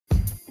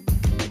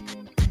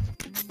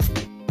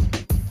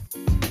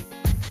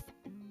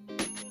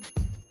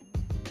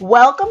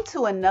Welcome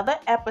to another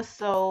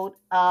episode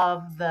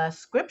of the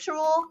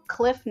Scriptural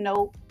Cliff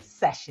Note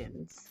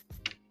Sessions.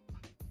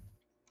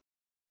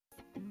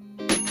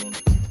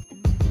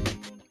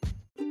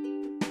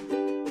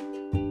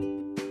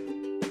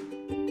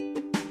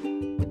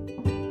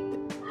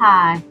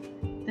 Hi,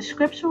 the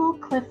Scriptural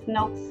Cliff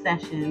Note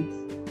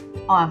Sessions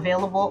are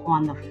available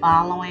on the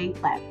following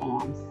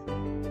platforms: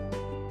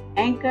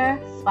 Anchor,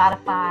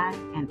 Spotify,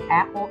 and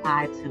Apple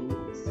iTunes.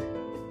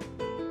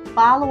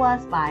 Follow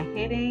us by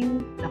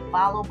hitting the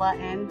follow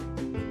button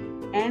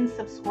and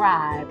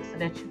subscribe so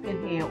that you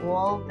can hear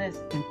all this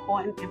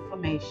important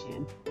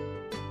information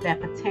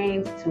that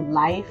pertains to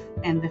life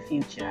and the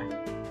future.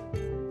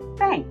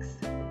 Thanks.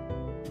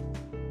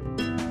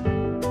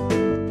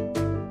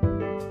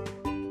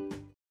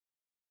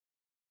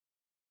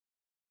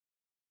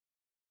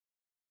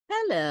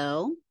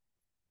 Hello.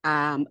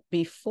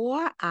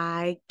 Before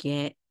I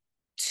get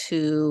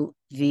to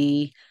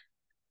the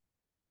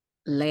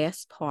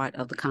last part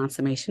of the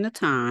Consummation of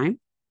Time,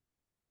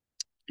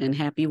 and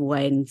happy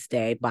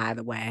Wednesday, by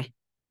the way,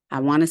 I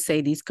want to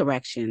say these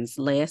corrections.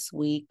 Last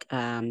week,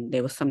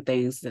 there were some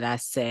things that I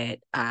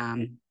said,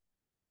 and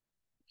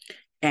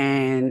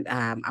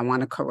I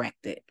want to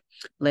correct it.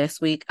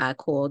 Last week, I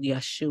called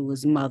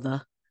Yeshua's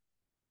mother.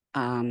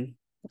 What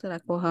did I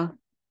call her?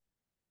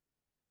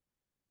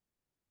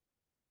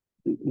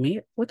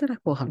 What did I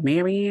call her?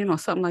 Marianne or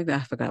something like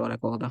that. I forgot what I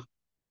called her.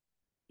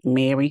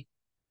 Mary.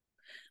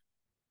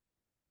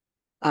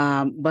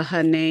 But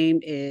her name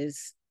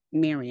is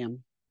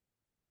Miriam.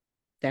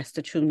 That's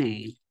the true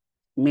name,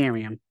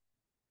 Miriam.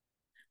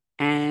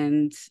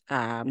 And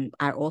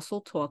I also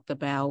talked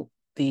about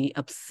the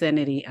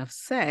obscenity of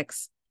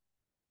sex.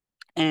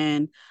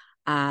 And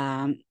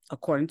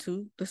according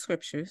to the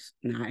scriptures,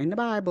 not in the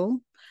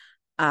Bible,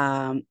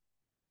 and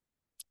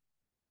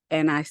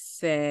I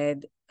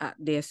said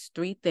there's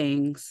three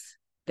things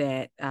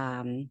that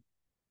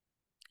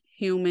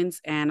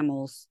humans,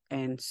 animals,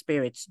 and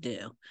spirits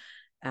do.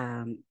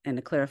 And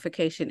the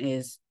clarification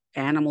is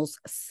animals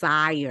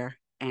sire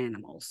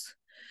animals.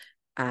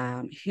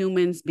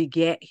 Humans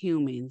beget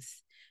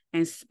humans,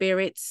 and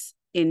spirits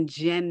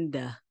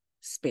engender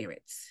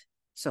spirits.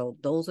 So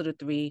those are the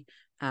three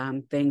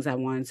things I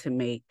wanted to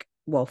make,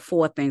 well,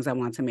 four things I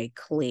wanted to make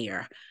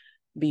clear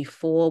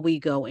before we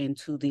go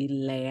into the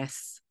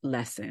last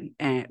lesson,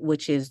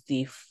 which is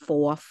the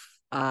fourth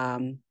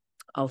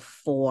of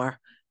four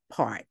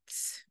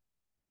parts.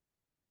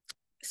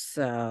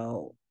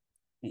 So,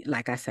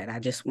 like I said, I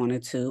just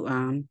wanted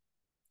to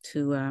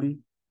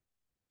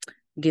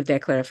give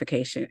that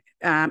clarification.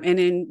 And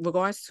in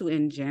regards to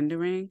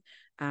engendering,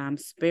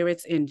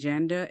 spirits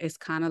engender is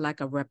kind of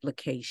like a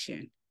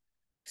replication.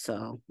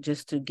 So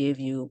just to give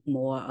you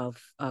more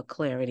of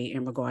clarity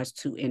in regards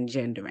to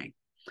engendering.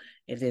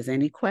 If there's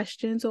any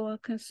questions or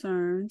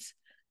concerns,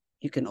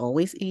 you can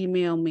always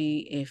email me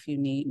if you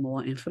need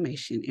more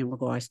information in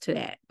regards to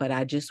that. But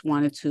I just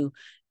wanted to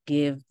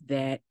give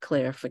that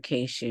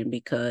clarification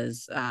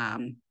because I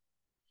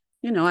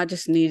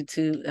just needed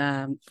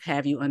to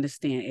have you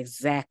understand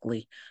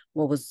exactly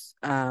what was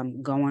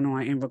going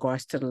on in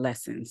regards to the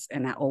lessons.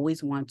 And I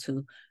always want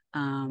to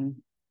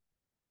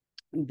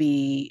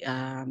be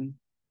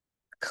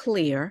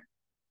clear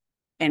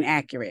and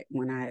accurate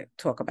when I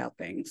talk about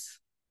things.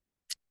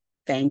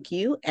 Thank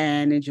you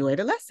and enjoy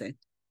the lesson.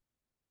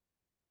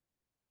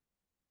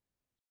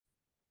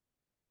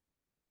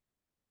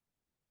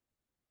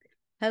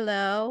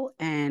 Hello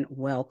and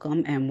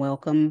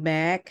welcome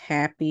back.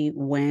 Happy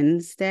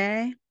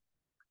Wednesday.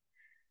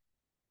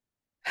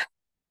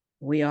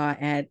 We are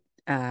at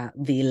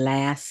the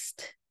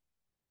last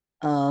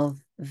of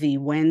the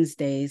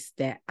Wednesdays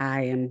that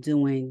I am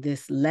doing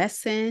this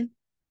lesson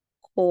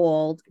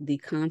called The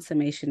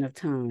Consummation of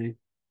Time.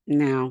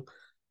 Now,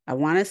 I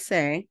want to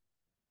say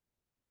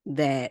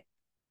that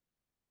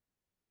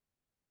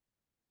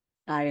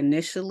I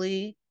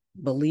initially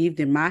believed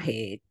in my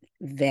head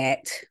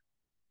that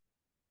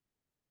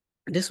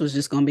this was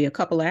just going to be a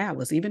couple of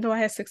hours, even though I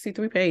had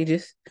 63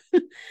 pages.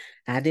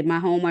 I did my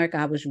homework.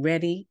 I was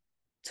ready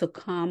to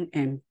come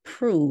and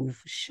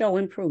show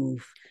and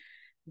prove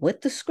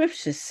what the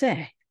scriptures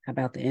say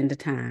about the end of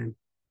time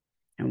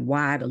and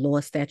why the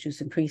law,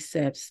 statutes, and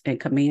precepts and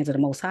commands of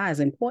the Most High is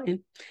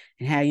important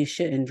and how you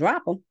shouldn't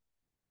drop them.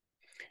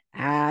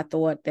 I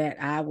thought that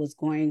I was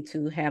going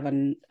to have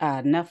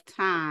enough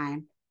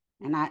time,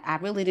 and I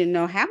really didn't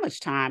know how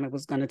much time it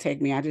was going to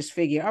take me. I just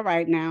figured, all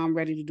right, now I'm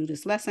ready to do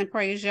this lesson.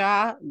 Praise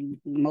Yah.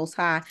 Most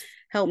High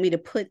helped me to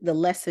put the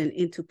lesson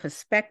into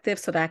perspective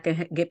so that I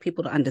can get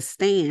people to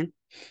understand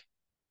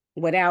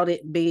without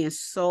it being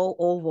so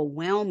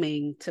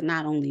overwhelming to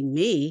not only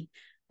me,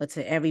 but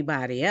to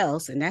everybody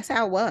else. And that's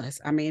how it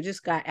was. I mean, it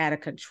just got out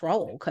of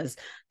control because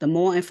the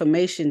more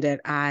information that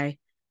I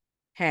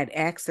had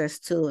access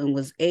to and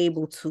was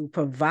able to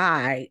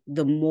provide,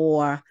 the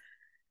more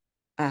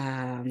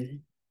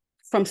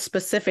from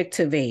specific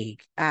to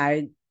vague.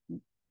 I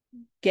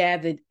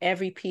gathered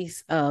every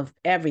piece of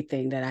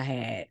everything that I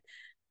had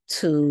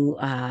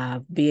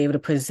to be able to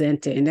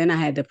present it. And then I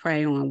had to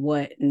pray on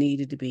what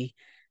needed to be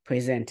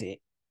presented.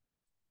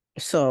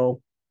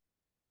 So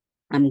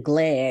I'm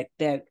glad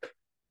that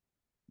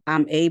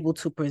I'm able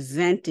to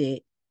present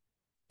it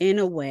in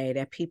a way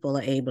that people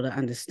are able to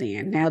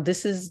understand. Now,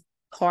 this is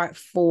part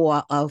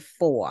 4 of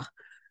 4.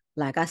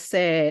 Like I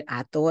said,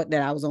 I thought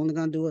that I was only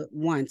going to do it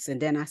once.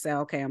 And then I said,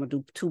 okay, I'm going to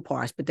do 2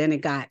 parts. But then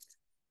it got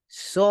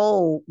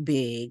so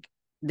big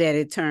that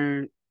it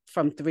turned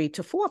from 3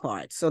 to 4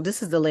 parts. So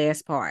this is the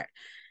last part.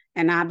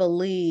 And I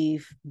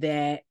believe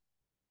that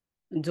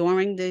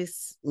during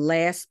this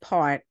last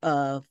part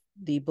of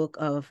the book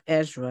of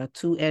Ezra,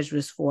 2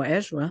 Ezras, 4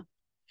 Ezra,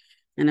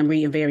 and I'm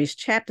reading various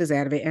chapters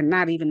out of it, and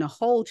not even the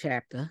whole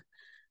chapter,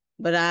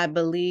 but I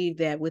believe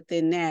that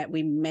within that,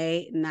 we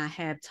may not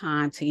have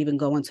time to even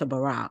go into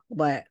Barak.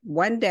 But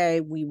one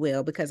day we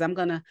will, because I'm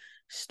going to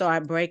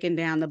start breaking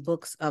down the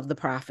books of the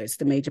prophets,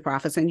 the major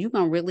prophets, and you're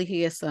going to really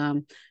hear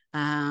some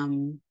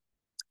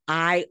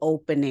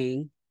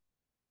eye-opening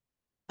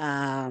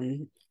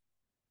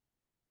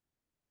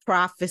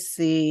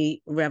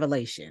prophecy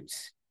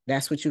revelations.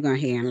 That's what you're going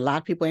to hear. And a lot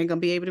of people ain't going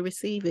to be able to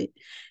receive it.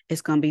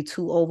 It's going to be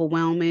too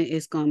overwhelming.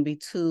 It's going to be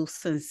too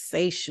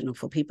sensational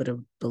for people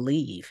to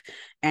believe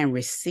and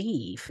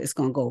receive. It's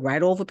going to go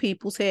right over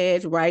people's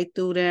heads, right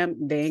through them.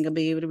 They ain't going to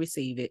be able to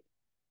receive it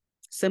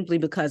simply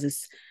because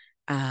it's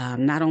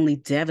not only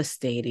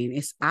devastating,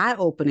 it's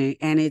eye-opening,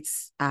 and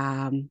it's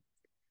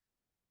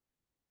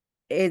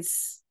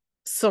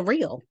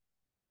surreal.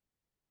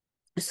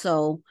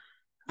 So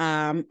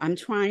I'm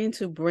trying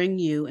to bring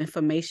you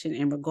information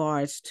in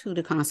regards to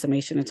the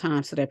consummation of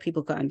time so that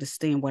people can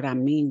understand what I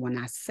mean when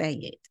I say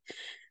it.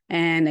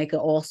 And they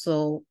could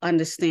also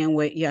understand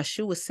what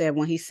Yeshua said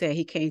when he said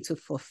he came to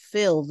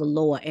fulfill the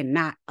law and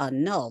not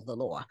annul the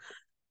law.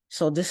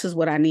 So this is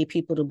what I need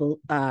people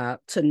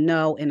to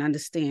know and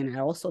understand. I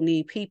also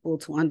need people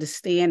to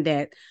understand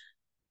that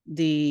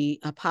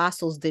the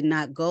apostles did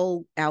not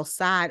go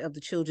outside of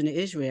the children of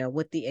Israel,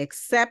 with the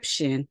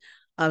exception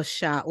of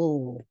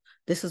Shaul.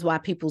 This is why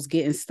people's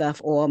getting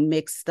stuff all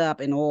mixed up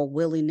and all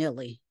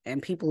willy-nilly,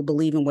 and people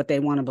believing what they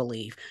want to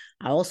believe.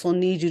 I also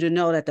need you to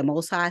know that the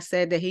Most High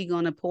said that he's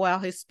going to pour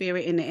out his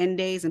spirit in the end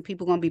days, and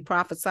people are going to be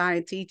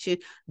prophesying, teaching,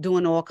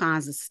 doing all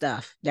kinds of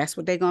stuff. That's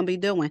what they're going to be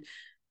doing.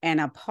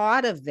 And a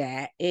part of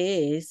that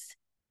is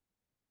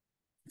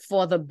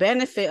for the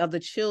benefit of the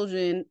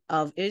children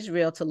of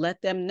Israel, to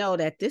let them know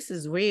that this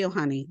is real,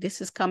 honey.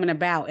 This is coming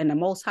about, and the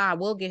Most High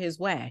will get his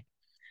way.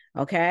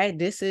 Okay?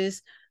 This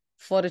is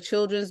for the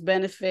children's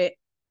benefit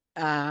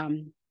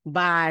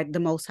by the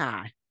Most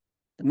High.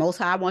 The Most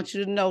High wants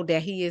you to know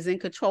that he is in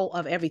control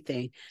of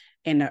everything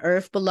in the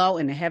earth below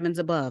and the heavens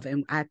above.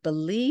 And I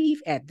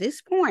believe at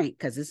this point,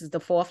 because this is the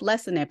 4th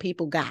lesson, that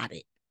people got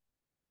it.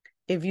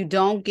 If you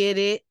don't get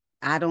it,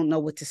 I don't know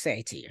what to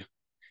say to you.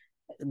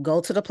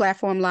 Go to the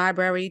platform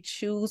library,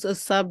 choose a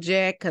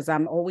subject, because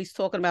I'm always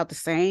talking about the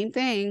same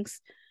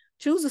things.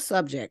 Choose a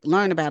subject,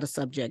 learn about a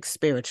subject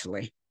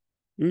spiritually.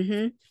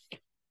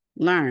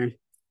 Learn.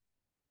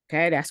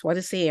 Okay, that's what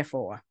it's here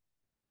for.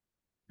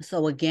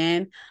 So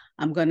again,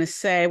 I'm going to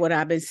say what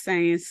I've been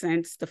saying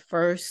since the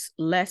first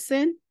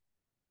lesson.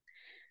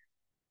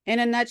 In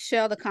a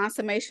nutshell, the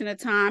consummation of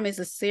time is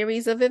a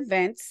series of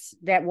events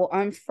that will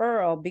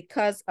unfurl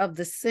because of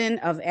the sin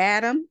of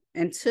Adam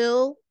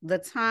until the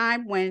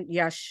time when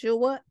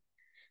Yeshua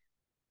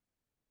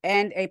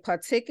and a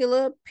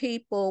particular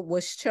people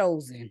was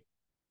chosen.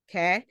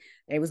 Okay,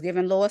 they was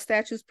given law,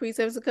 statutes,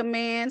 precepts, and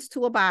commands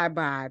to abide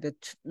by. The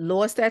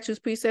law, statutes,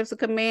 precepts, and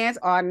commands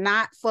are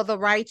not for the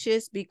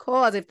righteous,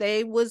 because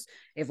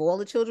if all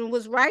the children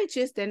was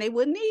righteous, then they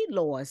wouldn't need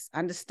laws.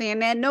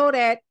 Understand that, know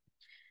that.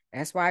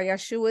 That's why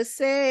Yeshua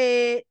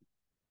said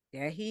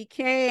that he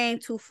came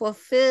to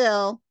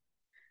fulfill.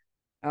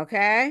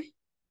 Okay.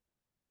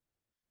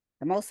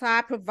 The Most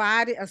High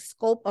provided a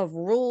scope of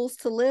rules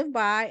to live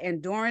by,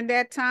 and during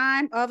that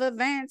time of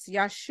events,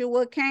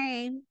 Yeshua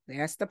came.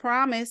 That's the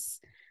promise.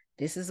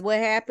 This is what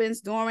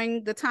happens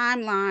during the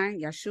timeline.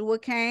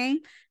 Yeshua came,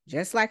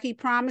 just like he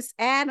promised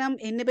Adam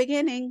in the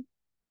beginning,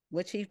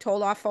 which he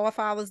told our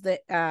forefathers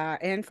that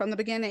and from the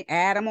beginning,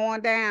 Adam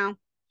on down.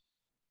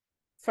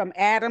 From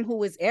Adam,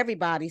 who is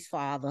everybody's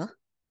father,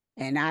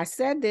 and I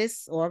said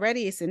this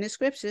already, it's in the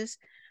scriptures,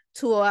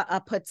 to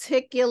a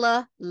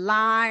particular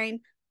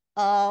line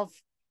of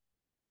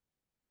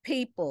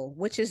people,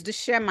 which is the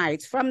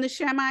Shemites. From the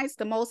Shemites,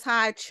 the Most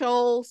High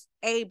chose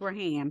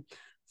Abraham.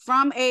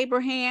 From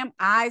Abraham,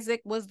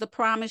 Isaac was the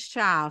promised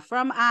child.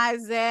 From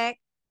Isaac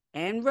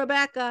and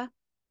Rebecca.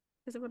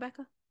 Is it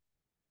Rebecca?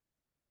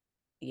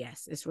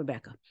 Yes, it's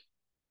Rebecca.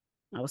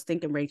 I was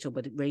thinking Rachel,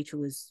 but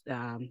Rachel is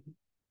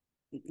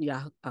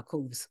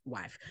Yaakov's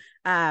wife.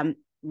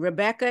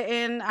 Rebecca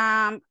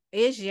and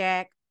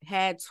Ishak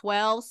had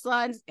 12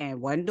 sons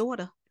and 1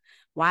 daughter.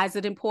 Why is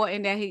it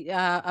important that he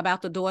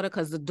about the daughter?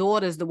 Because the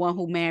daughter is the one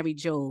who married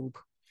Job.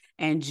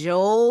 And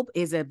Job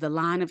is of the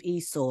line of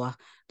Esau,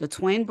 the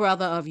twin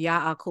brother of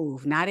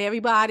Yaakov. Not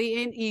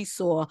everybody in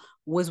Esau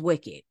was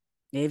wicked.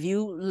 If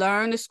you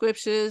learn the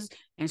scriptures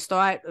and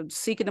start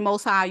seeking the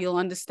Most High, you'll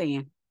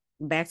understand.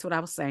 back to what I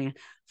was saying.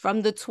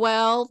 From the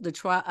 12,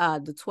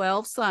 the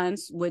 12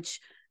 sons, which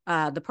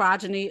the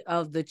progeny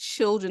of the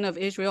children of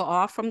Israel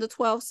are from the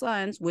 12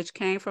 sons, which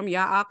came from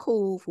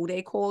Yaakov, who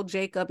they called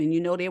Jacob.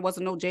 And there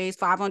wasn't no J's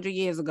 500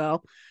 years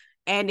ago.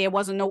 And there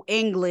wasn't no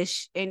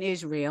English in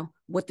Israel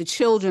with the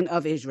children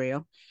of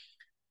Israel.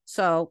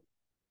 So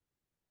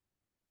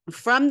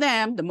from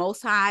them, the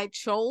Most High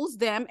chose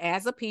them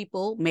as a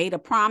people, made a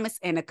promise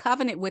and a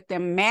covenant with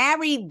them,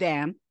 married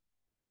them.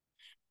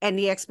 And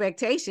the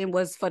expectation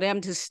was for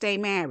them to stay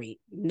married.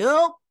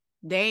 Nope,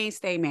 they ain't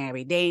stay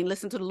married. They ain't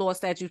listen to the Lord's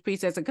statutes,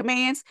 precepts, and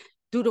commands.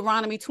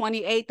 Deuteronomy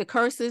 28, the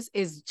curses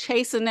is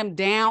chasing them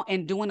down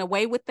and doing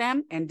away with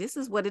them. And this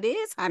is what it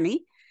is,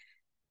 honey.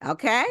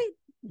 Okay?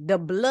 The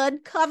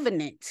blood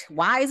covenant.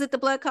 Why is it the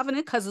blood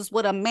covenant? Because it's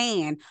with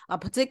a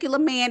particular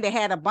man that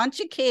had a bunch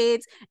of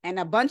kids and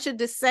a bunch of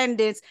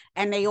descendants,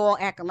 and they all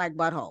acting like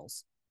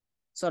buttholes.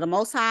 So the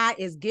Most High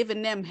is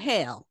giving them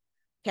hell.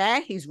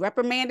 Okay, he's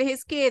reprimanded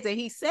his kids, and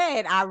he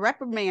said, I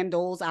reprimand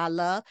those I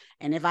love,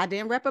 and if I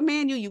didn't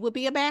reprimand you, you would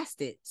be a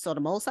bastard. So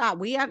the Most High,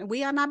 we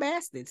are not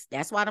bastards.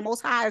 That's why the Most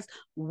High is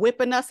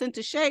whipping us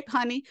into shape,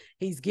 honey.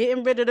 He's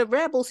getting rid of the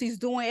rebels. He's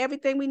doing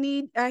everything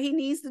he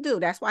needs to do.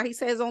 That's why he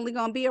says only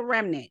going to be a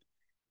remnant,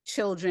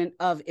 children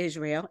of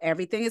Israel.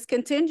 Everything is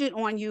contingent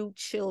on you,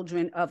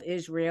 children of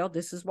Israel.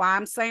 This is why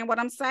I'm saying what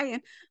I'm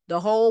saying.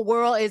 The whole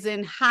world is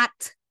in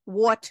hot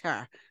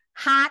water.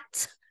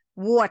 Hot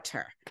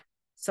water.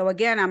 So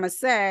again, I'm going to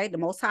say the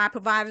Most High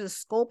provided a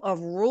scope of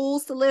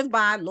rules to live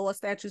by, law,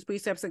 statutes,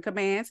 precepts, and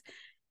commands.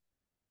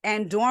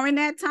 And during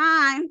that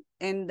time,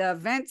 in the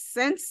events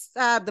since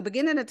the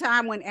beginning of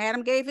time when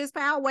Adam gave his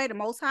power away, the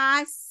Most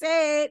High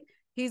said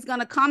he's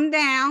going to come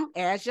down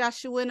as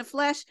Yeshua in the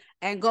flesh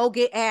and go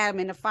get Adam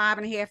in the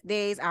 5.5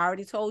 days. I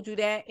already told you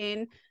that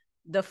in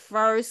the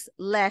first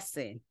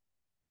lesson.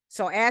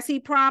 So as he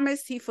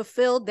promised, he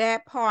fulfilled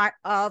that part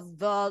of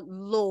the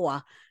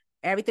law.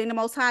 Everything the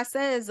Most High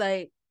says,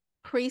 like,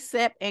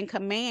 precept and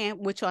command,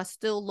 which are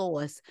still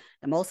laws.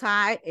 The Most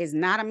High is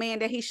not a man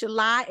that he should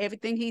lie.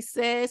 Everything he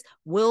says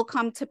will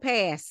come to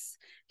pass.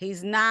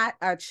 He's not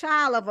a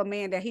child of a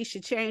man that he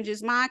should change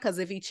his mind, because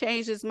if he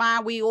changed his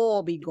mind, we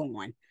all be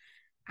gone.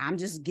 I'm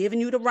just giving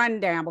you the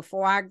rundown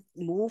before I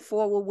move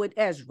forward with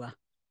Ezra.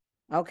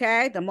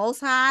 Okay, the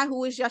Most High,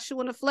 who is Yeshua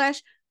in the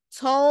flesh,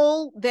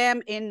 told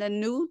them in the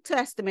New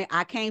Testament,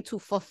 I came to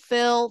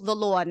fulfill the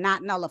law,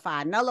 not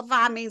nullify.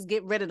 Nullify means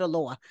get rid of the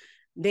law.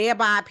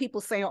 Thereby people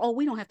saying, oh,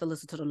 we don't have to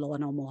listen to the law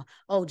no more.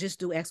 Oh, just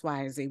do X,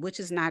 Y, and Z, which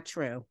is not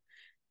true.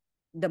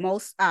 The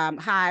Most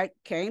High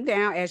came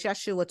down as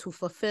Yeshua to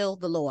fulfill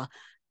the law.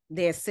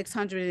 There's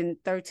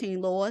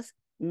 613 laws.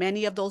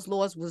 Many of those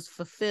laws was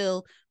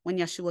fulfilled when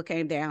Yeshua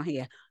came down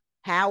here.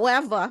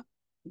 However,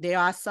 there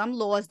are some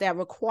laws that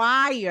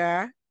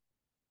require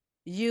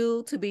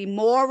you to be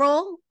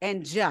moral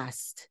and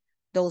just.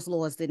 Those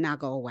laws did not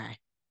go away.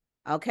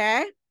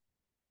 Okay?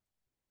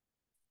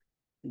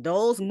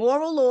 Those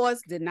moral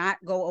laws did not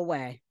go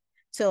away.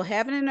 Till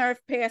heaven and earth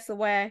pass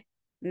away,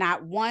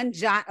 not one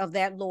jot of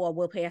that law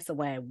will pass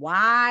away.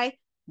 Why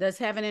does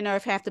heaven and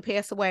earth have to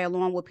pass away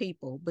along with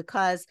people?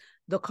 Because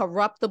the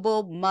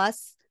corruptible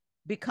must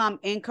become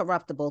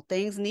incorruptible.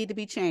 Things need to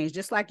be changed.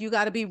 Just like you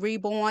got to be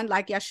reborn,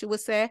 like Yeshua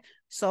said,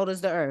 so does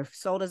the earth.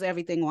 So does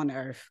everything on the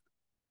earth.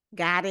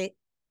 Got it?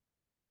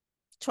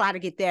 Try to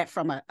get that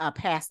from a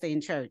pastor in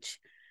church.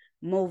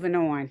 Moving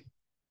on.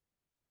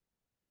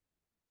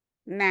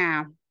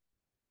 Now,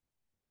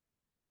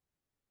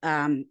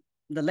 the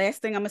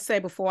last thing I'm going to say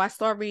before I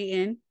start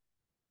reading,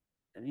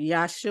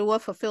 Yeshua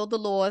fulfilled the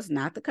laws,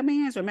 not the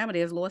commands. Remember,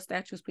 there's law,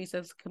 statutes,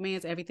 precepts,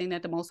 commands. Everything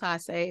that the Most High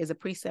say is a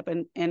precept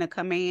and a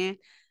command.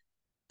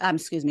 A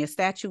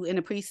statute and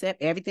a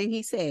precept. Everything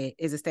he said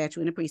is a statute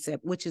and a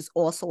precept, which is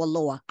also a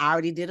law. I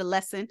already did a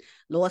lesson,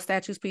 law,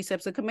 statutes,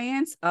 precepts, and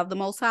commands of the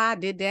Most High.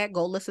 Did that.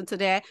 Go listen to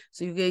that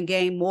so you can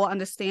gain more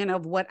understanding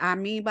of what I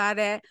mean by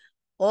that.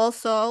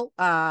 Also,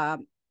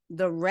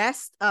 the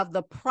rest of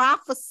the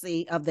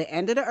prophecy of the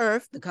end of the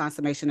earth, the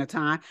consummation of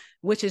time,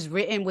 which is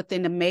written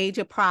within the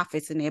major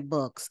prophets in their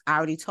books. I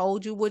already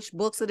told you which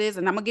books it is,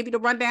 and I'm going to give you the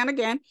rundown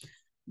again.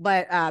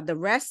 But the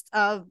rest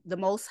of the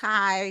Most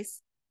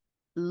High's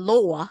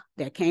law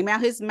that came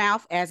out his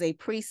mouth as a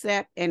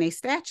precept and a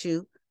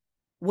statute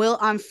will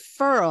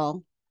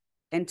unfurl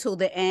until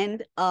the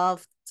end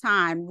of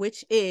time,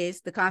 which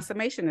is the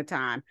consummation of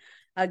time.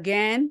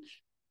 Again,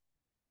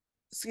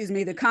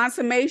 the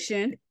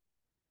consummation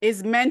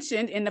is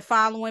mentioned in the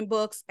following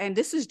books, and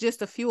this is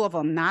just a few of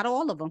them, not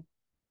all of them.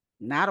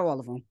 Not all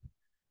of them.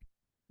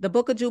 The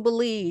Book of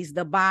Jubilees,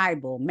 the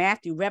Bible,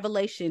 Matthew,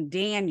 Revelation,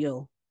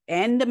 Daniel,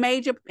 and the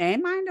major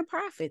and minor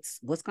prophets.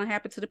 What's going to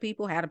happen to the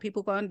people? How the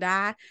people going to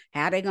die?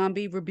 How they going to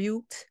be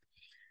rebuked?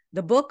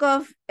 The book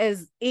of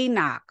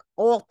Enoch,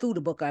 all through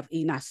the book of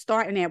Enoch,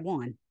 starting at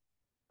 1.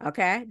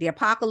 Okay. The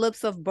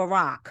Apocalypse of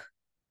Barak.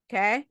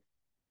 Okay.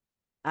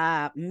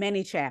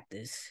 Many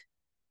chapters.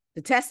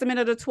 The Testament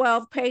of the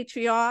 12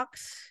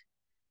 Patriarchs.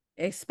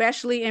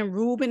 especially in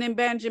Reuben and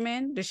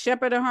Benjamin, the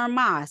shepherd of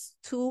Hermas,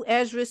 2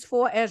 Esdras,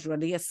 4 Ezra,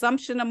 the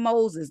Assumption of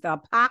Moses, the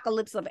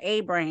Apocalypse of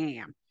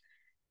Abraham,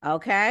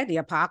 okay, the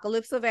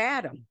Apocalypse of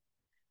Adam,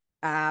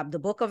 the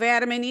book of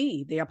Adam and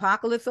Eve, the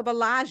Apocalypse of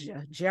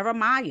Elijah,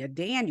 Jeremiah,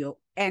 Daniel,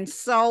 and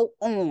so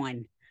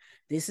on.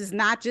 This is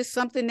not just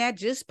something that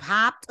just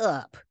popped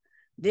up.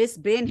 This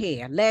been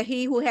here. Let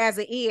he who has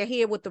an ear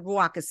hear what the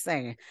Ruach is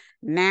saying.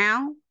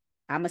 Now,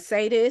 I'm going to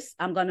say this.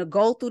 I'm going to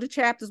go through the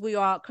chapters. We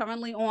are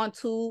currently on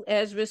 2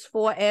 Ezra,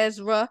 4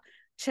 Ezra,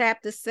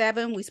 chapter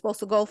 7. We're supposed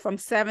to go from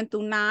 7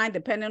 through 9,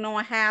 depending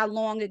on how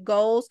long it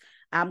goes.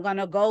 I'm going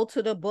to go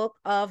to the book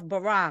of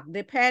Barak,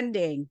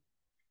 depending.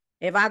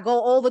 If I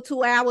go over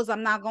 2 hours,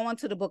 I'm not going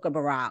to the book of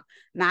Barak.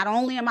 Not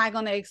only am I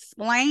going to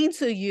explain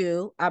to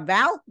you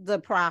about the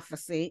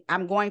prophecy,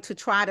 I'm going to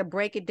try to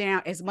break it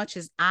down as much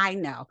as I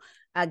know.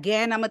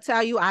 Again, I'm going to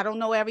tell you, I don't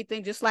know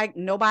everything, just like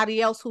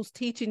nobody else who's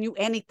teaching you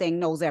anything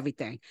knows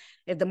everything.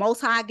 If the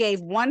Most High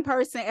gave one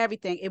person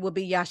everything, it would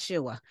be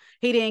Yeshua.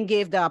 He didn't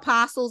give the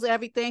apostles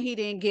everything. He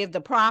didn't give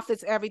the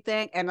prophets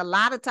everything. And a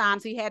lot of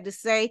times he had to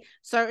say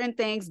certain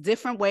things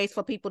different ways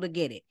for people to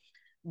get it.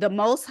 The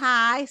Most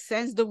High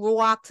sends the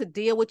Ruach to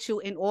deal with you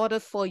in order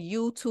for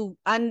you to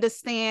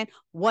understand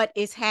what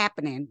is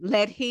happening.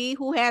 Let he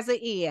who has an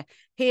ear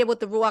hear what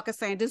the Ruach is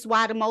saying. This is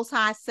why the Most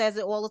High says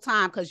it all the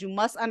time, because you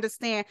must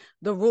understand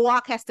the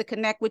Ruach has to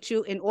connect with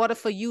you in order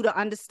for you to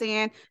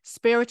understand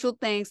spiritual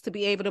things, to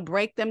be able to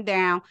break them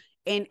down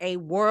in a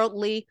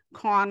worldly,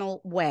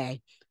 carnal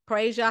way.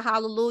 Praise Yah,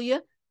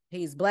 hallelujah.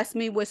 He's blessed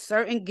me with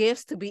certain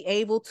gifts to be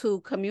able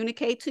to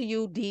communicate to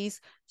you these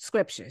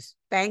scriptures.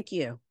 Thank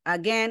you.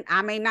 Again,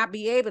 I may not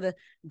be able to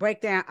break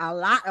down a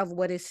lot of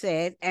what is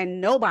said, and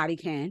nobody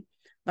can,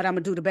 but I'm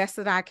going to do the best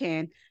that I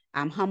can.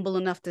 I'm humble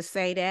enough to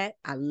say that.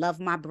 I love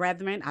my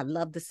brethren. I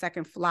love the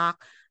second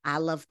flock. I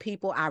love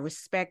people. I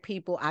respect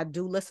people. I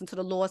do listen to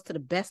the Lord to the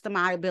best of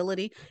my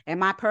ability.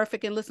 Am I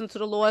perfect in listening to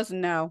the Lord?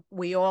 No,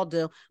 we all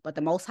do. But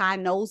the Most High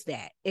knows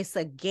that. It's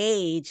a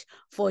gauge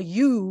for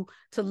you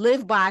to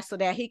live by so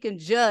that he can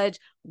judge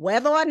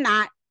whether or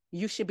not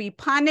you should be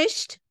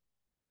punished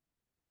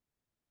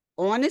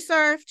on this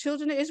earth,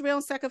 children of Israel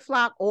and second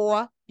flock,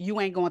 or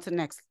you ain't going to the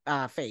next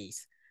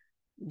phase.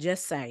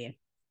 Just saying.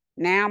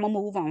 Now I'm going to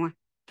move on.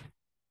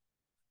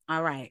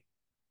 All right.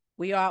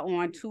 We are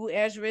on 2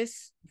 Ezra,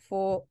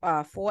 4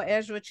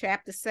 Ezra,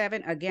 chapter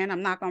 7. Again,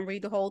 I'm not going to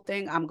read the whole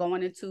thing. I'm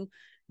going into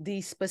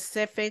the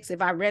specifics.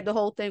 If I read the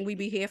whole thing, we'd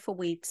be here for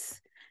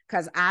weeks,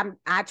 because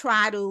I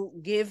try to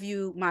give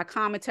you my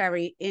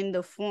commentary in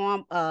the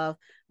form of,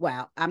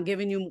 well, I'm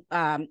giving you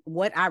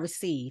what I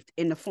received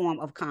in the form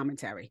of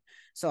commentary.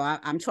 So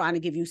I'm trying to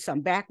give you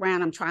some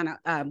background. I'm trying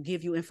to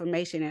give you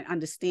information and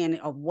understanding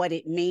of what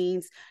it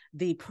means,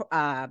 the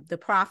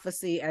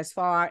prophecy as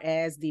far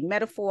as the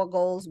metaphor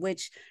goes,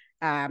 which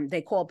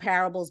they call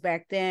parables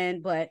back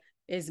then, but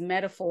is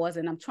metaphors.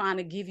 And I'm trying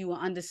to give you an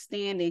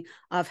understanding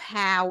of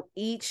how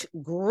each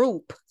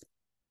group,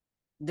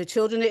 the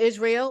children of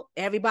Israel,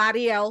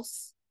 everybody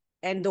else,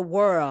 and the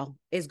world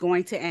is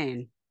going to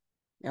end.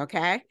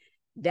 Okay?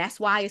 That's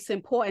why it's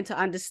important to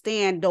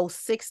understand those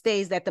 6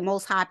 days that the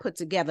Most High put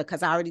together,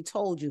 because I already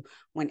told you,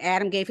 when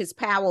Adam gave his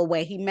power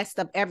away, he messed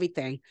up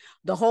everything.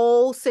 The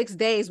whole 6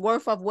 days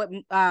worth of what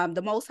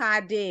the Most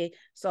High did.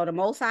 So the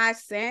Most High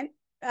sent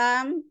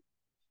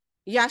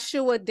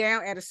Yeshua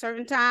down at a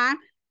certain time,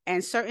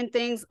 and certain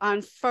things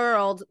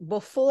unfurled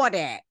before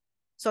that.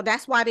 So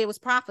that's why there was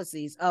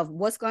prophecies of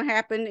what's going to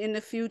happen in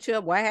the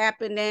future, what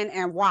happened then,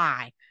 and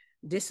why.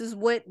 This is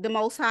what the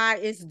Most High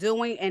is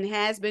doing and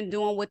has been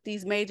doing with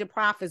these major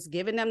prophets,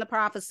 giving them the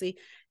prophecy,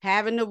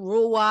 having the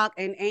Ruach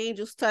and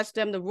angels touch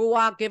them, the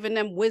Ruach giving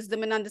them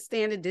wisdom and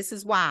understanding. This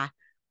is why.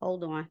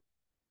 Hold on.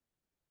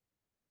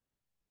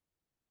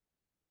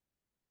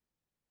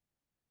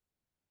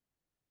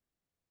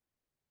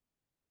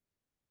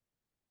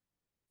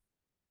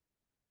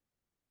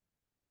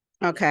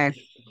 Okay.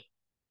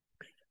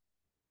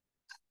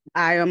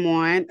 I am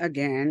on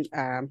again.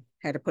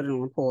 Had to put it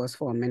on pause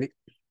for a minute.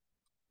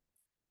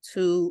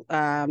 To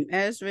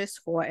Ezra,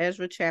 for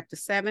Ezra chapter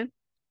 7.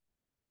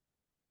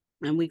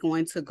 And we're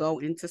going to go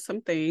into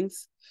some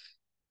things.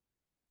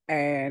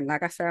 And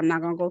like I said, I'm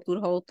not going to go through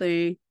the whole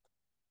thing,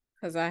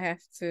 because I have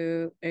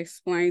to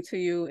explain to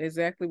you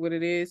exactly what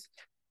it is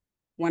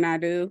when I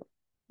do.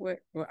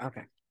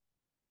 Okay.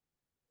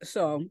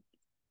 So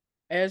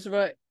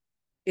Ezra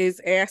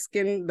is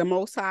asking the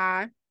Most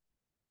High,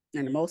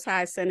 and the Most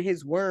High sent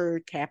his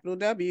word, capital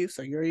W.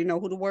 So you already know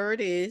who the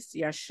word is,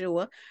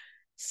 Yeshua.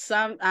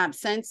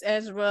 Since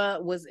Ezra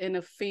was in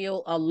the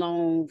field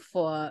alone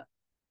for,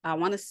 I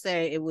want to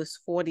say it was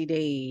 40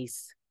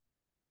 days.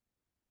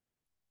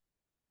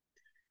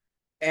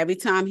 Every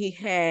time he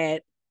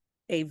had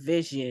a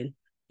vision,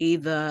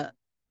 either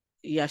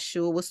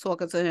Yeshua was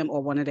talking to him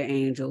or one of the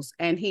angels,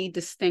 and he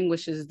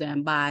distinguishes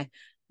them by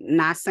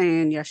not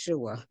saying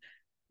Yeshua,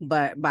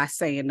 but by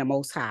saying the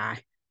Most High.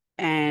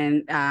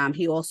 And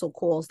he also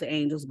calls the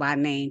angels by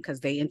name,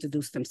 because they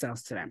introduce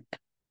themselves to them,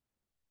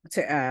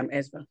 to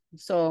Ezra.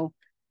 So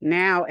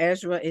Now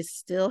Ezra is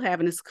still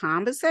having this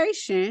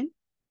conversation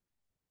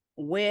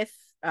with,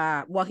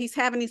 he's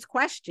having these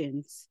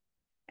questions.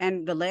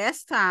 And the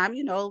last time,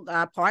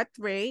 part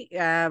 3,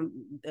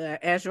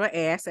 Ezra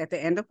asked at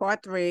the end of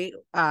part 3,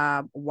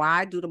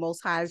 why do the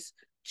Most High's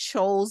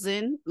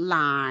chosen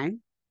line,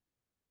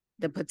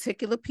 the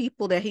particular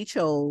people that he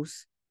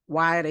chose,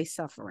 why are they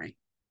suffering?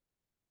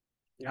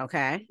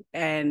 Okay.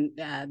 And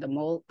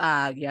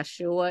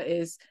Yeshua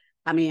is,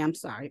 I'm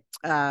sorry.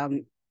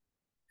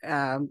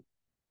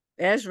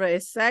 Ezra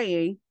is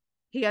saying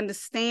he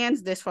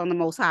understands this from the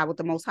Most High, what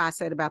the Most High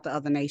said about the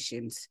other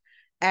nations.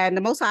 And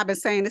the Most High been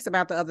saying this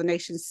about the other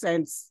nations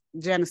since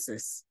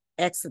Genesis,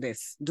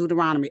 Exodus,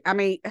 Deuteronomy.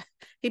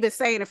 He been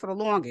saying it for the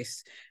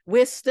longest.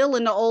 We're still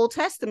in the Old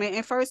Testament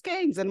in First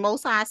Kings, and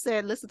Most High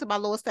said, "Listen to my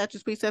laws,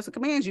 statutes, precepts, and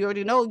commands." You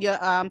already know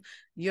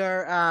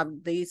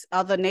these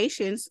other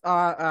nations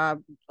are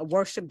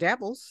worship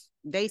devils.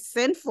 They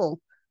sinful.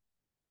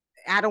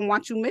 I don't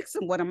want you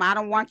mixing with them. I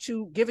don't want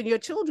you giving your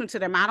children to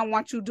them. I don't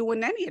want you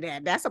doing any of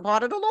that. That's a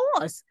part of the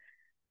laws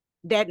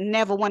that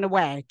never went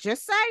away.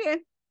 Just saying.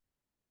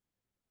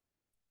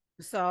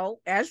 So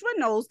Ezra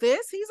knows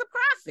this. He's a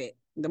prophet.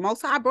 The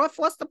Most High brought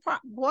forth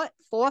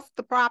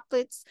the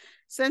prophets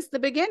since the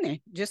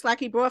beginning, just like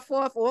he brought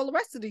forth all the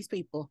rest of these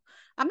people.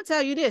 I'm going to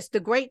tell you this, the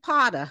great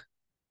potter,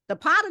 the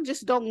potter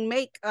just don't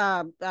make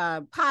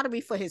pottery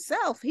for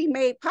himself. He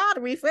made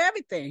pottery for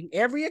everything,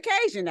 every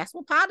occasion. That's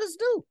what potters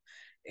do.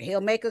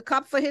 He'll make a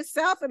cup for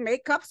himself and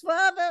make cups for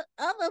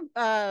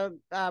other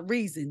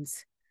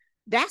reasons.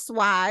 That's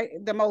why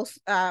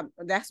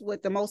that's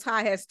what the Most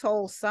High has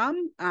told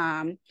some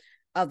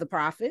of the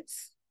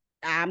prophets.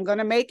 I'm going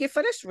to make it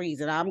for this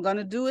reason. I'm going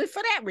to do it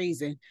for that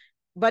reason.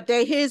 But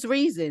they're his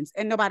reasons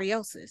and nobody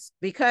else's,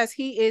 because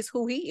he is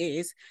who he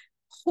is.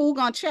 Who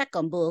going to check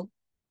him, boo?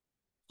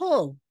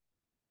 Who?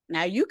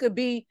 Now you could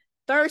be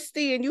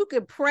thirsty and you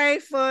could pray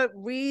for a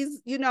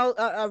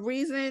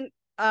reason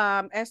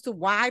as to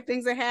why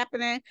things are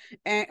happening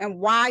and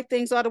why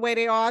things are the way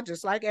they are,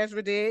 just like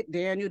Ezra did,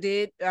 Daniel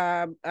did,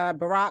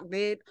 Barak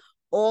did,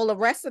 all the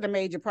rest of the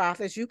major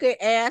prophets. You could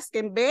ask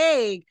and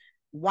beg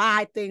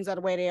why things are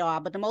the way they are,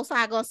 but the Most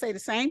High gonna say the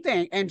same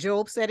thing. And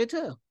Job said it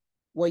too.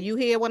 Were you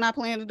here when I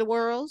planted the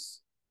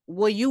worlds?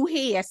 Were you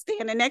here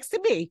standing next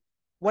to me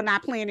when I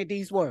planted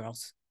these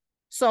worlds?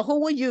 So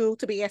who are you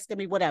to be asking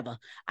me whatever?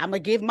 I'm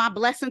gonna give my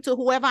blessing to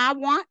whoever I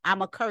want. I'm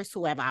gonna curse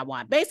whoever I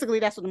want. Basically,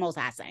 that's what the Most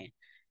High is saying.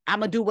 I'm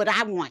gonna do what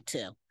I want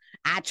to.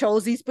 I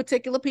chose these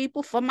particular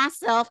people for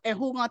myself, and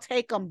who gonna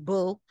take them,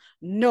 boo?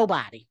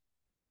 Nobody.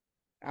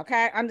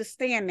 Okay,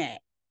 understand that.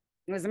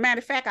 As a matter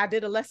of fact, I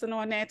did a lesson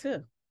on that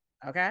too.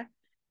 Okay,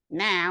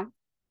 now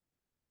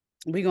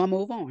we're gonna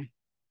move on.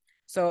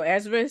 So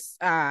Ezra's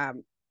are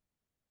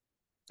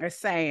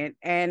saying,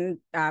 and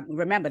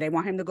remember, they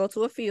want him to go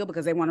to a field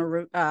because they want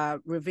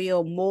to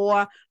reveal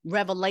more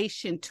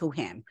revelation to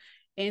him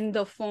in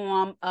the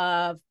form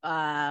of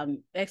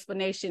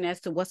explanation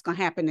as to what's going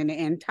to happen in the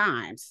end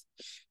times.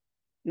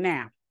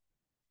 Now,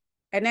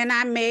 and then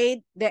I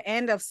made the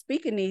end of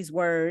speaking these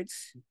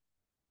words.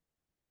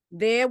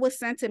 There was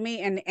sent to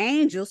me an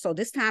angel. So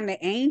this time the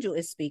angel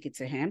is speaking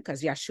to him,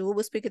 because Yeshua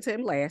was speaking to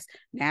him last.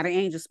 Now the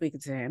angel speaking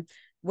to him,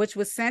 which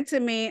was sent to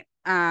me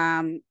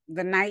the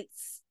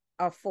nights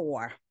of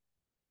 4.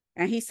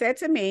 And he said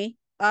to me,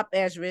 "Up,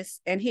 Esdras,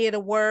 and hear the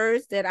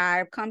words that I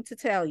have come to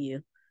tell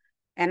you."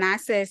 And I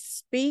said,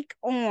 "Speak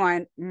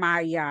on, my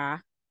Yah."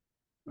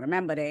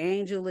 Remember, the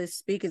angel is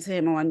speaking to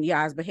him on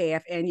Yah's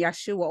behalf, and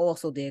Yeshua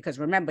also did. Because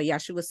remember,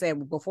 Yeshua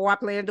said, before I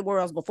planted the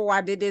worlds, before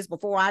I did this,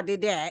 before I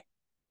did that,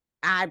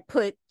 I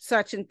put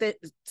such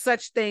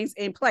things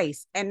in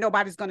place, and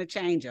nobody's going to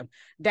change them.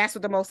 That's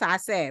what the Most High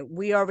said.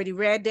 We already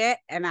read that,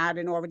 and I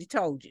done already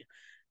told you.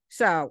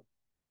 So,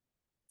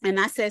 and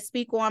I said,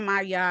 "Speak on,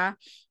 my Yah."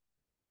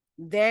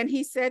 Then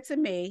he said to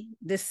me,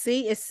 "The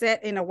sea is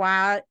set in a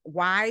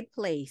wide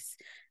place,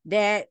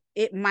 that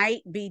it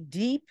might be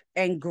deep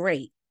and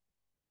great.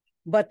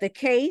 But put the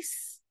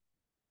case,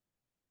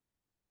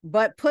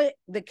 but put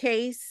the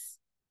case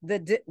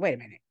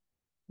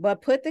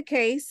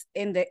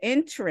in the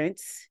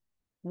entrance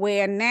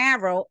where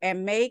narrow,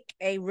 and make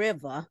a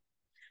river."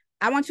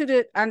 I want you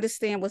to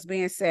understand what's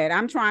being said.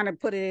 I'm trying to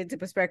put it into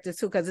perspective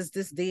too, because it's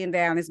this D and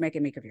down is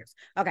making me confused.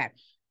 Okay.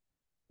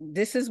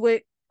 This is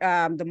what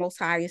the Most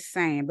High is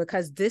saying,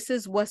 because this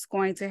is what's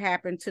going to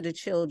happen to the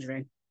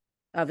children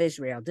of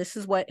Israel. This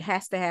is what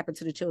has to happen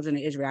to the children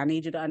of Israel. I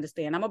need you to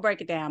understand. I'm gonna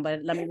break it down,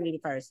 but let me read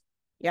it first.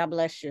 Y'all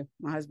bless you.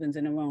 My husband's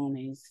in the room and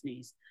he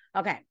sneezed.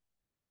 Okay.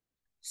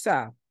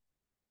 So,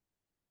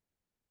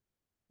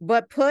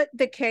 but put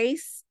the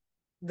case,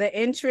 the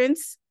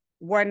entrance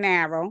were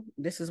narrow.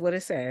 This is what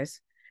it says.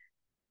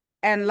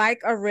 And like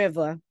a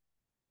river,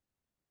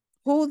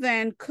 who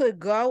then could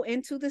go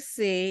into the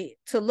sea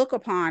to look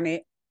upon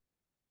it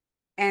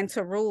and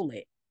to rule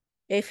it?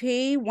 If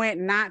he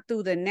went not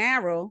through the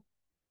narrow,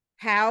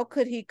 how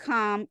could he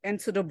come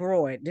into the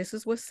broad? This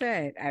is what's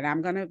said, and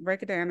I'm going to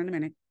break it down in a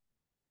minute.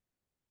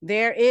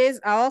 There is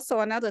also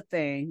another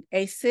thing.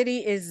 A city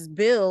is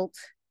built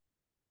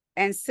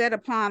and set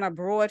upon a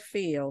broad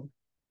field,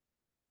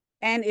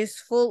 and is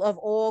full of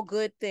all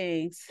good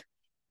things.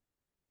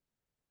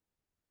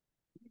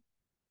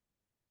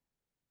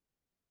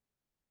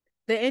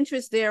 The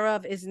entrance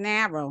thereof is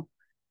narrow,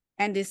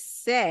 and is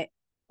set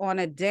on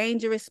a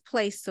dangerous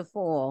place to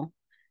fall,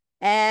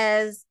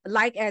 as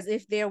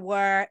if there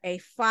were a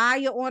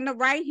fire on the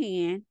right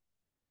hand,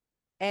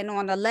 and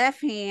on the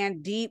left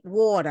hand, deep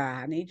water.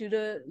 I need you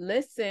to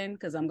listen,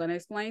 because I'm going to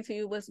explain to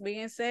you what's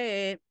being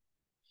said.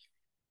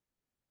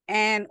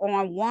 And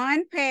on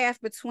one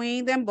path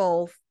between them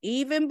both,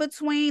 even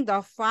between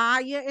the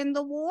fire and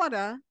the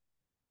water,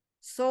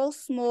 so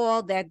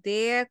small that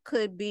there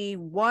could be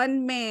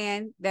one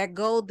man that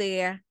go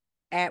there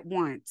at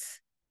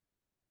once.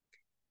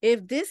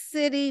 If this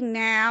city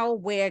now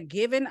were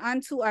given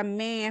unto a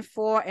man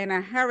for an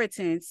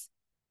inheritance,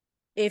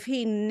 if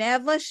he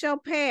never shall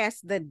pass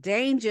the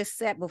danger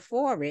set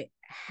before it,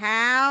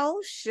 how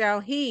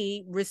shall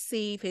he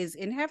receive his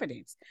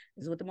inheritance?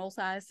 This is what the Most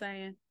High is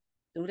saying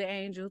through the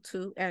angel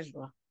to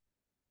Ezra.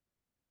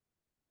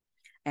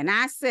 And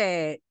I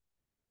said,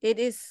 it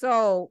is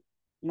so,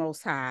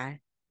 Most High.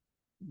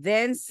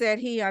 Then said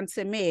he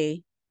unto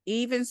me,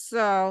 even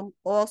so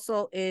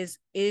also is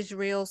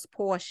Israel's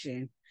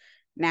portion.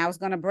 Now it's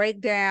going to break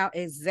down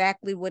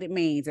exactly what it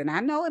means. And I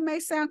know it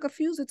may sound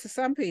confusing to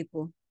some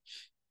people.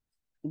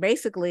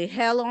 Basically,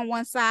 hell on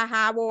one side,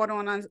 high water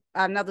on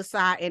another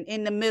side, and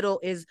in the middle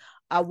is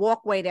a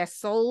walkway that's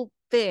so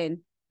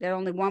thin that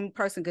only one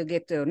person could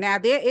get through. Now,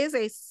 there is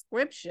a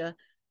scripture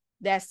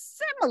that's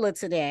similar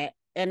to that,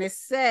 and it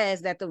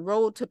says that the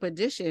road to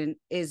perdition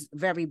is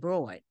very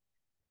broad,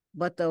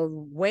 but the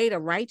way to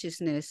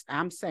righteousness,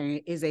 I'm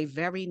saying, is a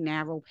very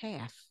narrow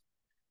path.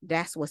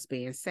 That's what's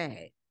being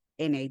said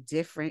in a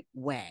different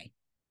way.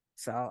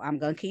 So I'm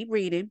going to keep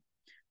reading.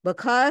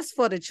 Because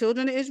for the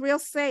children of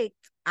Israel's sake,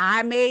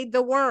 I made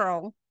the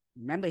world.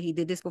 Remember, he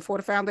did this before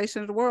the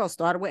foundation of the world.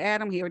 Started with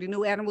Adam. He already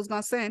knew Adam was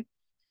going to sin.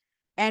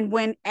 And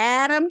when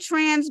Adam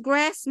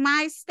transgressed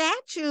my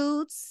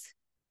statutes,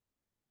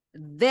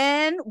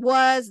 then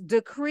was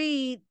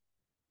decreed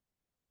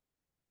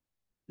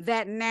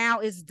that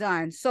now is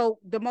done. So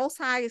the Most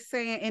High is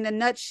saying, in a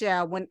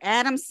nutshell, when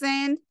Adam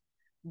sinned,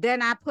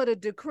 then I put a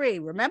decree.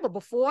 Remember,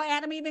 before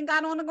Adam even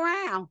got on the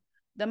ground,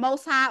 the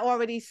Most High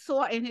already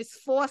saw in his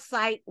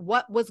foresight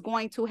what was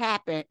going to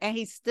happen, and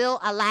he still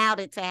allowed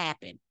it to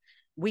happen.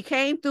 We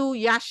came through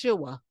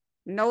Yeshua.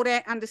 Know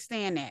that,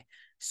 understand that.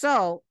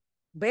 So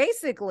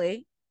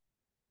basically,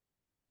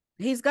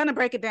 he's going to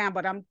break it down,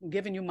 but I'm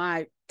giving you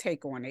my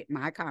take on it,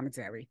 my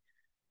commentary.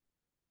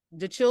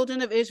 The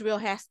children of Israel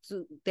have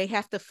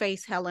to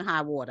face hell and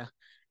high water.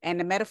 And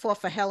the metaphor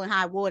for hell and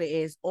high water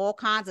is all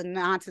kinds of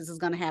nonsense is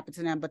going to happen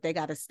to them, but they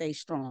got to stay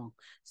strong.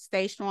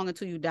 Stay strong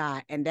until you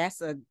die. And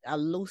that's a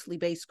loosely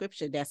based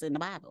scripture that's in the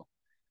Bible.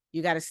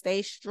 You got to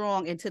stay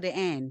strong into the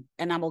end,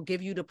 and I'm going to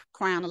give you the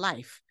crown of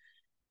life.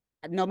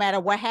 No matter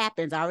what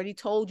happens, I already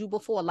told you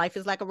before, life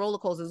is like a roller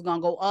coaster. It's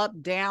going to go up,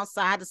 down,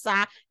 side to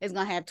side. It's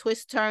going to have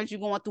twists, turns. You're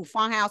going through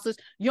fun houses.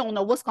 You don't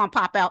know what's going to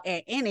pop out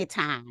at any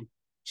time.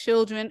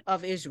 Children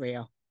of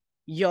Israel,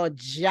 your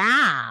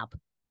job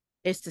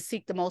is to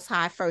seek the Most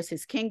High first,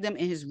 his kingdom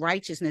and his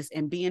righteousness,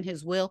 and be in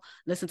his will.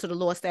 Listen to the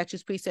Lord's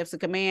statutes, precepts,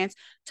 and commands.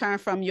 Turn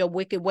from your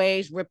wicked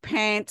ways,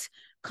 repent,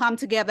 come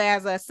together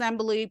as an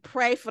assembly,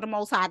 pray for the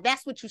Most High.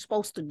 That's what you're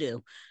supposed to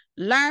do.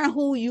 Learn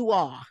who you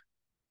are.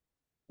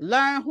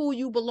 Learn who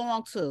you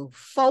belong to.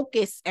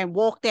 Focus and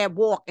walk that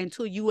walk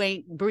until you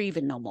ain't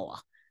breathing no more.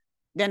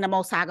 Then the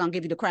Most High gonna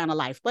give you the crown of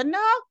life. But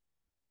no,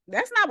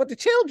 that's not what the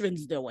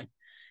children's doing.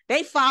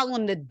 They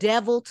following the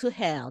devil to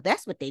hell.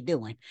 That's what they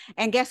doing.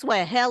 And guess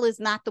what? Hell is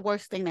not the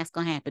worst thing that's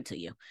going to happen to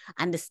you.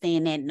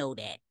 Understand that, know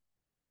that.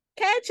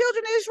 Okay,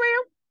 children of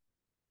Israel?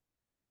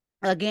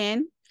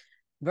 Again,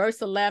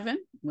 verse 11.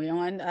 We're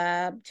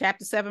on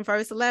chapter 7,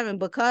 verse 11.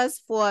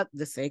 Because for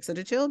the sakes of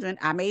the children,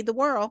 I made the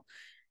world.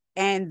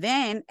 And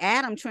then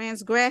Adam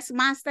transgressed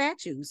my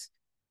statutes.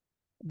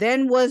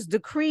 Then was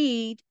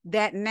decreed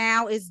that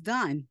now is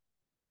done.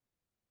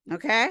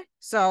 Okay,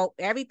 so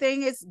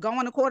everything is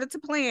going according to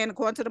plan,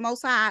 according to the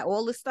Most High.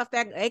 All this stuff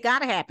that it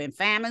gotta happen: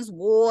 famines,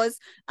 wars,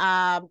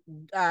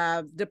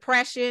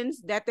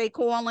 depressions that they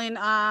calling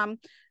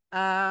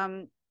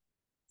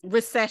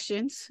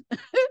recessions,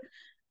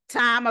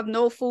 time of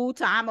no food,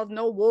 time of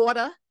no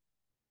water,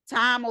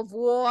 time of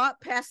war,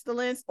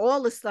 pestilence.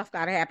 All this stuff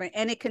gotta happen,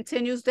 and it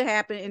continues to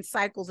happen in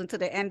cycles into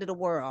the end of the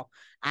world.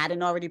 I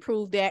didn't already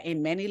prove that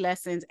in many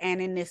lessons and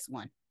in this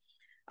one.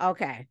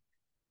 Okay.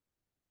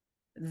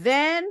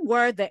 Then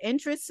were the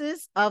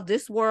entrances of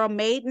this world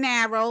made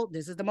narrow.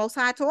 This is the Most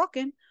High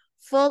talking.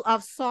 Full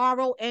of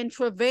sorrow and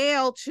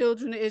travail,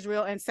 children of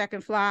Israel and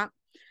second flock.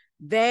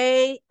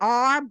 They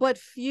are but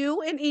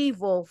few and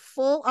evil,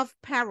 full of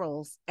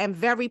perils and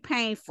very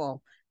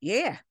painful.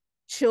 Yeah,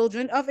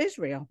 children of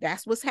Israel.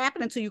 That's what's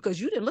happening to you because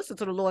you didn't listen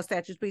to the Lord's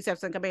statutes,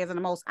 precepts, and commands of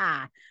the Most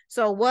High.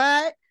 So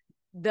what?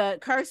 The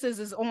curses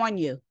is on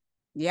you.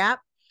 Yep.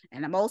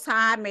 And the Most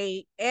High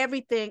made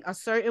everything a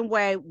certain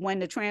way when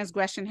the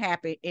transgression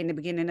happened in the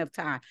beginning of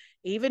time.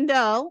 Even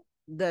though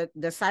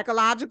the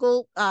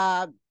psychological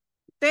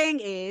thing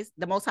is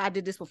the Most High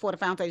did this before the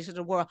foundation of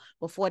the world,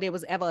 before there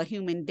was ever a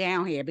human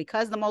down here.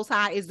 Because the Most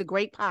High is the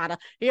great potter,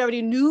 he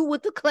already knew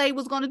what the clay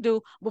was going to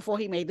do before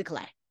he made the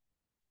clay.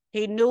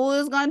 He knew what it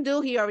was going to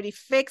do. He already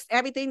fixed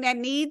everything that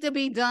needed to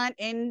be done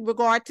in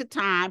regard to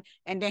time,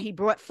 and then he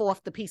brought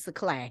forth the piece of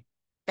clay.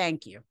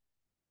 Thank you.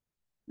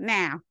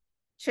 Now,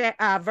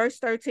 verse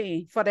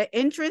 13. For the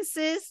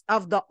entrances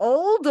of the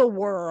older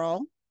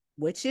world,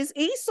 which is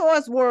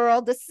Esau's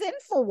world, the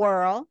sinful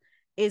world,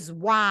 is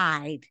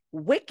wide,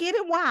 wicked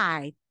and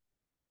wide,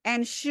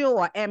 and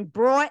sure, and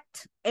brought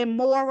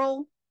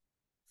immoral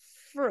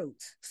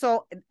fruit.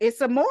 So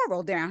it's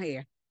immoral down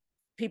here.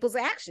 People's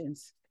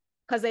actions,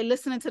 because they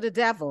listening to the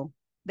devil.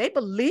 They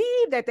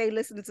believe that they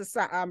listen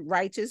to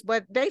righteous,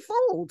 but they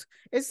fooled.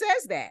 It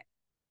says that.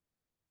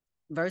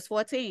 Verse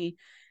 14.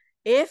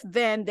 If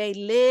then they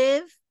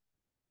live,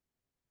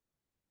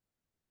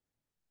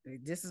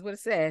 this is what it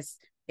says.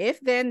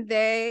 If then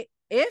they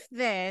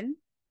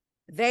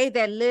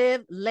that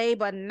live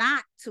labor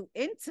not to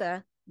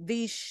enter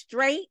these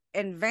straight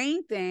and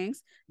vain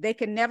things, they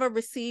can never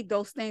receive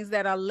those things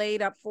that are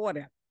laid up for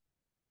them.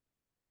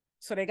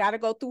 So they got to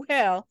go through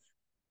hell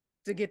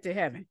to get to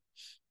heaven.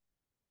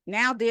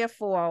 Now,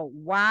 therefore,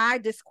 why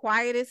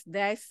disquietest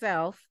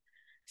thyself,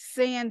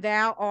 seeing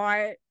thou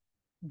art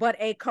but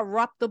a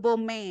corruptible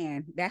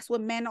man? That's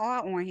what men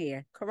are on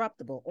here,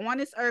 corruptible. On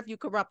this earth, you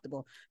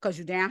corruptible, because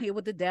you're down here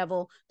with the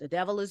devil. The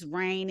devil is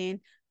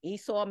reigning.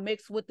 Esau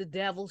mixed with the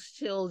devil's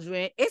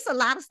children. It's a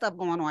lot of stuff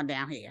going on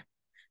down here.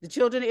 The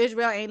children of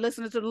Israel ain't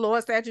listening to the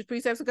Lord's statutes,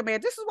 precepts, and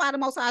commands. This is why the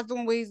Most High is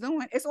doing what he's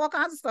doing. It's all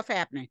kinds of stuff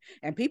happening.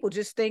 And people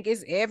just think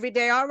it's every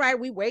day. All right,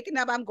 we waking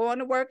up, I'm going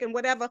to work and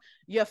whatever.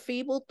 Your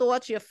feeble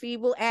thoughts, your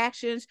feeble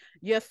actions,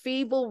 your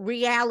feeble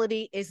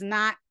reality is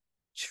not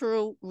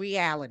true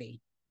reality.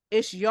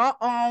 It's your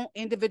own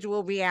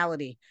individual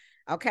reality.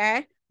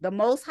 Okay? The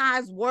Most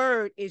High's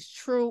word is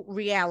true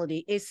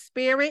reality. It's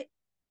spirit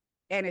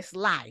and it's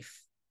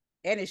life.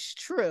 And it's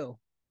true.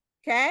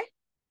 Okay?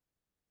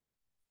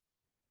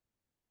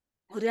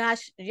 Who did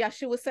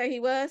Yeshua say he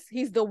was?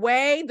 He's the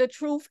way, the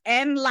truth,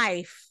 and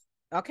life.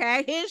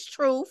 Okay? His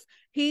truth,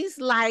 he's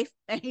life,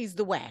 and he's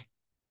the way.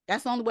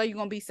 That's the only way you're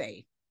going to be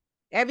saved.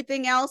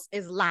 Everything else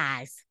is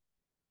lies.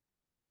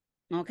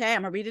 Okay,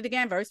 I'm going to read it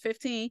again. Verse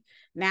 15.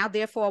 Now,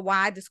 therefore,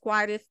 why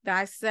disquietest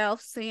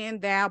thyself, seeing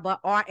thou but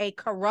art a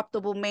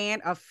corruptible man,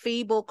 a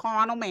feeble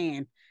carnal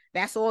man?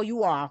 That's all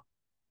you are.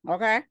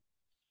 Okay?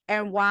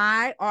 And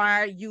why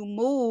are you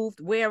moved,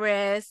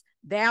 whereas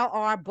thou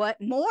art but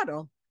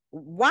mortal?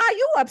 Why are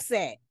you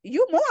upset?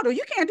 You mortal.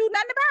 You can't do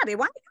nothing about it.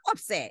 Why are you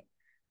upset?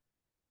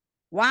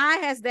 Why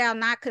hast thou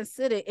not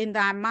considered in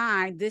thy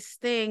mind this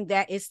thing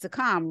that is to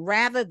come,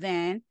 rather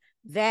than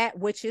that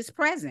which is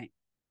present?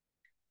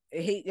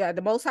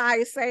 The Most High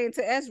is saying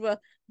to Ezra,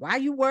 why are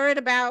you worried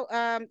about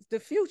the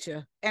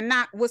future and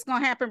not what's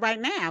going to happen right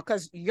now?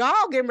 Because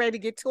y'all getting ready to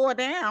get tore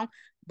down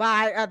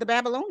by the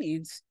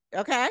Babylonians.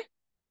 Okay?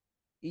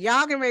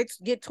 Y'all getting ready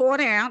to get tore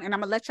down, and I'm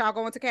going to let y'all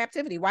go into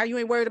captivity. Why you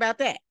ain't worried about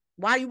that?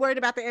 Why are you worried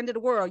about the end of the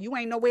world? You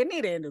ain't nowhere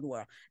near the end of the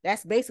world.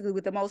 That's basically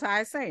what the Most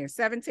High is saying.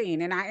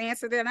 17. And I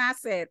answered and I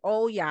said,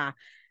 oh, Yah,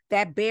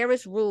 that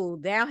bearest rule,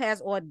 thou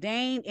hast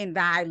ordained in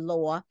thy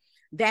law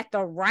that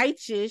the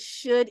righteous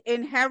should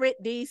inherit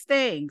these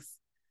things,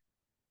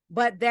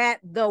 but that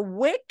the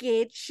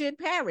wicked should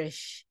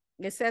perish.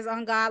 It says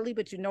ungodly,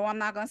 but you know I'm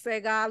not going to say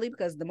godly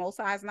because the Most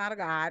High is not a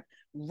God.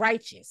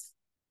 Righteous.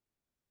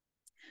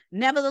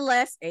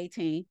 Nevertheless,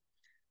 18,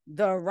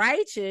 the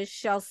righteous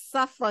shall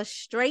suffer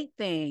straight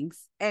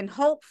things and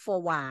hope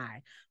for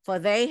why, for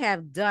they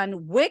have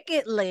done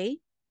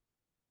wickedly.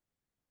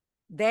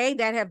 They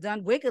that have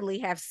done wickedly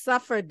have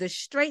suffered the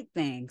straight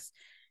things,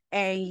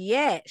 and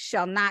yet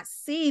shall not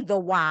see the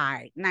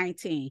why.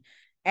 19.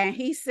 And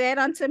he said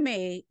unto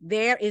me,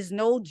 there is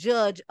no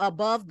judge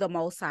above the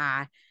Most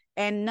High,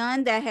 and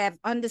none that have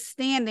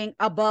understanding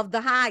above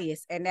the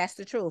highest. And that's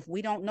the truth.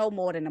 We don't know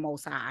more than the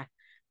Most High.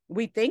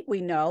 We think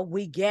we know,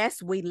 we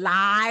guess, we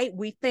lie,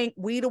 we think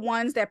we the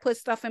ones that put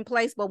stuff in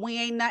place, but we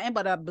ain't nothing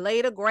but a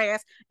blade of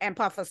grass and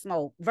puff of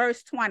smoke.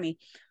 Verse 20,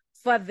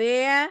 for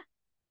there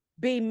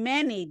be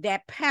many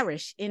that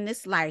perish in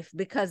this life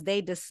because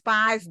they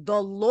despise the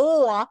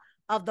law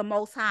of the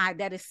Most High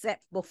that is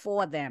set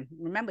before them.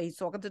 Remember, he's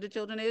talking to the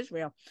children of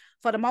Israel.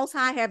 For the Most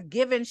High have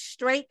given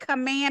straight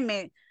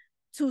commandment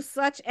to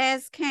such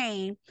as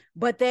came,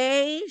 but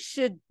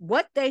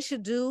what they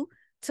should do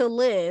to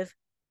live,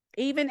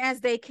 even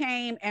as they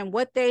came, and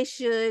what they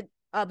should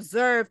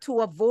observe to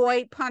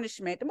avoid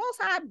punishment. The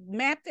Most High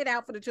mapped it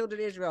out for the children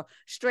of Israel,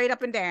 straight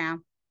up and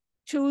down.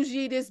 Choose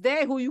ye this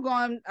day who you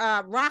going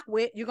to rock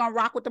with. You're going to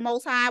rock with the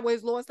Most High, with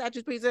his Lord,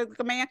 statutes, precepts,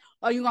 command,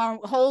 or you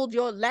going to hold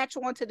your latch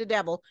on to the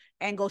devil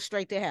and go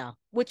straight to hell.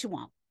 What you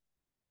want?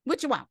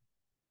 What you want?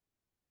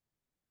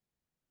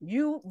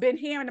 You've been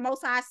hearing the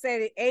Most High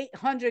say it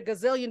 800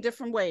 gazillion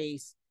different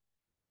ways.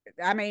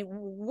 I mean,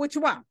 what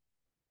you want?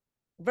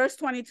 Verse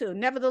 22,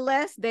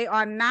 nevertheless, they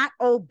are not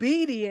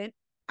obedient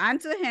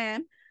unto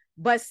him,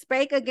 but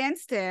spake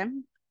against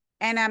him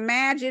and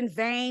imagine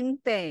vain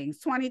things.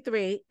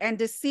 23, and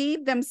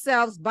deceived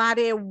themselves by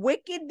their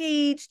wicked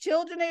deeds,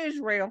 children of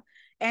Israel,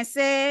 and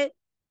said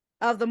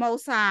of the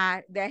Most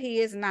High that he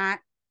is not,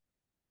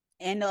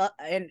 and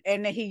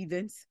the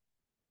heathens,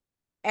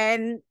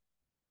 and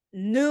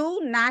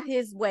knew not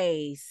his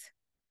ways.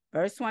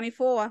 Verse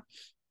 24,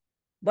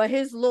 but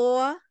his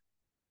law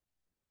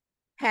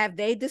have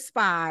they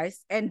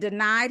despised, and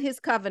denied his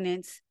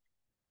covenants.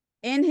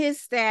 In his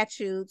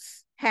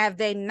statutes have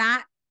they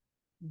not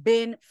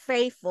been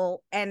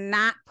faithful, and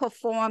not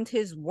performed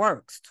his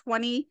works.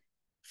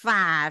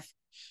 25,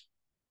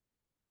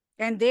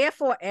 and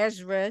therefore,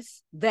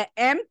 Esdras, the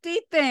empty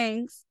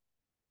things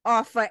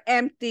are for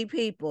empty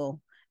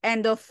people,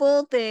 and the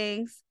full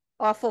things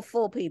are for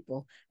full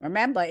people.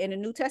 Remember, in the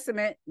New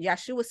Testament,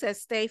 Yeshua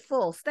says, stay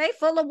full. Stay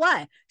full of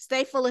what?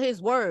 Stay full of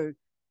his word.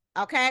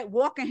 Okay,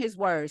 walk in his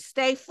word.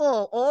 Stay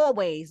full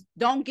always.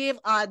 Don't give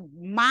a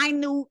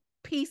minute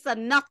piece of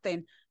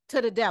nothing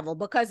to the devil,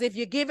 because if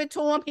you give it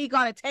to him, he's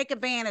going to take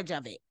advantage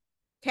of it.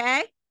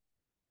 Okay,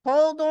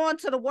 hold on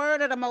to the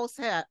word of the Most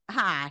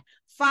High.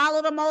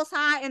 Follow the Most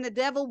High, and the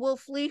devil will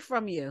flee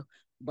from you.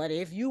 But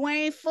if you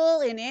ain't full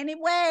in any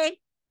way,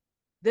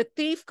 the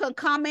thief can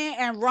come in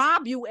and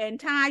rob you and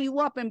tie you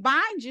up and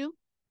bind you.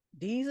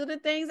 These are the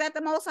things that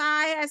the Most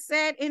High has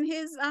said in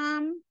his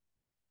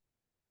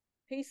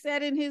he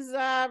said in his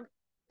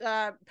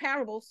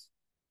parables.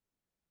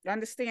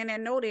 Understand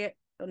and know that.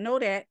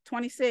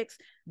 26,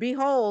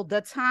 behold,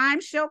 the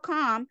time shall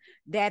come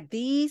that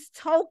these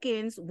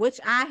tokens which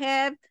I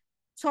have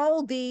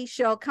told thee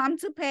shall come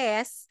to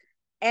pass,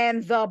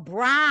 and the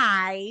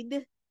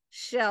bride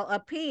shall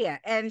appear,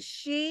 and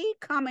she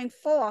coming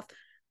forth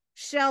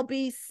shall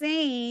be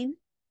seen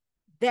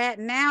that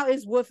now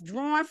is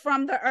withdrawn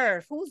from the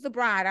earth. Who's the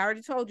bride? I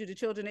already told you, the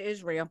children of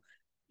Israel.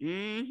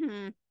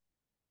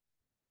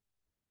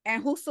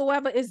 And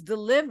whosoever is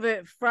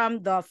delivered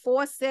from the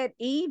aforesaid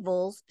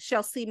evils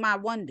shall see my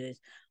wonders.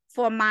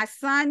 For my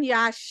son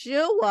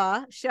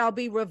Yeshua shall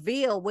be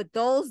revealed with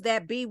those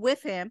that be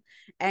with him,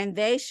 and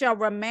they shall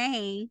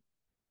remain.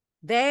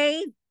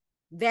 They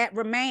that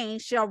remain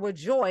shall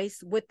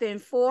rejoice within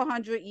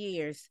 400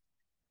 years.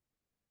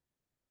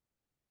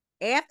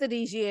 After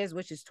these years,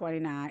 which is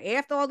 29,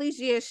 after all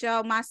these years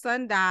shall my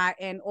son die,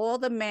 and all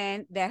the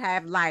men that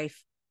have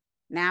life.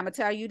 Now I'm going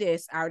to tell you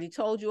this. I already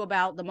told you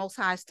about the Most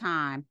High's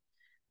time.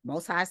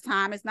 Most High's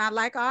time is not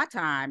like our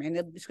time. In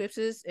the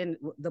scriptures, in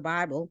the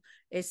Bible,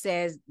 it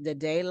says the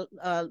day,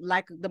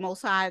 like the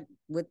Most High,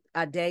 with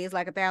a day is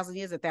like 1,000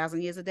 years,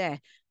 1,000 years a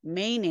day.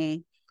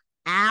 Meaning,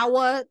 our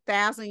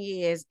 1,000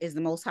 years is the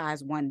Most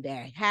High's one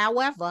day.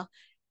 However,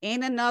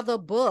 in another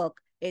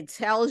book, it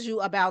tells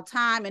you about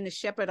time in the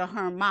Shepherd of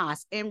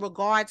Hermas in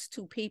regards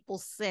to people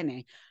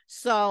sinning.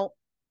 So,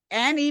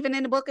 and even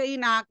in the book of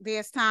Enoch,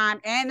 there's time,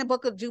 and the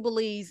book of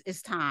Jubilees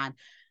is time.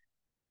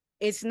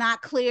 It's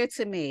not clear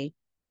to me,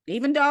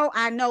 even though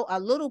I know a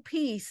little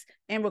piece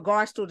in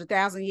regards to the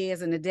 1,000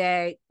 years in a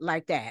day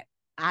like that.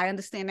 I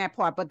understand that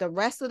part, but the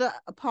rest of the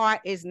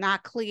part is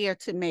not clear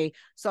to me.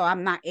 So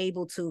I'm not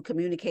able to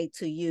communicate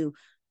to you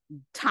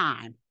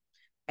time.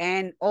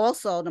 And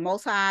also the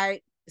Most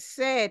High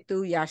said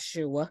through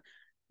Yeshua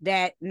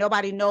that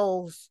nobody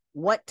knows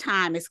what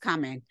time is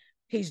coming.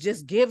 He's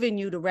just giving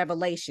you the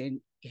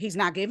revelation. He's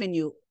not giving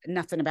you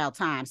nothing about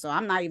time. So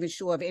I'm not even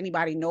sure if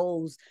anybody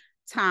knows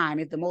time,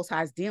 if the Most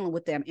High is dealing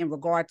with them in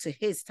regard to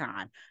his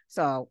time.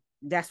 So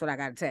that's what I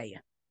got to tell you.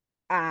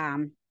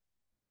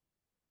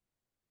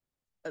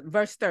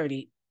 Verse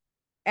 30,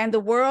 and the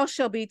world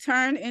shall be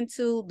turned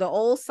into the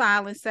old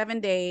silence 7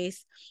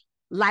 days,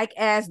 like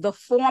as the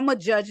former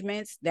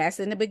judgments,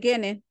 that's in the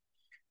beginning,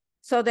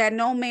 so that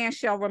no man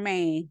shall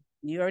remain.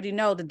 You already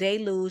know the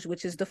deluge,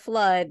 which is the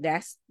flood.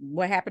 That's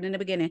what happened in the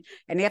beginning.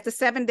 And after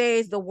 7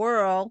 days, the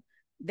world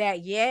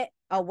that yet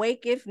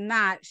awaketh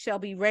not shall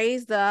be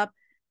raised up,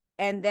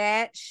 and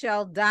that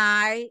shall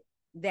die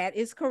that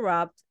is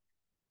corrupt.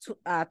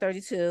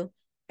 32,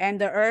 and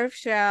the earth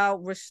shall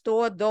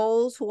restore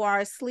those who are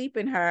asleep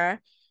in her,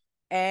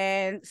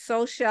 and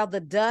so shall the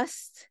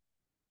dust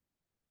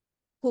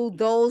who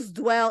those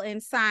dwell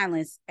in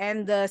silence,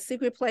 and the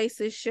secret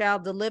places shall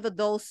deliver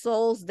those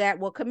souls that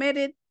were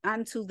committed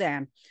unto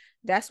them.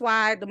 That's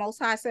why the Most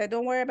High said,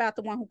 don't worry about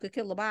the one who could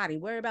kill the body.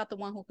 Worry about the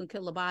one who can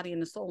kill the body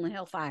and the soul in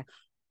hellfire.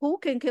 Who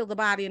can kill the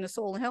body and the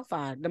soul in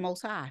hellfire? The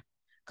Most High.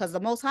 Because the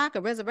Most High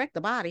could resurrect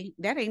the body.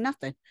 That ain't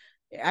nothing.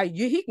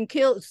 He can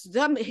kill,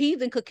 some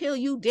heathen could kill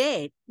you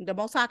dead. The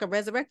Most High could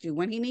resurrect you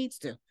when he needs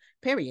to.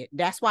 Period.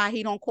 That's why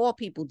he don't call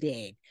people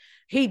dead.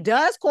 He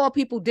does call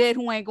people dead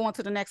who ain't going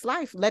to the next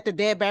life. Let the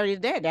dead bury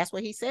the dead. That's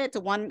what he said to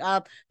one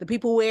of the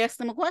people who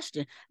asked him a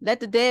question. Let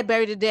the dead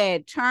bury the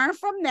dead. Turn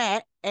from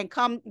that and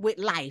come with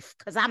life,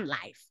 because I'm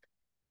life.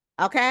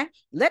 Okay?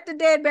 Let the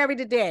dead bury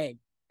the dead.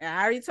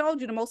 I already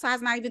told you the Most High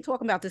is not even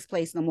talking about this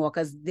place no more,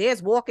 because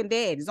there's walking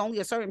dead. There's only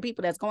a certain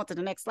people that's going to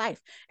the next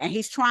life. And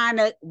he's trying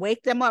to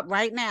wake them up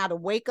right now, to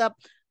wake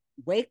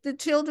the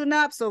children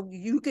up so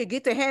you could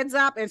get the heads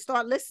up and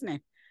start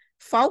listening.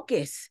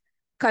 Focus.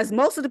 Because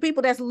most of the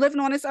people that's living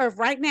on this earth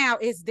right now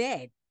is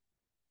dead.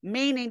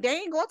 meaning they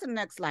ain't going to the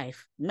next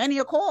life. Many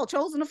are called,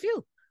 chosen a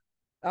few.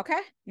 Okay?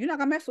 You're not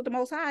going to mess with the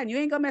Most High, and you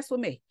ain't going to mess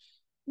with me.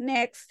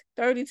 Next,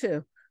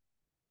 32.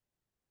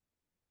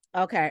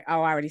 Okay, I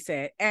already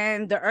said.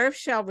 And the earth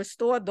shall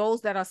restore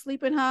those that are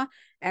sleeping her,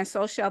 and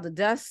so shall the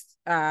dust,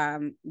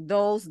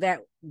 those that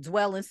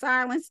dwell in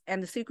silence,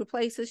 and the secret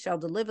places shall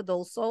deliver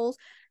those souls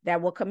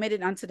that were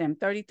committed unto them.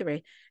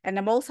 33. And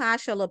the Most High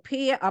shall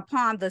appear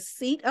upon the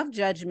seat of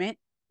judgment.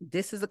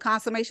 This is the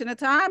consummation of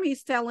time.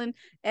 He's telling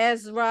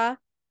Ezra.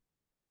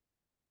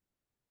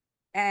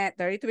 At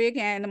 33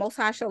 again, the Most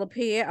High shall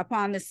appear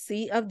upon the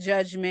seat of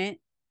judgment,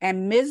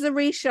 and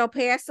misery shall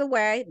pass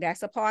away.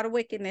 That's a part of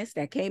wickedness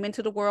that came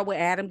into the world where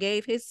Adam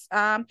gave his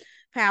power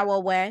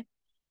away.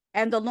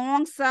 And the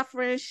long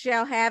suffering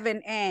shall have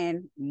an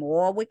end.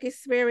 More wicked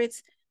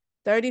spirits.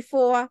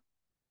 34.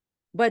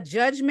 But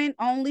judgment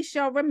only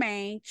shall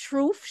remain,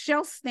 truth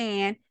shall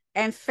stand,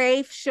 and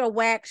faith shall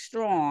wax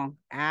strong.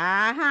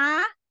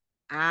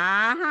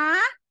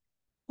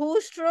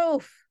 Who's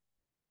truth?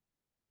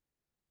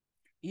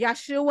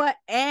 Yeshua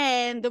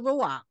and the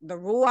Ruach. The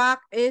Ruach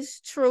is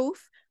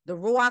truth. The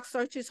Ruach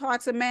searches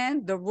hearts of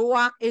men. The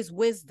Ruach is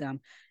wisdom.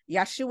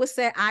 Yeshua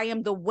said, I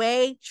am the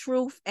way,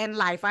 truth, and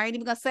life. I ain't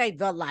even going to say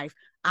the life.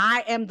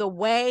 I am the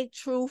way,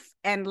 truth,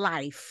 and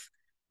life.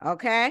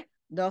 Okay?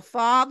 The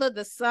Father,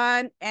 the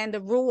Son, and the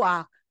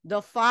Ruach.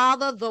 The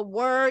Father, the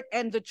Word,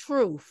 and the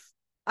truth.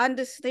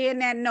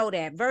 Understand that, know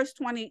that. Verse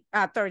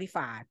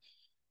 35.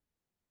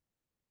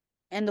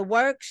 And the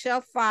work shall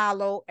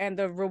follow, and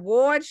the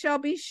reward shall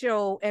be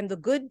shown, and the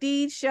good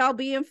deeds shall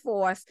be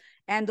enforced,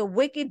 and the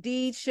wicked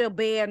deeds shall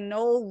bear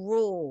no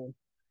rule.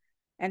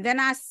 And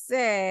then I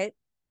said,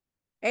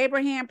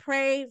 Abraham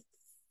prayed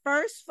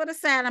first for the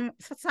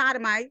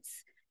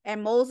Sodomites,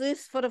 and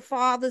Moses for the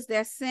fathers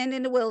that sinned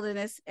in the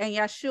wilderness, and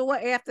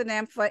Yeshua after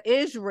them for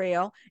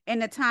Israel in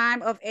the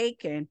time of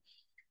Achan,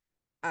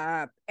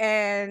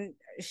 and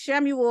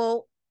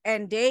Shemuel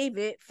and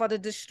David for the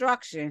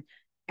destruction,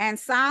 and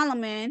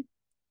Solomon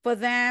for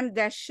them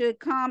that should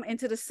come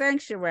into the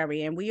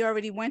sanctuary. And we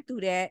already went through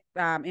that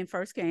in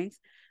First Kings.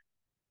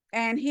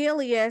 And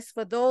Helios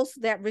for those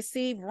that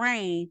receive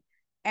rain,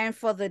 and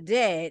for the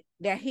dead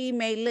that he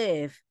may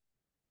live.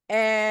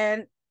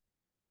 And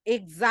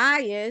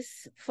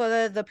Exaias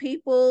for the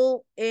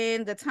people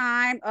in the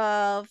time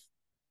of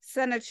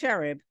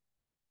Sennacherib,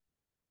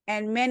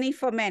 and many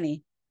for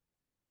many.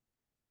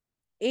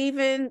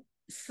 Even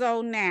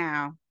so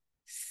now,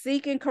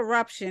 seeking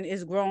corruption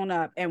is grown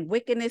up, and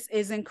wickedness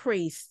is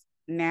increased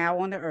now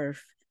on the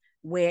earth,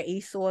 where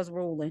Esau is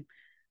ruling.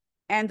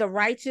 And the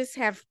righteous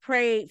have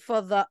prayed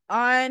for the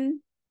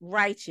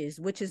unrighteous,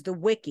 which is the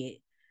wicked.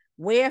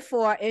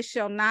 Wherefore it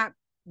shall not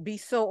be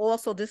so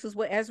also. This is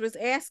what Ezra's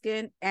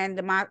asking, and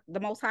the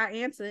Most High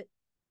answered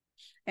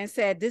and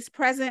said, this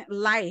present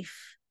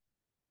life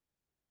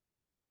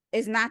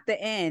is not the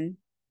end,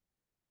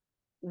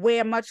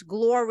 where much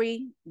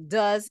glory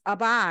does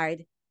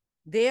abide.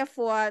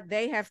 Therefore,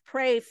 they have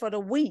prayed for the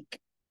weak.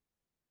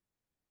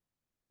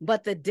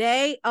 But the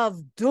day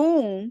of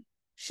doom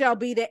shall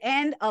be the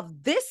end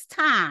of this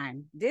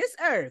time, this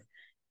earth,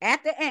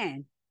 at the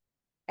end,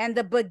 and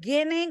the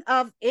beginning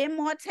of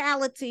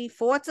immortality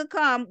for to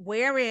come,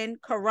 wherein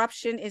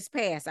corruption is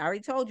past. I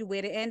already told you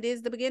where the end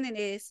is, the beginning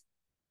is.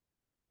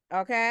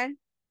 Okay?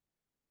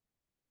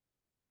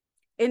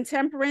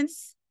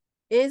 Intemperance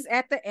is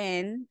at the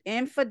end,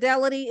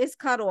 infidelity is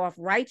cut off,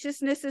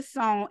 righteousness is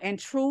sown, and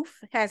truth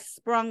has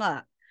sprung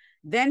up.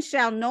 Then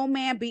shall no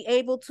man be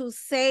able to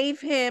save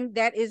him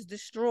that is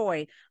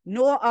destroyed,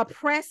 nor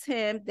oppress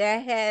him that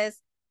has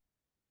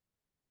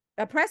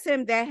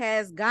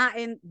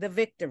gotten the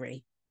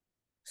victory.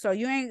 So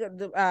you ain't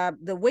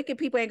the wicked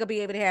people ain't gonna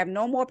be able to have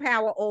no more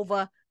power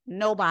over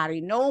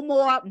nobody. No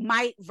more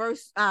might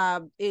versus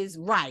is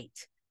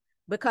right,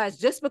 because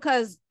just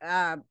because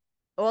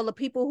all the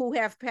people who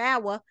have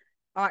power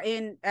are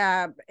in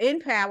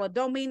power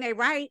don't mean they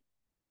right.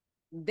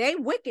 They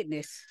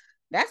wickedness.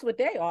 That's what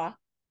they are.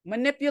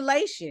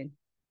 Manipulation.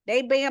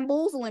 They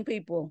bamboozling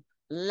people,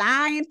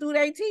 lying through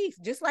their teeth,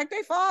 just like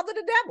they father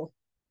the devil.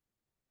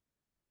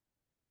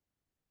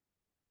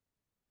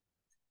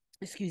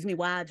 Excuse me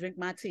while I drink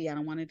my tea. I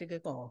don't want it to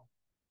get cold.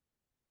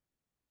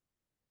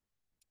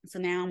 So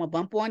now I'm gonna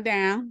bump on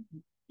down.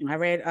 I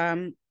read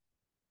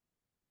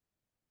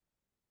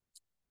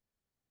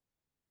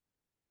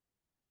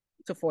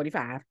to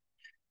 45.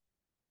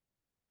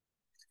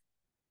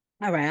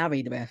 All right, I'll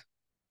read the best.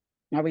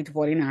 I'll read to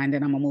 49,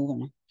 then I'm gonna move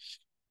on.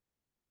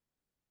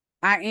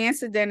 I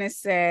answered then and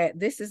said,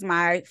 this is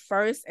my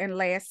first and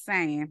last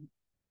saying,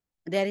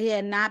 that it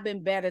had not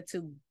been better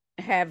to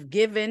have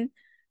given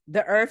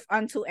the earth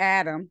unto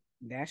Adam.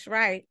 That's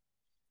right.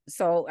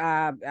 So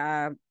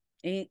I'm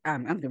going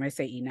to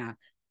say Enoch.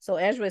 So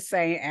Ezra is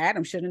saying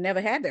Adam should have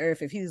never had the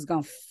earth if he was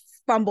going to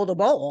fumble the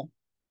bowl,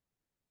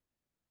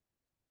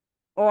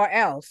 or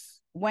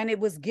else when it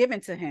was given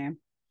to him,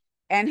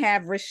 and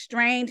have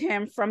restrained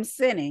him from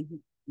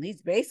sinning.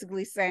 He's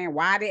basically saying,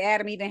 why did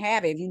Adam even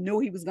have it if you knew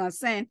he was going to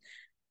sin?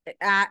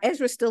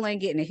 Ezra still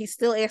ain't getting it. He's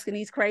still asking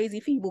these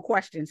crazy, feeble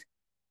questions.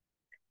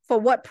 For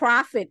what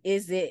profit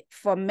is it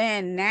for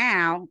men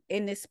now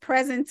in this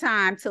present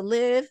time to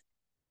live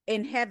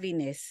in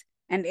heaviness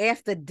and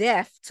after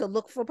death to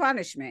look for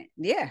punishment?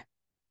 Yeah.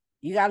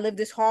 You got to live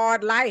this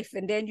hard life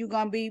and then you're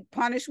going to be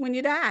punished when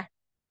you die.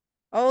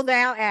 O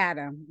thou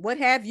Adam, what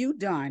have you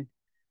done?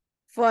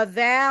 For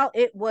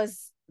it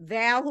was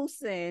thou who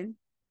sinned.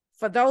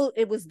 For though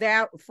it was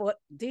for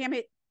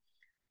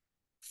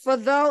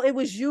though it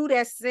was you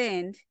that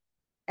sinned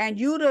and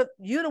you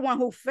the one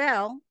who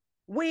fell,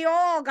 we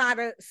all got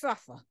to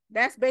suffer.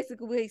 That's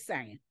basically what he's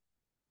saying.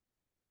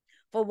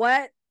 For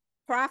what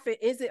profit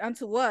is it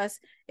unto us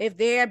if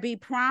there be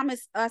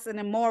promised us an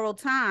immortal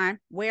time,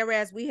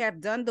 whereas we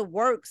have done the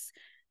works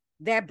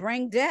that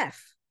bring death?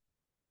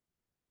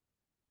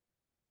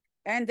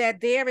 And that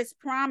there is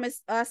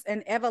promised us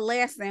an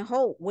everlasting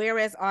hope,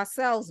 whereas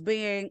ourselves,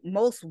 being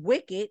most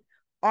wicked,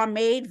 are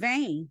made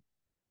vain.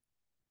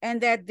 And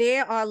that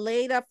there are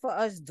laid up for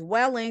us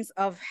dwellings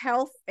of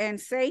health and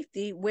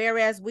safety,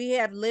 whereas we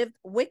have lived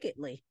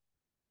wickedly.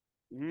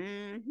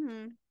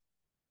 Mm-hmm.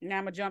 Now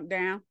I'm going to jump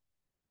down.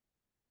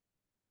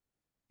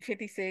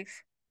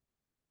 56.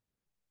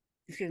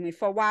 Excuse me.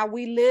 For while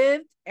we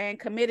lived and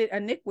committed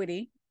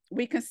iniquity,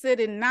 we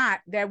considered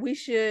not that we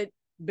should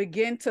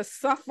begin to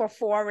suffer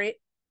for it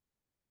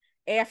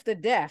after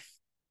death.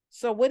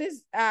 So what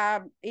is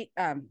get ready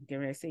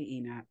to say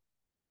Enoch?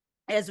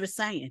 Ezra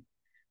saying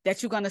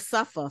that you're going to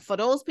suffer for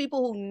those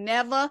people who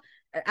never,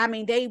 I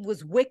mean, they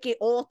was wicked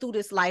all through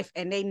this life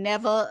and they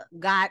never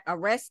got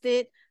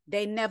arrested.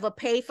 They never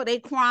paid for their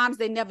crimes.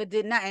 They never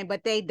did nothing,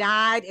 but they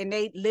died and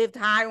they lived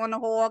high on the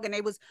hog and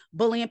they was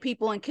bullying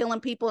people and killing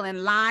people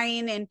and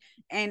lying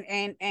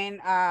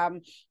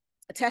and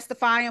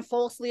testifying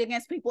falsely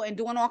against people and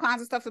doing all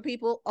kinds of stuff for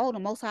people. Oh, the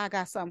Most High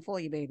got something for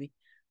you, baby.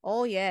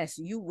 Oh yes,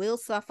 you will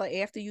suffer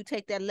after you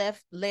take that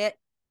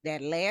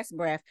last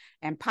breath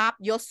and pop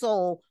your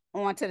soul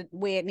onto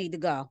where it need to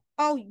go.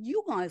 Oh,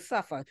 you gonna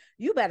suffer.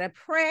 You better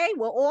pray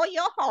with all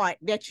your heart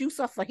that you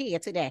suffer here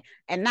today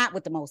and not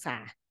with the Most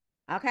High.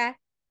 Okay?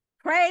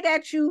 Pray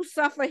that you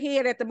suffer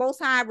here, that the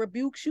Most High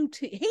rebukes you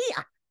to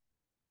here.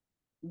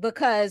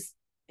 Because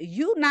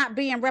you not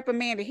being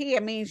reprimanded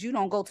here means you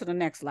don't go to the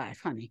next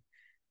life, honey.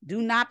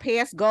 Do not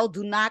pass go.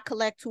 Do not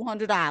collect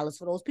 $200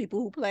 for those people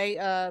who play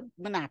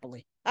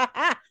Monopoly.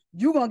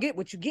 You're going to get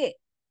what you get.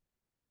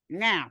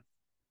 Now,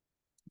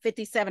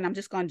 57, I'm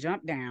just going to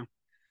jump down.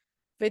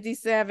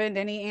 57,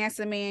 then he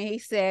answered me and he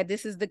said,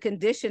 this is the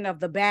condition of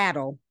the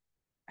battle.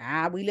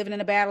 We living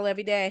in a battle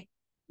every day.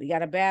 We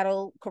got a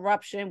battle,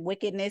 corruption,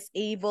 wickedness,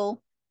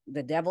 evil.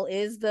 The devil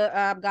is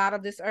the God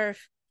of this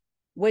earth.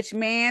 Which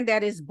man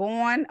that is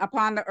born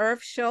upon the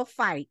earth shall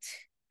fight.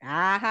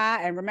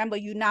 And remember,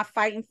 you're not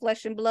fighting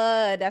flesh and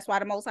blood. That's why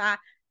the Most High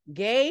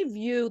gave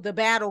you the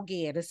battle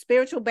gear, the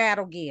spiritual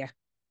battle gear.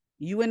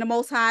 You in the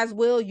Most High's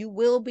will, you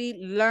will be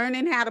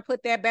learning how to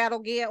put that battle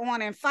gear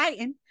on and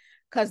fighting,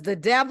 because the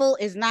devil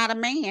is not a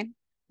man.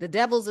 The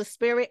devil's a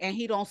spirit, and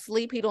he don't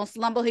sleep, he don't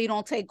slumber, he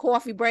don't take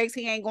coffee breaks,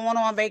 he ain't going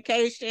on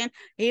vacation,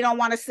 he don't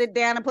want to sit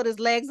down and put his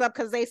legs up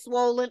because they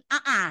swollen.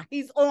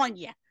 He's on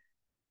you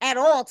at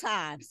all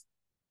times,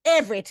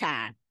 every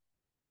time.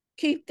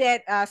 Keep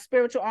that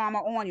spiritual armor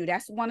on you.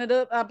 That's one of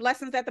the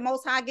blessings that the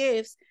Most High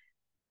gives.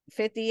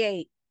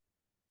 58.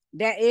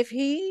 That if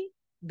he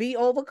be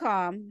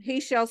overcome, he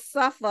shall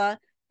suffer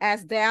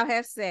as thou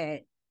hast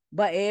said.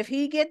 But if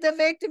he get the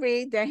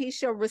victory, then he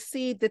shall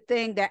receive the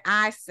thing that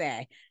I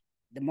say.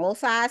 The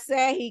Most High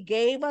said he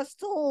gave us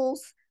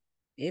tools.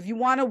 If you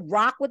want to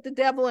rock with the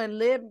devil and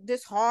live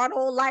this hard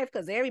old life,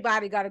 because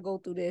everybody got to go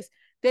through this,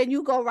 then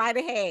you go right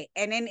ahead.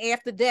 And then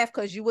after death,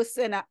 because you a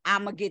sinner,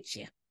 I'm going to get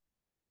you.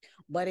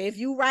 But if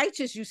you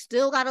righteous, you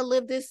still got to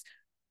live this,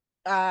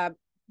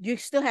 you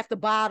still have to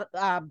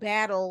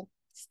battle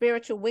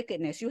spiritual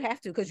wickedness. You have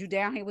to, because you're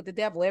down here with the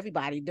devil,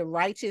 everybody, the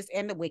righteous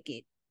and the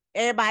wicked.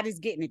 Everybody's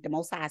getting it, the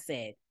Most High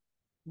said.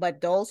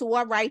 But those who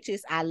are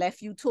righteous, I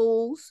left you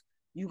tools.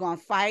 You're going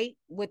to fight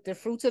with the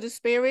fruits of the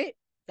Spirit.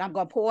 I'm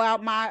going to pour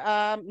out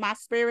my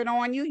spirit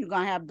on you. You're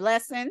going to have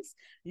blessings.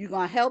 You're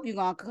going to help. You're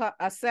going to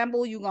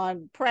assemble. You're going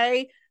to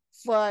pray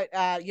for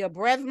your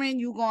brethren.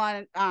 You're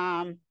going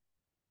to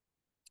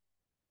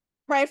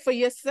pray for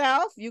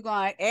yourself. You're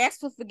going to ask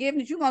for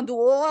forgiveness. You're going to do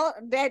all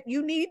that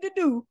you need to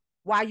do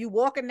while you're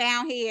walking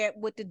down here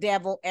with the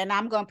devil, and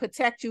I'm going to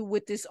protect you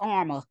with this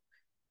armor,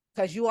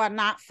 because you are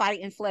not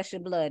fighting flesh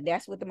and blood.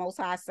 That's what the Most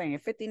High is saying.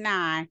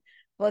 59,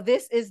 for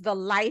this is the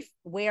life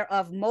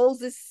whereof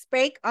Moses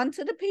spake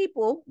unto the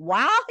people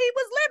while he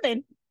was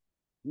living.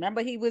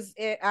 Remember, he was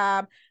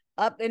up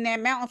in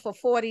that mountain for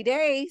 40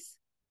 days.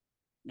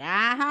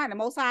 The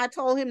Most High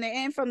told him to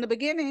end from the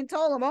beginning and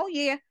told him, oh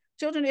yeah,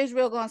 children of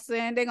Israel gonna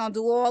sin. They're gonna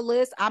do all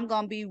this. I'm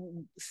gonna be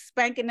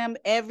spanking them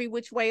every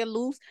which way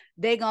loose.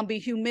 They're gonna be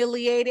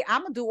humiliated.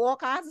 I'm gonna do all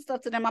kinds of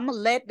stuff to them. I'm gonna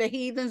let the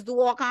heathens do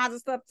all kinds of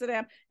stuff to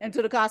them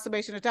until the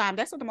consummation of time.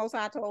 That's what the Most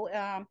High told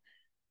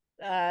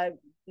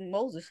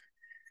Moses.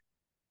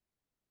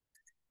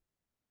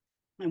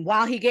 And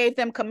while he gave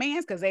them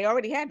commands, because they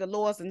already had the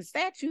laws and the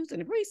statutes and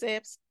the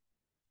precepts,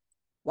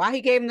 While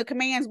he gave them the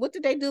commands, what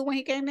did they do when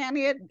he came down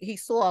here? He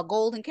saw a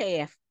golden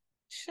calf.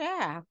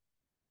 Child.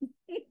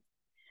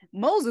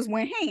 Moses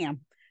went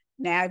ham.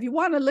 Now, if you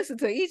want to listen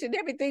to each and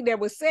everything that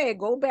was said,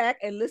 go back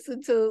and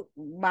listen to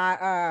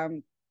my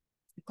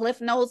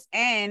Cliff Notes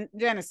and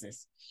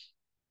Genesis.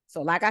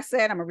 So, like I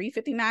said, I'm going to read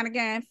 59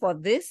 again. For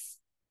this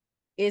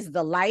is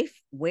the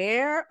life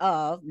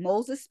whereof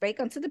Moses spake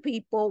unto the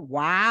people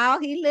while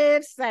he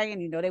lived, saying,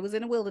 you know, they was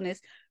in the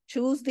wilderness,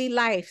 choose thee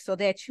life so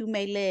that you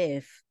may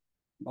live.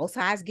 Most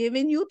High is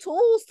giving you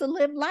tools to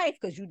live life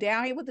because you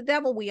down here with the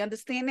devil. We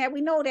understand that.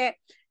 We know that.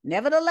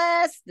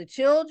 Nevertheless, the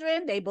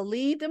children, they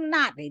believed him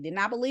not. They did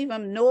not believe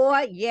him, nor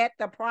yet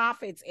the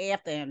prophets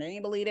after him. They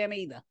didn't believe them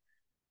either.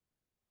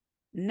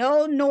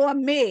 No, nor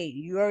me.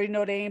 You already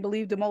know they ain't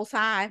believe the Most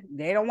High.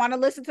 They don't want to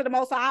listen to the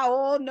Most High.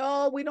 Oh,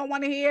 no, we don't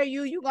want to hear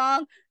you. You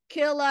gonna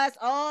kill us.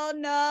 Oh,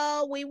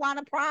 no, we want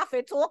a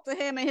prophet. Talk to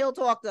him and he'll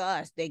talk to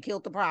us. They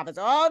killed the prophets.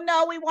 Oh,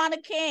 no, we want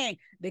a king.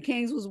 The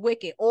kings was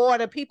wicked, or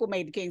the people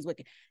made the kings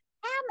wicked.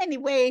 How many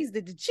ways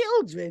did the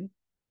children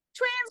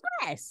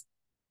transgress?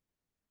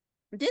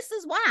 This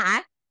is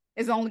why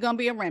it's only going to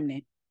be a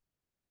remnant.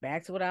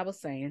 Back to what I was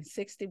saying,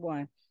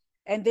 61.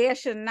 And there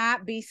should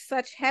not be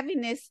such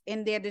heaviness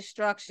in their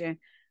destruction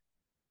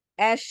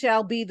as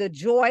shall be the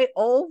joy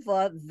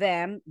over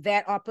them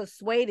that are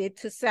persuaded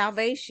to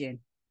salvation.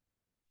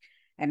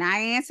 And I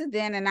answered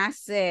then and I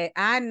said,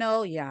 I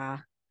know, Yah,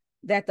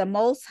 that the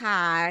Most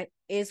High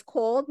is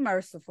called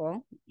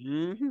merciful,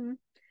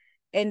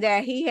 and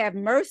that he have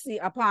mercy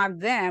upon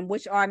them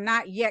which are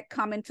not yet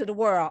come into the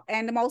world.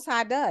 And the Most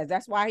High does.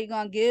 That's why he's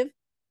going to give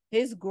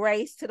his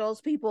grace to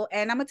those people.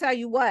 And I'm going to tell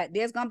you what,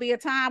 there's going to be a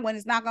time when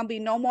it's not going to be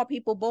no more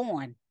people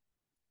born.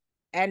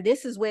 And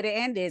this is where the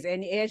end is.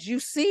 And as you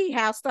see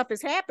how stuff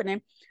is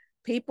happening,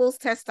 people's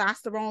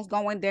testosterone's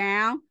going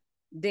down.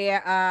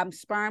 Their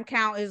sperm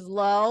count is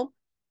low.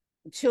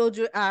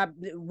 Children,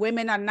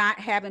 women are not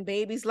having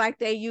babies like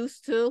they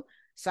used to.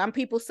 Some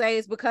people say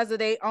it's because of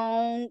their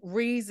own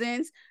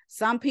reasons.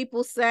 Some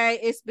people say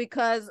it's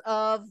because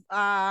of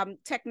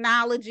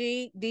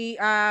technology, the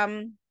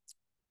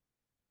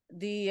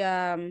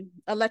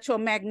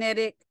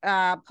electromagnetic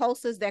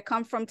pulses that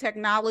come from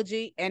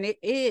technology, and it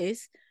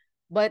is.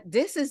 But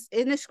this is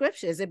in the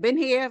scriptures. It's been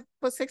here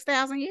for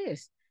 6,000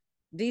 years.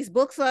 These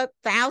books are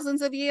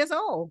thousands of years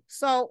old.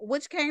 So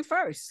which came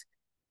first?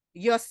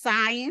 Your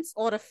science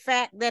or the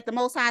fact that the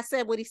Most High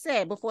said what he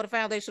said before the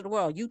foundation of the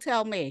world? You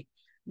tell me.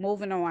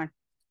 Moving on.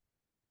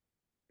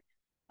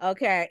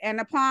 Okay. And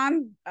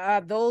upon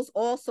those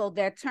also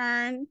that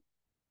turn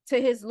to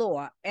his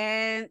law,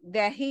 and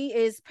that he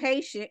is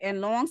patient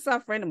and long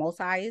suffering. The Most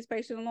High is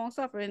patient and long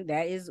suffering.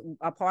 That is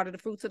a part of the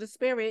fruits of the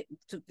spirit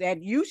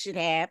that you should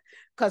have,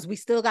 because we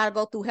still got to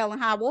go through hell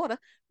and high water.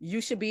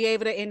 You should be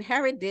able to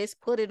inherit this,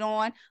 put it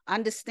on,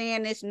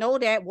 understand this, know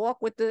that, walk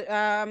with the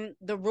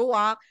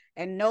Ruach,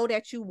 and know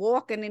that you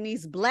walking in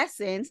these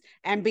blessings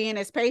and being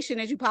as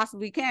patient as you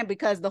possibly can,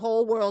 because the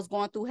whole world's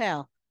going through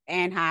hell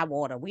and high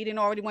water. We didn't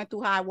already went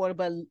through high water,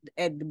 but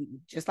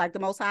just like the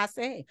Most High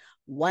said,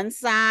 one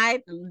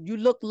side, you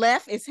look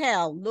left, it's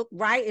hell. Look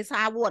right, it's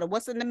high water.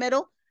 What's in the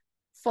middle?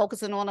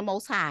 Focusing on the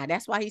Most High.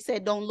 That's why he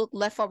said, don't look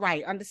left or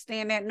right.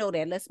 Understand that, know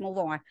that. Let's move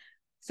on.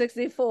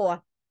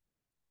 64.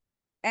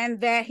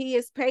 And that he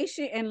is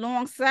patient and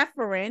long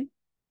suffering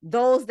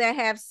those that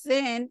have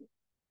sinned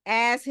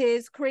as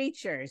his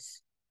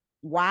creatures.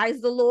 Why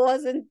is the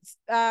laws and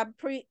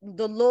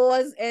the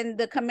laws and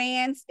the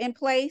commands in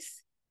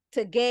place?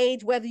 To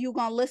gauge whether you're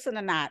going to listen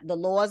or not. The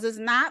laws is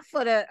not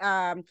for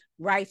the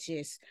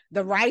righteous.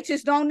 The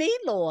righteous don't need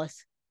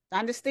laws.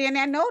 Understand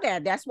that, know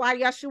that. That's why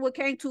Yeshua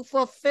came to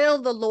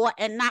fulfill the law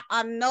and not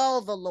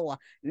annul the law,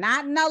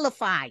 not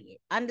nullify it.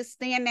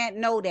 Understand that,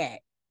 know that.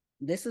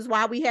 This is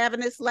why we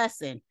having this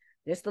lesson.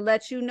 Just to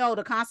let you know,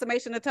 the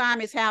consummation of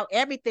time is how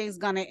everything's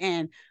going to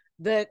end.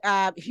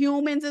 The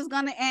humans is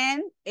going to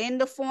end in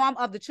the form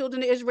of the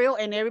children of Israel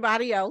and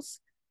everybody else.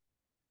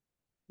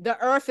 The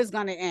earth is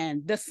going to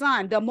end, the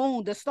sun, the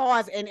moon, the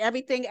stars, and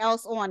everything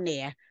else on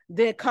there.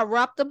 The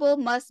corruptible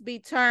must be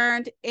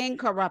turned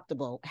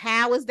incorruptible.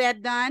 How is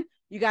that done?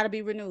 You got to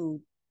be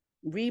renewed,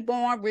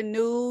 reborn,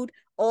 renewed,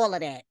 all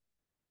of that.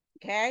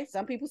 Okay.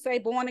 Some people say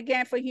born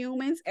again for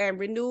humans and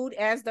renewed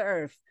as the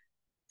earth.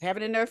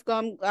 Heaven and earth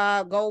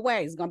gonna go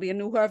away. It's gonna be a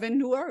new heaven,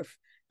 new earth.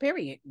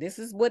 Period. This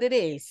is what it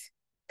is.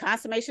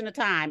 Consummation of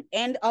time,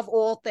 end of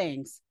all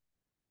things.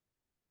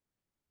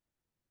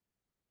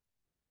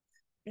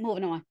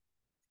 Moving on.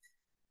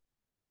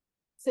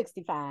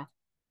 65.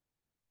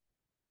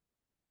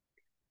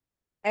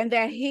 And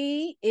that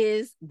he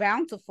is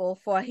bountiful,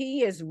 for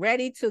he is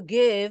ready to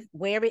give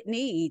where it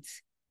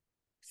needs.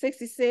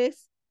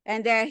 66.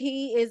 And that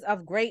he is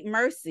of great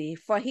mercy,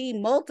 for he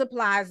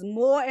multiplies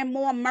more and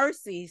more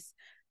mercies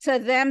to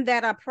them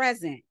that are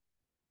present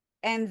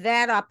and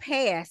that are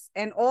past,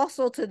 and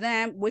also to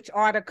them which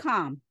are to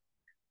come.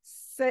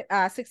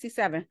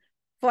 67.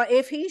 For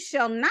if he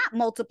shall not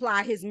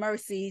multiply his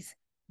mercies,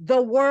 the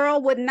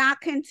world would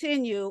not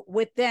continue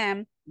with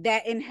them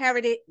that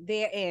inherited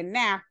therein.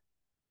 Now,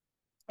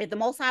 if the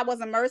Most High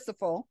wasn't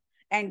merciful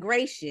and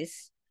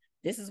gracious.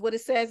 This is what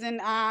it says in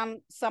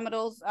some of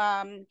those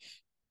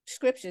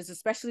scriptures,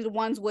 especially the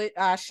ones with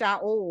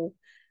Shaul.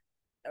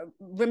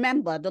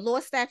 Remember, the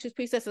Lord's statutes,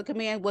 precepts, and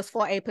command was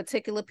for a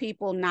particular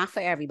people, not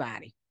for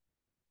everybody.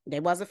 They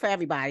wasn't for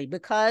everybody,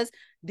 because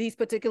these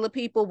particular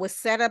people were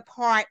set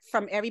apart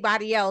from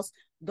everybody else.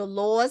 The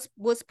laws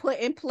was put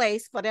in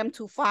place for them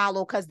to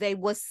follow because they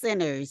were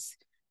sinners.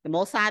 The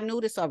Most High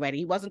knew this already.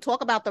 He wasn't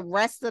talking about the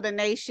rest of the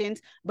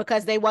nations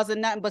because they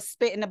wasn't nothing but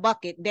spit in the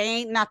bucket. They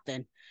ain't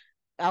nothing.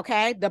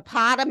 Okay, the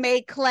potter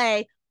made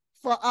clay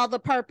for other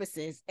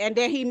purposes, and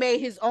then he made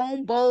his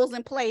own bowls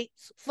and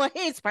plates for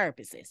his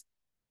purposes.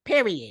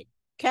 Period.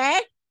 Okay.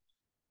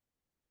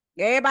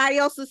 Everybody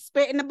else is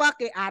spit in the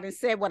bucket. I done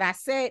said what I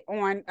said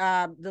on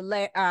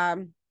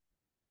the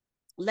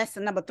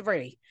lesson number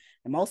 3.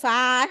 The Most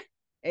High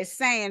is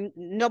saying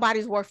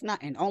nobody's worth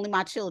nothing. Only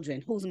my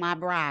children. Who's my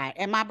bride?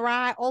 And my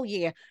bride, oh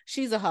yeah,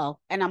 she's a hoe.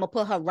 And I'm gonna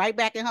put her right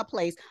back in her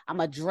place. I'm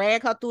gonna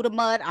drag her through the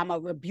mud. I'm gonna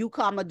rebuke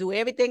her. I'm gonna do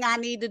everything I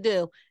need to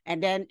do.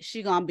 And then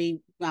I'm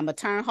gonna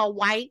turn her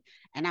white,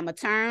 and I'm gonna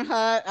turn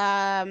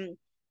her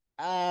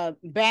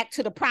back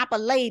to the proper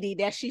lady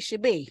that she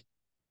should be.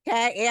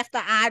 Okay,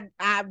 after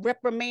I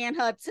reprimand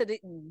her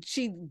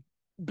she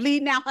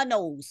bleeding out her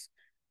nose.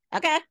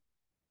 Okay.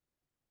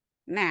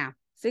 Now,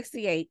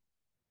 68.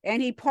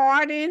 And he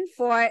pardoned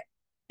for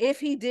if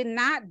he did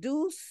not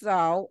do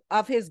so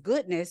of his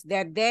goodness,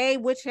 that they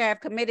which have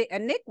committed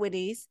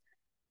iniquities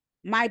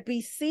might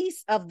be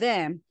ceased of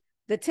them.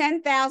 The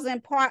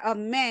 10,000 part of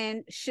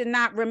men should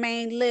not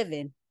remain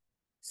living.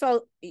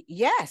 So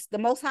yes, the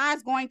Most High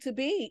is going to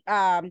be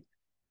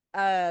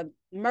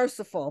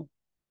merciful,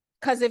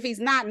 because if he's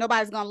not,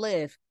 nobody's going to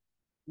live.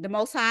 The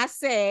Most High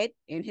said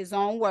in his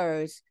own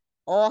words,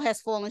 all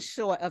has fallen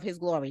short of his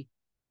glory.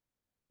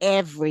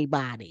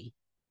 Everybody.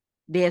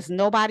 There's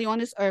nobody on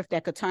this earth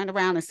that could turn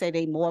around and say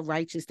they more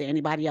righteous than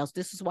anybody else.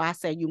 This is why I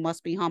say you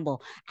must be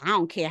humble. I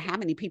don't care how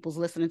many people's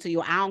listening to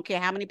you. I don't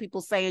care how many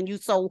people saying you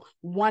so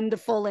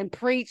wonderful and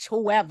preach,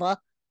 whoever.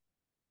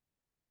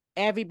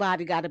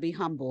 Everybody got to be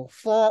humble.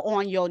 Fall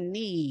on your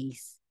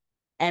knees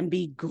and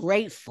be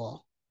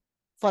grateful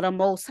for the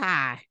Most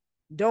High.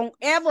 Don't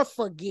ever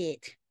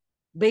forget,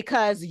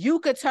 because you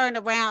could turn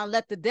around and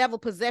let the devil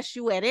possess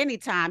you at any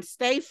time.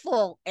 Stay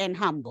full and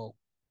humble.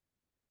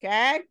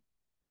 Okay?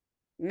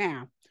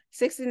 Now,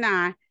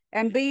 69,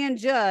 and being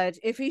judged,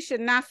 if he should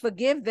not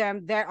forgive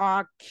them that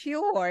are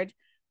cured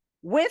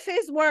with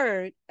his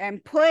word,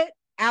 and put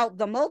out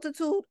the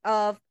multitude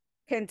of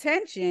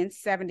contentions,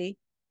 70,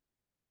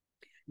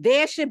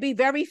 there should be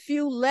very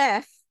few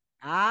left,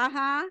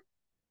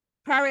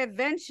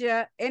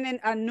 peradventure in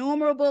an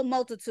innumerable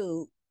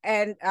multitude.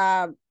 And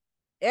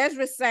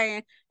Ezra's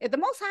saying, if the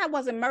Most High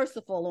wasn't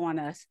merciful on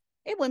us,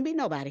 it wouldn't be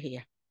nobody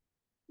here.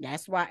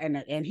 That's why,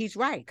 and he's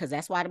right, because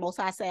that's why the Most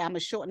High say, I'm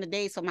going to shorten the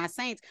days for my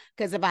saints,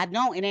 because if I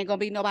don't, it ain't going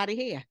to be nobody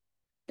here.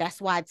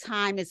 That's why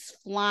time is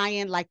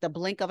flying like the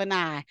blink of an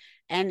eye.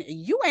 And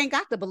you ain't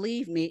got to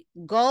believe me.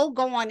 Go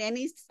on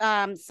any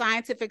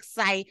scientific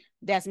site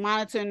that's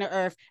monitoring the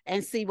earth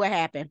and see what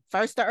happened.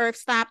 First, the earth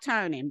stopped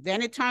turning.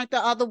 Then it turned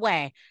the other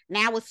way.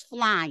 Now it's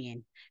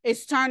flying.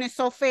 It's turning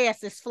so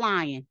fast, it's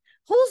flying.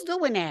 Who's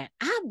doing that?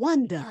 I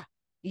wonder.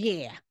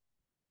 Yeah.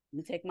 Let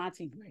me take my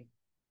tea break.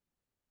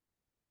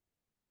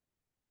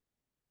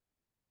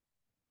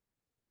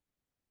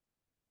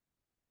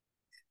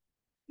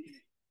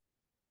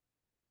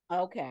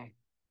 Okay.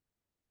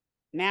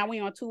 Now we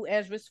on 2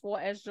 Ezra,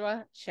 4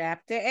 Ezra,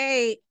 chapter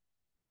 8.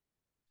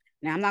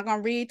 Now I'm not going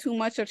to read too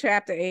much of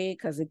chapter 8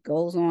 because it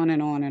goes on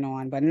and on and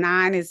on. But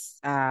 9 is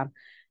I'm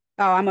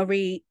gonna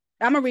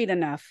read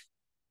enough.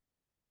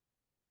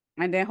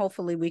 And then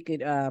hopefully we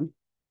could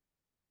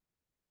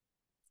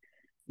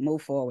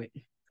move forward.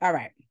 All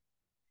right.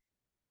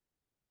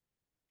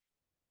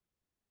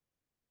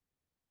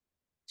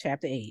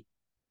 Chapter 8.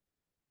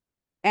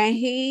 And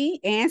he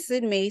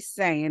answered me,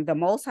 saying, the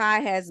Most High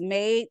has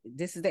made,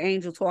 this is the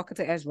angel talking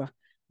to Ezra,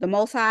 the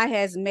Most High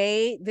has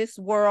made this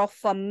world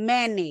for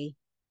many,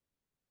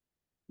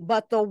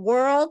 but the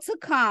world to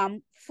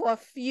come for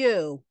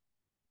few.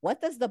 What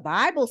does the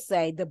Bible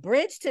say? The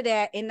bridge to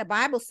that in the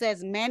Bible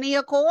says, many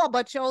are called,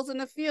 but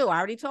chosen a few. I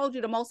already told you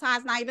the Most High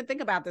is not even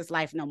thinking about this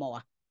life no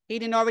more. He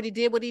didn't already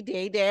did what he did.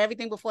 He did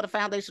everything before the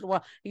foundation of the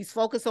world. He's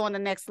focused on the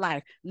next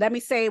life. Let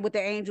me say what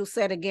the angel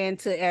said again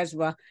to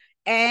Ezra.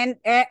 And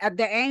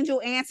the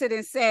angel answered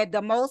and said,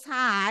 the Most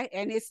High,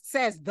 and it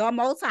says the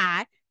Most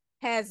High,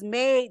 has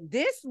made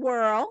this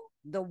world,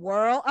 the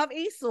world of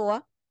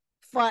Esau,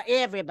 for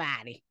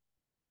everybody.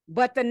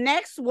 But the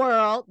next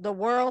world, the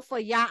world for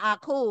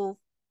Yaakov,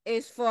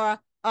 is for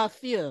a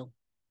few.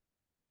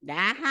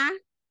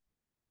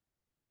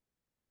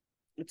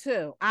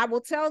 2, I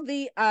will tell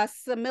thee a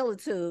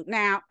similitude.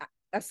 Now,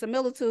 a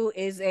similitude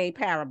is a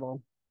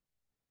parable.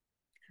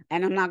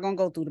 And I'm not going to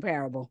go through the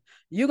parable.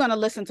 You're going to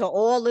listen to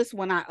all this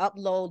when I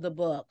upload the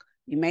book.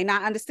 You may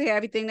not understand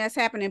everything that's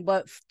happening,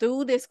 but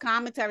through this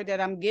commentary that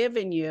I'm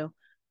giving you,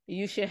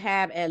 you should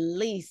have at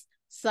least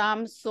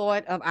some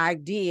sort of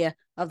idea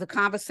of the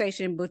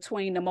conversation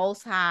between the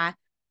Most High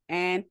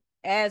and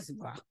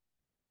Ezra.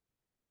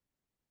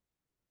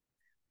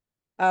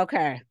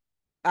 Okay.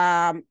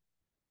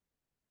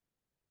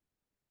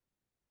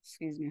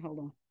 Excuse me, hold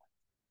on.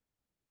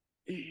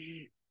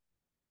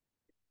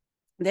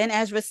 Then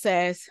Ezra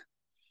says,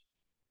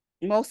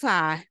 Most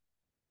High,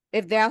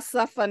 if thou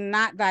suffer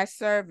not thy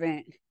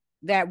servant,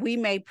 that we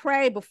may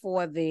pray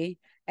before thee,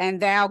 and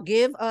thou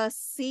give us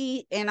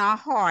seed in our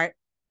heart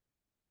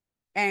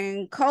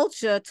and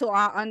culture to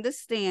our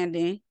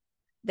understanding,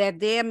 that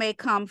there may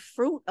come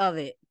fruit of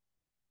it.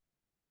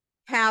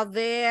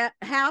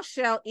 How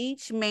shall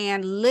each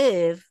man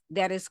live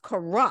that is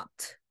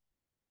corrupt,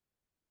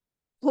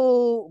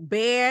 who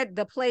bear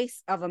the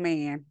place of a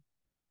man?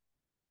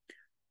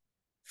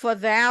 For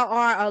thou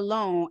art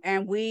alone,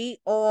 and we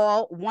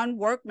all one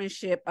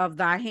workmanship of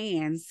thy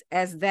hands,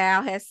 as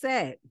thou hast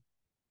said.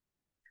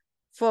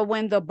 For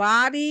when the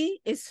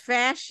body is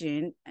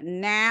fashioned,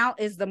 now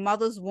is the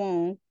mother's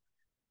womb,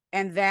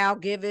 and thou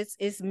givest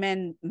its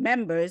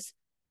members,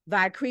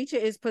 thy creature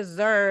is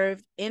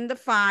preserved in the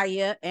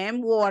fire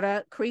and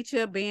water,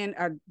 creature being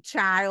a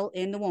child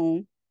in the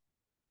womb,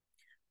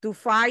 through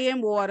fire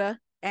and water,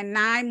 and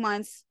 9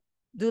 months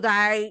do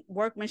thy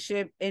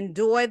workmanship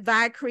endure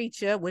thy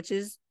creature, which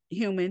is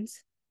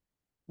humans,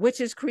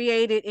 which is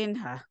created in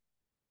her.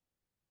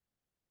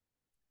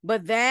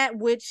 But that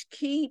which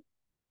keep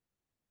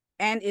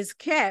and is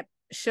kept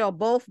shall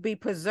both be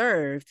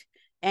preserved.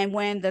 And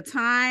when the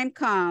time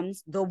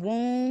comes, the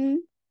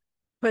womb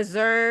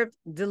preserved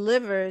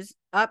delivers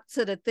up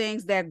to the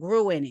things that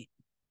grew in it.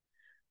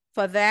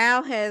 For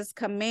thou hast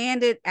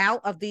commanded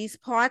out of these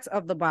parts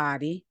of the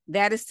body,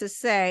 that is to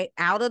say,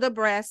 out of the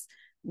breast,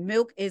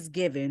 milk is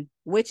given,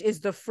 which is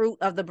the fruit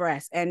of the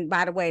breast. And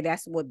by the way,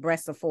 that's what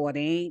breasts are for. They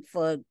ain't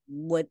for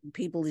what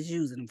people is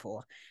using them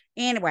for.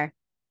 Anyway,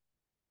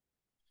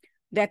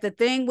 that the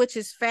thing which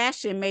is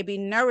fashioned may be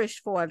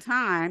nourished for a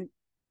time,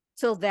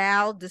 till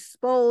thou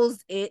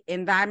dispose it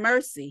in thy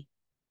mercy.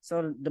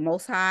 So the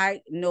Most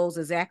High knows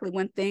exactly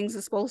when things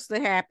are supposed to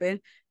happen,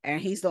 and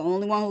he's the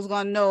only one who's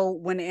going to know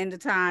when the end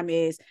of time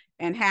is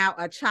and how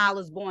a child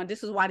is born.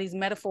 This is why these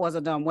metaphors are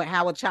done,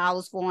 how a child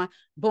is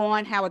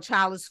born, how a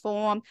child is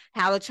formed,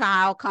 how a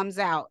child comes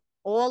out.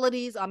 All of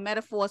these are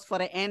metaphors for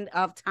the end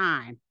of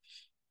time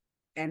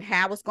and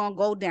how it's going to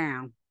go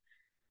down.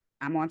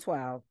 I'm on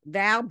 12.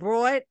 Thou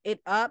brought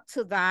it up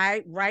to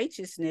thy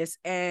righteousness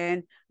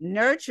and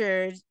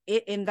nurtured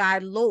it in thy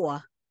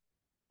law,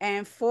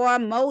 and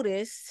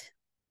foremodest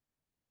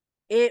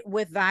it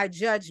with thy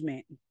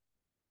judgment.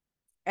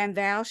 And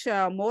thou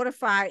shalt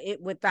mortify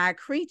it with thy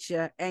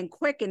creature and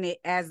quicken it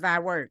as thy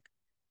work.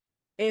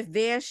 If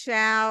there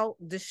shall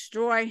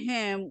destroy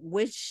him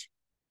which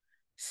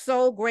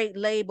so great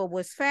labor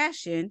was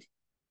fashioned,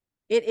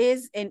 it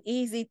is an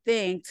easy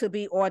thing to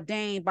be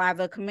ordained by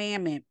the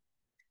commandment,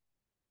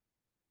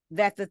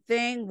 that the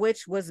thing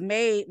which was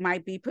made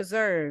might be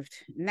preserved.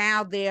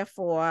 Now,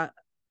 therefore,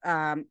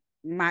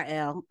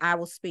 Ma'el, I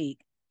will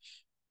speak.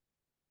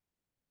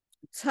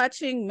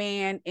 Touching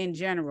man in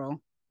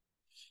general,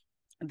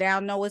 thou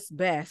knowest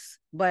best,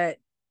 but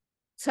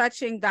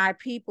touching thy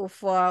people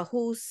for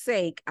whose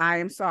sake I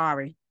am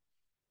sorry.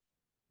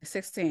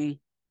 16.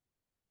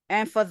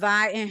 And for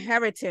thy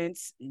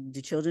inheritance,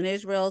 the children of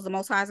Israel is the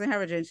Most High's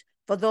inheritance,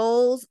 for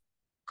those,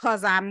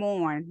 because I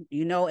mourn.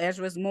 You know,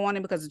 Ezra's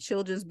mourning because the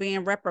children's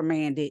being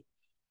reprimanded.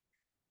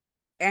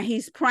 And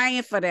he's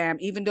praying for them,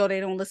 even though they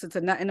don't listen to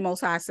nothing the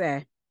Most High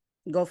say.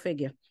 Go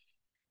figure.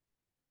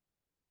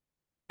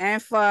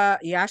 And for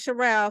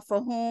Yasharel, for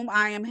whom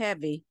I am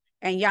heavy,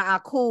 and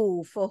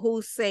Yaakov, for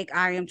whose sake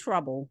I am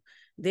troubled.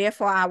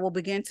 Therefore, I will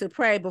begin to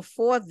pray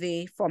before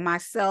thee for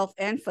myself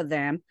and for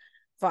them,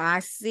 for I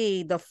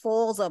see the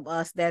falls of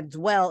us that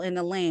dwell in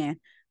the land,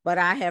 but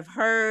I have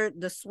heard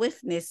the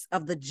swiftness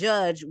of the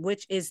judge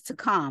which is to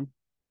come.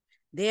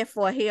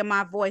 Therefore, hear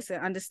my voice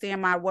and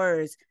understand my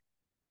words,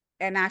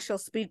 and I shall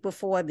speak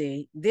before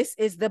thee. This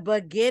is the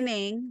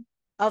beginning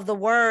of the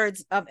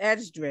words of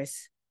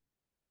Esdras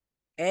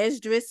 /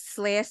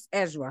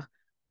 Ezra,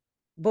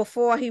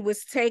 before he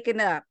was taken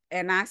up.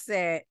 And I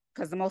said,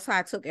 because the Most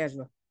High took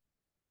Ezra,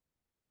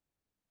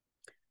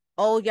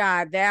 O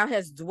Yah, thou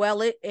hast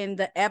dwelt in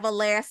the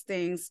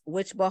everlastings,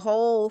 which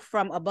behold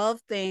from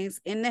above things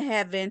in the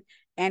heaven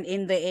and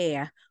in the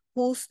air,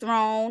 whose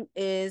throne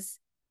is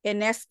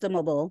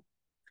inestimable,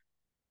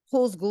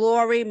 whose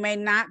glory may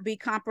not be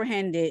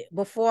comprehended,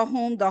 before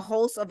whom the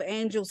hosts of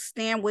angels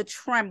stand with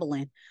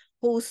trembling,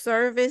 whose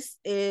service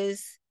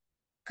is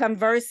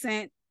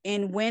conversant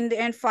in wind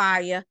and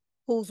fire,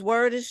 whose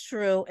word is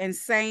true and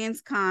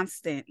sayings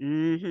constant,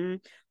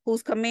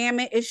 whose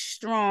commandment is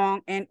strong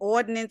and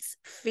ordinance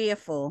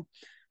fearful,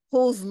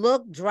 whose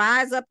look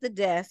dries up the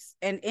depths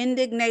and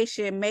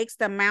indignation makes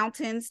the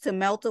mountains to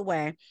melt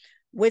away,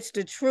 which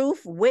the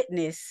truth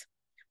witness.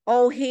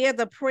 Oh, hear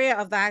the prayer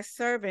of thy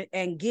servant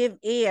and give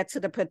ear to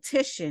the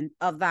petition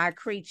of thy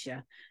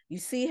creature. You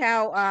see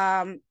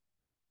how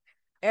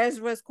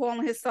Ezra is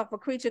calling himself a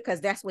creature, because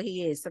that's what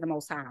he is to the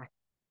Most High.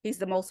 He's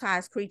the Most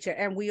High's creature,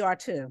 and we are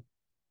too.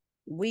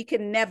 We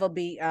can never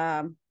be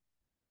up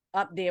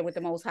there with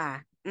the Most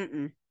High.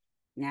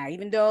 Now,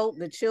 even though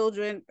the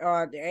children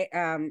or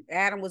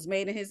Adam was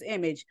made in his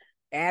image,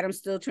 Adam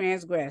still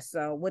transgressed.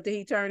 So what did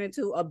he turn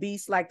into? A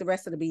beast like the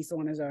rest of the beasts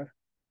on his earth.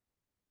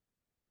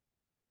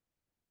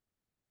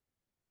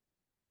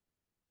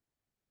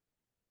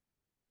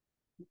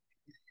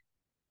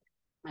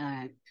 All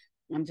right.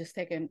 I'm just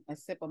taking a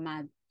sip of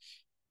my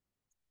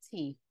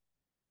tea.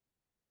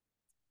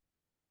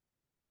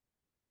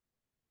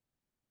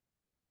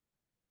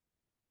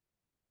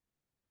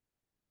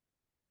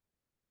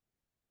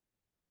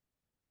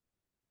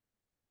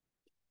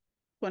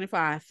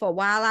 25. For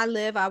while I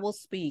live, I will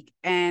speak,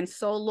 and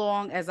so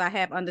long as I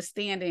have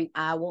understanding,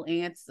 I will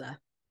answer.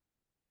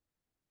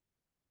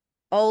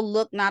 Oh,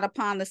 look not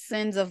upon the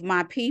sins of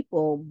my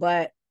people,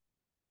 but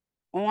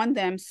on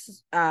them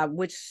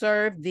which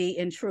serve thee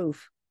in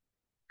truth.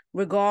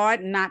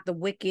 Regard not the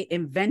wicked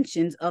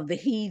inventions of the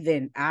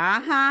heathen.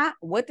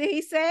 What did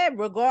he say?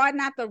 Regard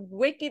not the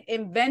wicked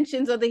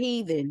inventions of the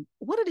heathen.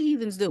 What are the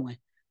heathens doing?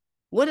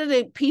 What are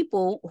the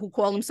people who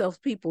call themselves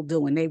people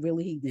doing? They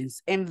really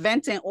heathens,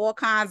 inventing all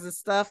kinds of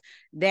stuff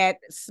that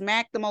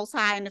smack the Most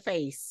High in the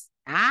face.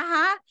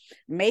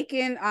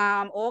 Making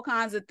all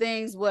kinds of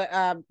things. With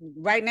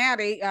right now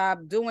they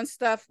doing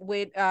stuff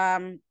with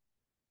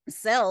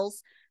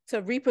cells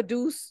to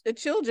reproduce the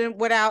children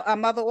without a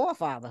mother or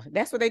father.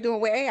 That's what they're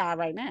doing with AI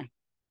right now.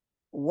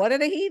 What are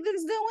the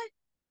heathens doing?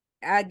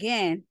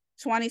 Again,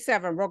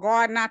 27.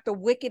 Regard not the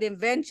wicked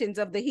inventions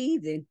of the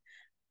heathen,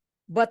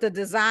 but the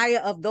desire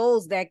of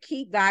those that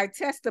keep thy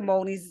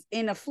testimonies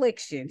in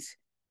afflictions.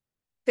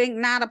 Think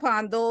not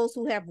upon those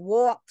who have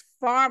walked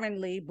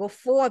foreignly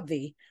before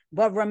thee,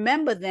 but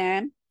remember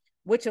them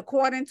which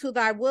according to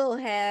thy will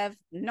have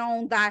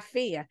known thy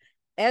fear.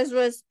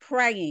 Ezra's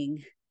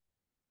praying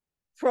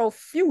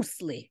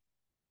profusely.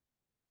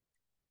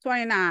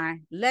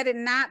 29. Let it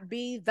not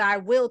be thy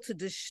will to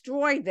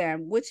destroy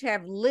them which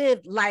have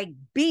lived like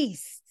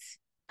beasts.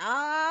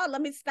 Oh, let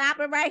me stop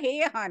it right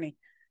here, honey.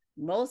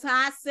 Most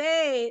High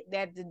said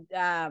that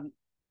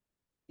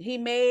he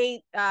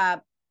made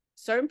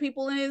certain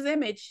people in his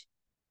image.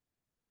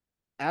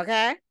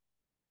 Okay.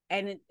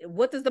 And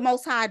what does the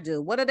Most High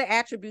do? What are the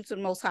attributes of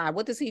the Most High?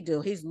 What does he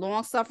do? He's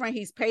long suffering.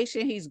 He's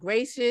patient. He's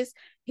gracious.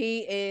 He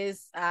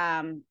is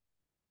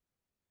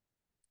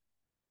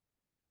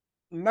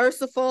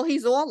merciful.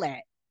 He's all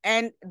that.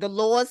 And the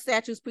laws,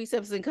 statutes,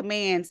 precepts, and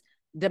commands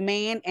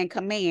demand and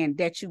command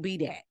that you be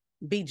that.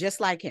 Be just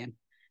like him.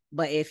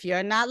 But if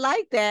you're not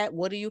like that,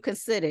 what do you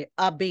consider?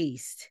 A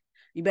beast.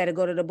 You better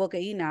go to the book of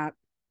Enoch.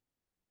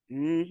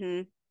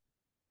 Mm-hmm.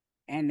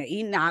 And the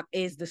Enoch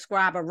is the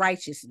scribe of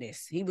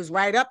righteousness. He was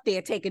right up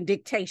there taking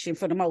dictation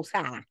for the Most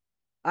High.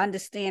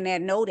 Understand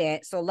that, know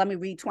that. So let me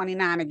read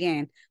 29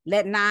 again.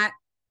 Let not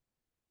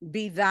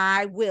be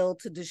thy will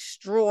to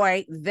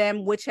destroy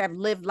them which have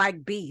lived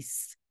like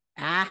beasts.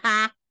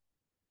 But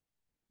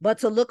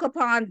to look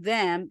upon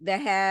them that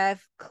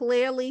have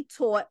clearly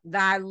taught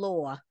thy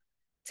law.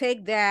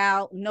 Take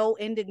thou no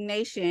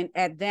indignation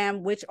at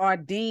them which are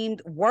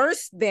deemed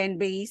worse than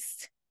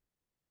beasts,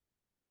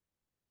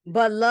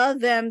 but love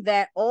them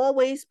that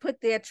always put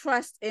their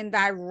trust in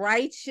thy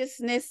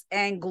righteousness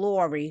and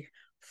glory.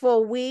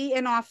 For we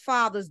and our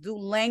fathers do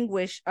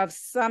languish of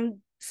some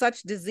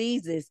such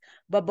diseases,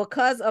 but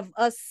because of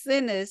us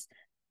sinners,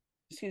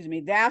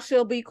 thou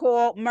shalt be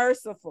called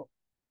merciful.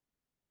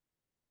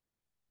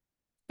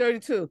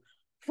 32.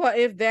 For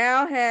if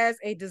thou hast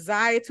a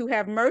desire to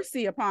have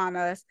mercy upon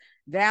us,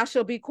 thou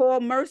shalt be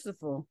called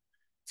merciful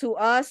to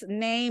us,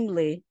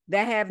 namely,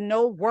 that have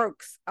no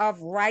works of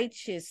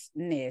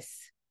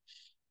righteousness.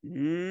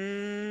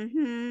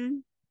 Mm-hmm.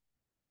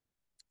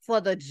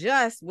 For the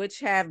just,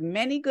 which have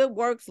many good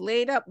works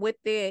laid up with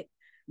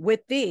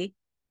thee,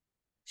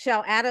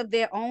 shall out of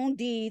their own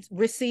deeds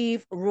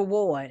receive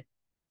reward.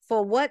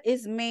 For what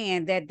is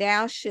man that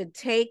thou should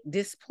take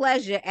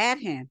displeasure at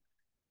him?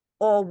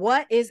 Or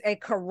what is a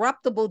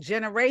corruptible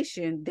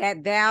generation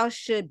that thou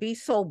should be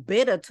so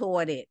bitter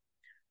toward it?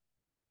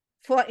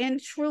 For in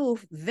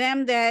truth,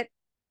 them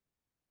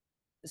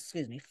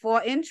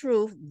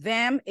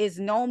is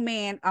no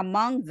man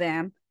among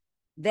them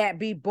that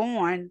be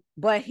born,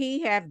 but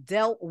he have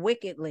dealt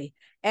wickedly.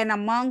 And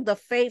among the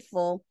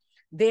faithful,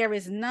 there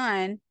is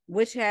none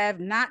which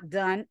have not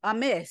done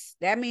amiss.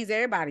 That means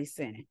everybody's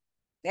sinning.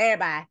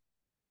 Everybody.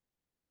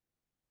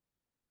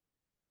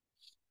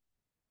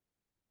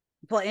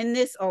 For in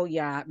this, O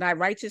Yah, thy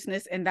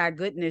righteousness and thy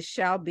goodness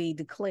shall be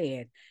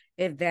declared,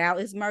 if thou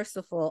is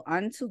merciful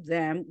unto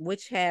them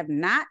which have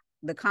not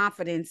the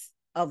confidence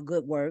of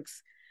good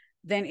works.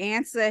 Then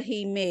answer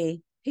he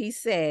me, he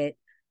said,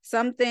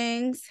 some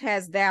things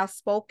hast thou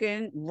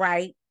spoken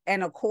right,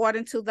 and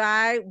according to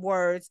thy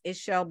words it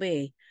shall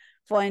be.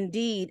 For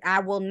indeed I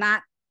will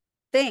not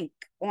think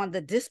on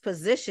the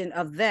disposition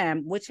of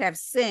them which have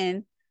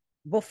sinned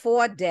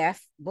before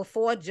death,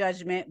 before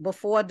judgment,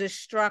 before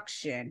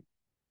destruction.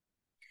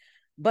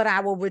 But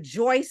I will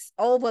rejoice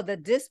over the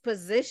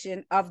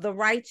disposition of the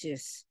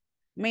righteous.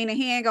 Meaning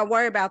he ain't gonna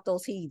worry about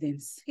those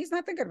heathens. He's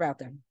not thinking about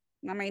them.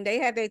 I mean, they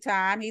had their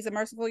time. He's a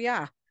merciful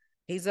Yah.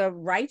 He's a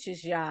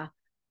righteous Yah.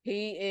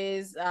 He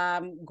is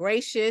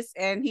gracious,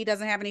 and he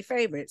doesn't have any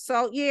favorites.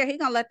 So yeah, he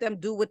gonna let them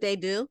do what they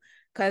do.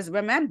 Because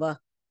remember,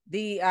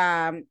 the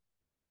um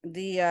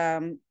the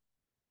um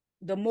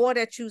the more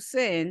that you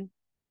sin,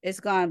 it's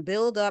gonna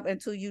build up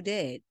until you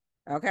dead.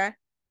 Okay,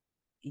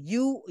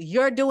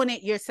 you're doing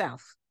it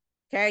yourself.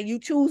 Okay, you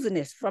choosing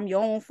this from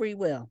your own free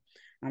will.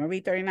 I'm gonna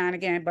read 39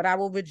 again. But I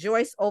will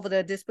rejoice over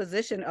the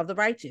disposition of the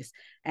righteous,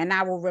 and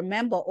I will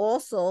remember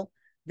also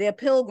their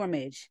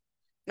pilgrimage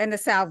and the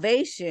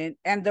salvation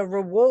and the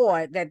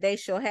reward that they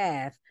shall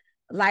have.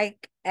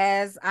 Like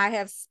as I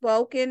have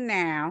spoken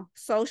now,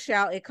 so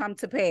shall it come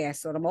to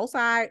pass. So the Most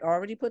High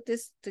already put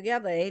this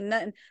together.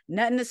 Ain't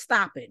nothing to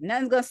stop it.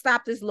 Nothing's gonna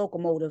stop this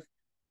locomotive.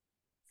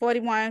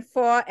 41,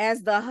 for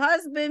as the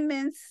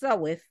husbandman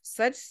soweth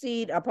such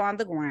seed upon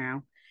the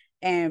ground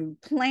and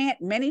plant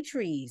many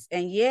trees,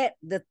 and yet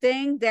the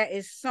thing that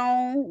is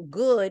sown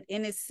good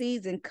in its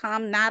season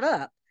come not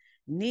up,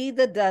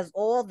 neither does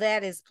all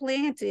that is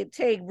planted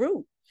take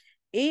root.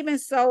 Even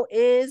so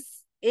is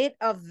it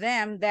of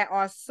them that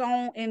are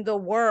sown in the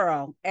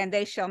world, and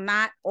they shall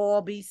not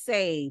all be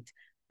saved.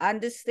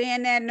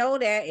 Understand that, know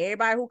that.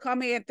 Everybody who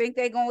come here and think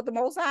they going with the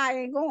Most High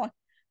ain't going.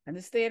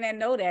 Understand that,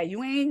 know that.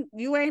 You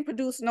ain't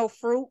producing no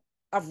fruit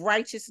of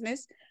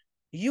righteousness.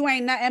 You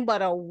ain't nothing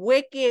but a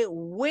wicked,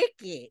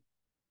 wicked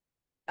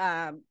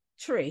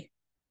tree.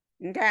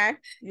 Okay?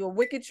 You're a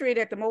wicked tree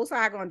that the Most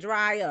High gonna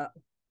dry up.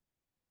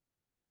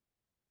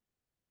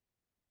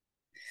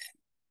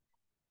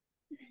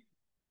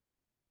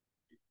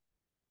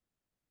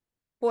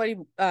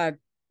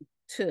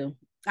 42.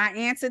 I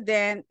answered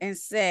then and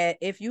said,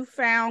 if you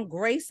found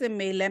grace in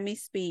me, let me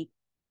speak.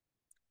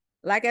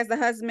 Like as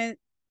the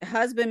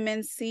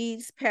husbandman's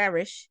seeds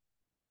perish,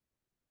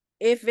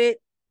 if it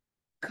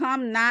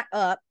come not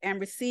up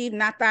and receive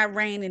not thy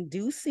rain in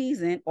due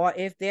season, or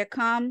if there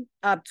come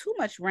up too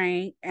much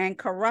rain and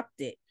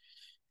corrupt it,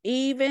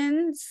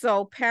 even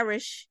so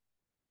perish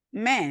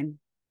men,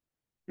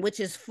 which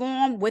is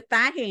formed with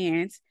thy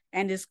hands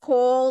and is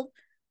called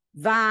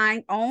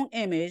thine own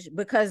image,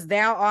 because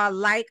thou art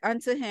like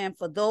unto him.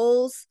 For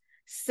those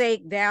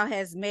sake thou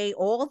hast made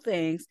all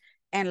things,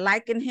 and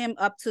liken him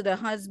up to the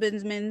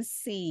husbandman's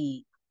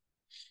seed.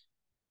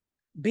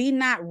 Be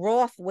not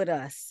wroth with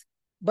us,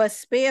 but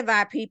spare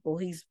thy people.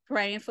 He's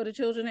praying for the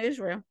children of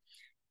Israel.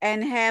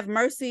 And have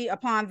mercy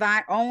upon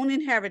thy own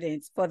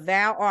inheritance, for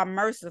thou art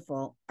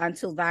merciful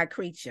unto thy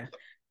creature.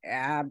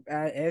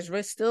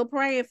 Ezra's still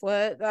praying for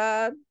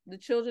the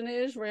children of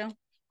Israel.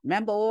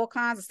 Remember, all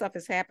kinds of stuff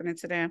is happening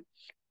to them.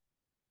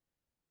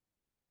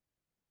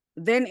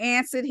 Then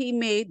answered he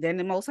me, then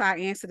the Most High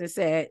answered and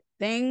said,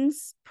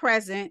 things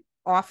present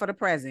are for the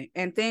present,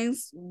 and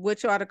things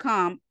which are to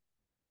come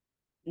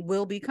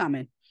will be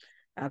coming.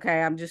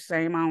 Okay, I'm just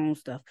saying my own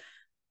stuff.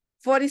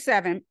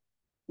 47.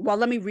 Well,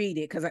 let me read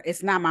it because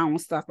it's not my own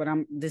stuff, but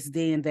I'm this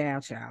day and thou,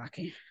 child. I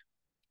can't.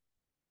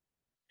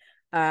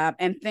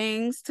 And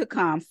things to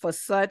come for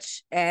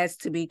such as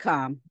to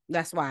become.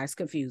 That's why it's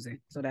confusing.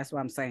 So that's why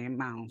I'm saying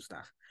my own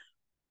stuff.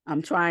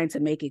 I'm trying to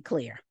make it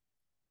clear.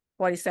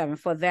 47.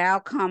 For thou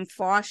come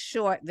far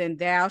short than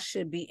thou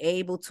should be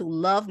able to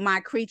love my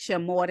creature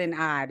more than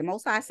I. The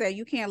Most High said,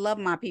 you can't love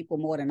my people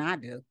more than I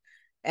do.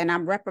 And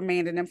I'm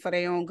reprimanding them for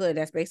their own good.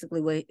 That's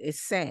basically what it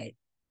said.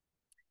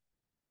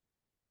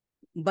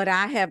 But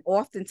I have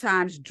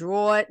oftentimes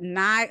drawn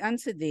nigh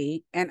unto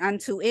thee and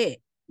unto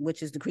it,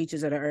 which is the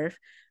creatures of the earth,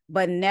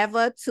 but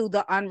never to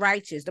the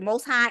unrighteous. The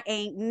Most High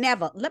ain't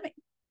never,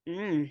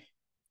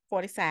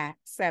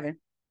 47.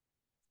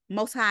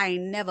 Most High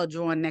ain't never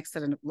drawn next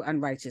to the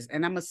unrighteous.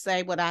 And I'm going to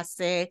say what I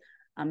said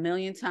a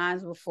million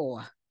times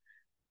before.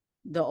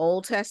 The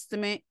Old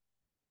Testament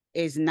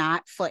is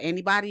not for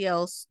anybody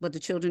else but the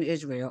children of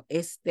Israel.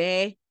 It's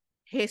their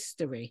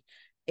history.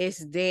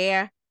 It's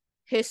their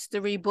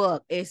history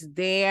book. It's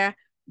their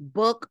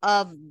book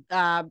of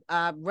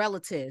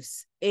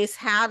relatives. It's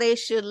how they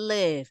should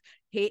live.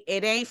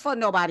 It ain't for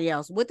nobody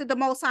else. What did the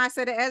Most High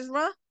say to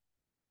Ezra?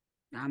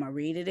 I'm going to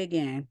read it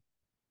again.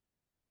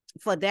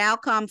 For thou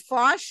come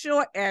far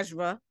short,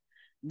 Ezra,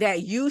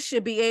 that you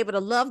should be able to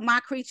love my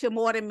creature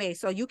more than me.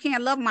 So you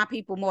can't love my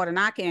people more than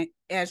I can,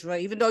 Ezra,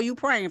 even though you're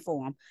praying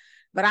for them.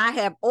 But I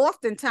have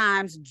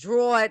oftentimes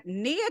drawn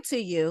near to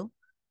you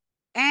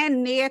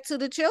and near to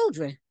the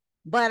children,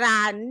 but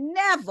I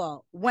never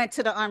went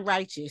to the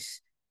unrighteous.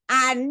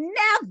 I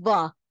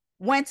never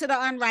went to the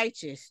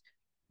unrighteous.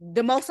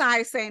 The Most High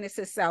is saying this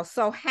himself.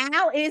 So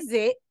how is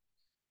it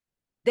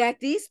that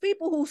these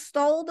people who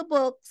stole the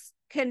books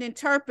can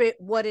interpret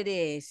what it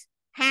is?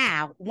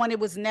 How, when it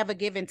was never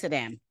given to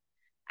them?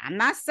 I'm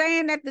not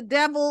saying that the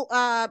devil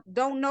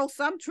don't know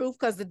some truth,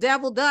 because the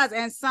devil does,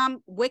 and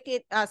some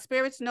wicked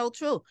spirits know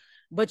truth.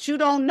 But you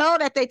don't know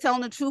that they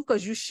telling the truth,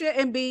 because you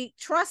shouldn't be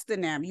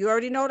trusting them. You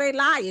already know they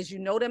liars. You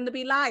know them to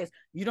be liars.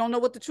 You don't know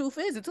what the truth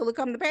is until it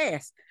come to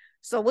pass.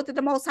 So what did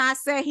the Most High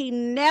say? He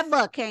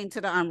never came to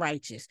the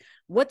unrighteous.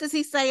 What does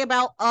he say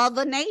about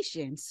other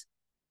nations?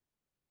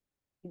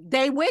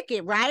 They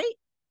wicked, right?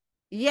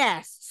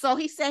 Yes. So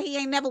he said he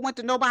ain't never went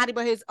to nobody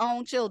but his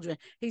own children.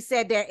 He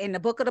said that in the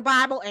book of the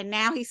Bible, and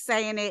now he's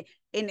saying it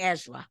in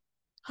Ezra.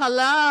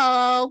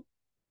 Hello.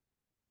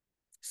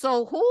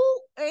 So who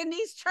in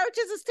these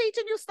churches is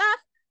teaching you stuff?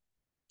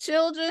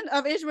 Children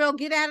of Israel,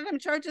 get out of them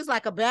churches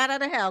like a bat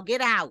out of hell.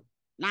 Get out.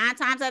 9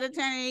 times out of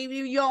 10,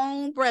 even your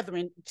own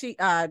brethren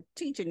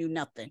teaching you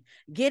nothing.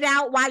 Get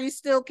out while you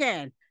still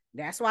can.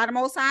 That's why the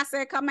Most High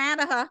said, come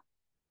out of her.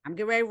 I'm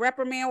getting ready to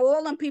reprimand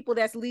all them people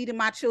that's leading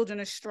my children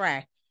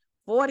astray.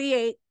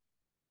 48.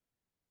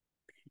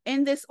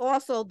 In this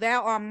also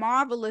thou art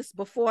marvelous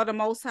before the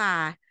Most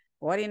High.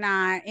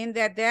 49. In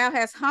that thou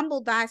hast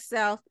humbled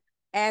thyself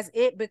as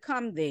it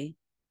become thee,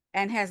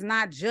 and has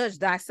not judged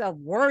thyself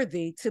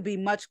worthy to be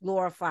much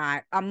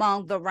glorified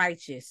among the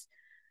righteous.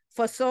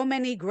 For so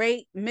many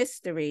great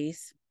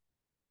mysteries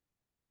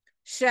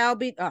shall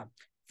be,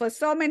 for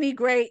so many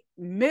great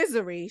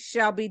miseries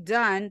shall be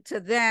done to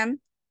them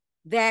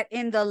that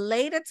in the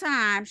later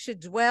time should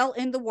dwell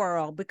in the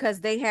world,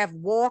 because they have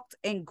walked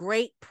in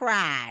great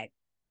pride.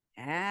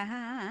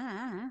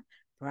 Pride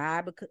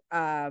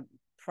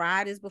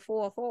is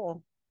before a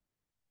fall.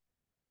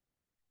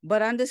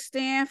 But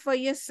understand for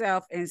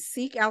yourself and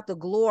seek out the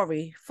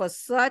glory for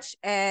such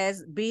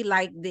as be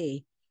like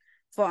thee.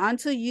 For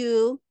unto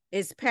you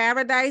is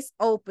paradise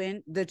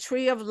open, the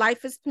tree of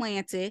life is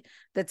planted,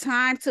 the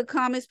time to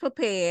come is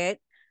prepared,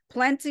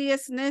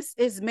 plenteousness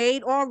is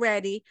made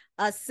already,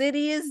 a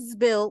city is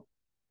built,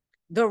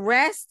 the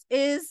rest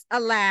is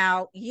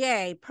allowed,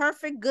 yea,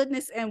 perfect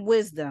goodness and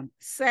wisdom.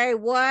 Say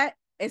what?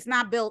 It's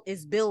not built,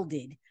 it's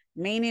builded,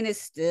 meaning it's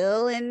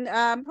still in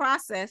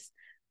process,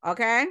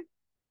 okay?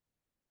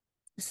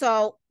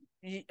 So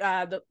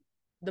the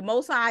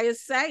Most High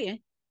is saying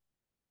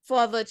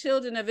for the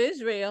children of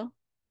Israel,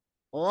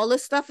 all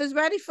this stuff is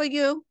ready for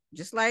you.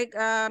 Just like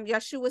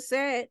Yeshua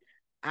said,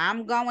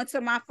 I'm going to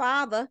my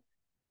Father.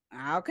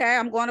 Okay,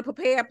 I'm going to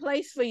prepare a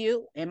place for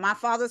you. In my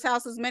Father's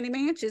house is many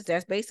mansions.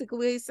 That's basically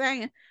what he's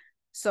saying.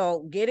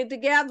 So get it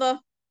together.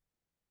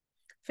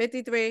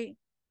 53.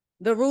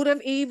 The root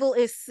of evil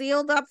is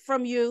sealed up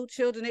from you,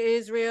 children of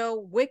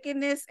Israel.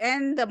 Wickedness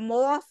and the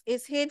moth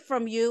is hid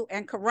from you,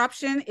 and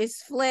corruption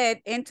is fled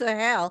into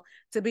hell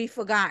to be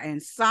forgotten.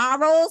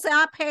 Sorrows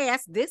are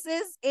past. This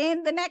is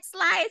in the next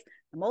life.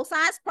 The Most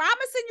High is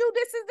promising you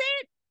this is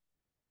it.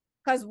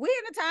 Because we're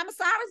in the time of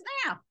sorrows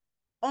now.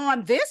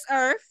 On this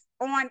earth,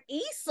 on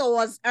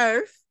Esau's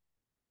earth,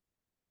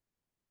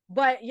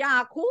 but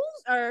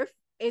Yaakov's earth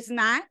is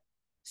not.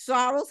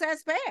 Sorrows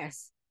has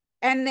passed.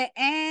 And the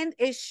end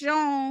is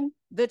shown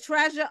the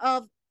treasure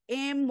of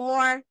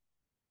immortality.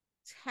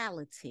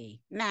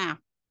 Now,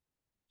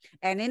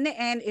 and in the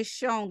end is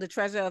shown the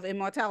treasure of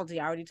immortality.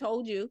 I already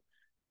told you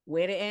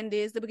where the end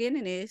is, the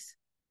beginning is.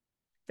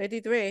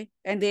 53.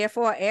 And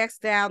therefore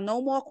ask thou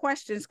no more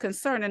questions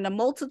concerning the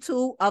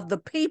multitude of the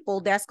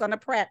people that's going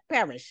to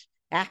perish.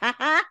 Don't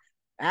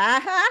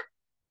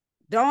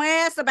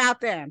ask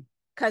about them,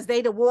 because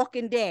they the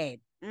walking dead.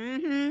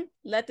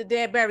 Let the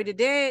dead bury the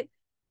dead.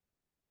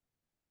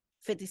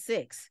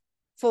 56.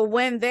 For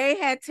when they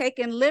had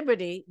taken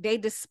liberty, they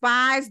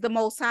despised the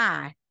Most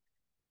High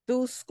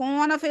through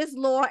scorn of his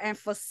law and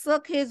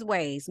forsook his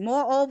ways.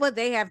 Moreover,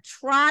 they have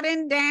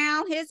trodden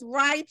down his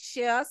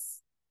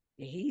righteous.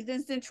 The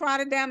heathens done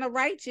trodden down the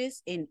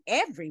righteous in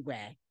every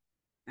way.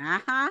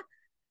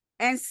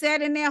 And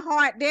said in their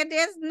heart,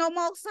 there's no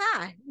Most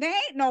High. There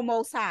ain't no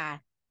Most High.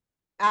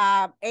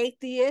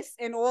 Atheists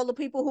and all the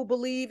people who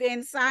believe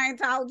in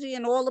Scientology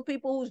and all the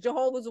people who's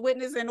Jehovah's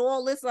Witness and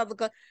all this other,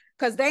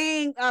 because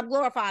they ain't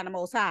glorifying the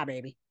Most High,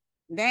 baby.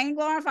 They ain't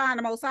glorifying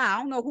the Most High. I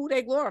don't know who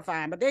they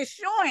glorifying, but they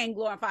sure ain't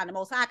glorifying the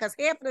Most High, because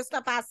half of the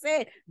stuff I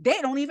said,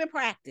 they don't even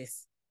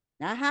practice.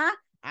 I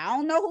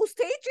don't know who's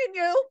teaching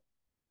you.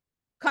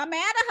 Come out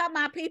of her,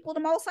 my people, the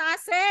Most High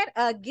said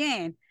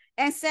again,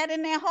 and said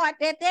in their heart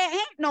that there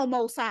ain't no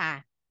Most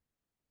High.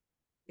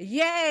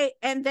 Yea,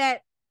 and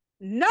that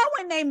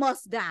knowing they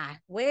must die.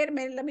 Wait a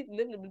minute, let me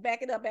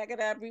back it up,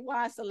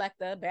 rewind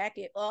selector, back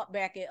it up.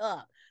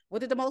 What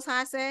did the Most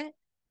High say?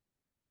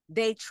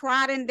 They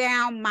trodden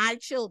down my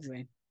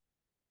children.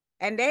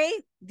 And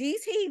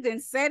these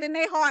heathens said in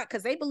their heart,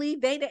 because they believe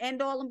they the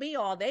end all and be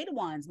all, they the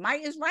ones.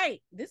 Might is right.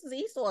 This is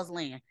Esau's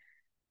land.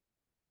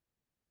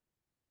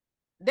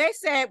 They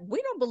said,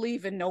 we don't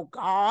believe in no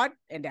God,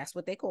 and that's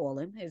what they call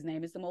him. His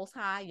name is the Most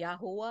High,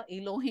 Yahuwah,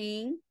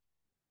 Elohim.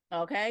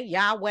 Okay,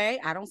 Yahweh.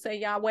 I don't say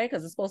Yahweh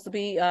because it's supposed to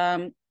be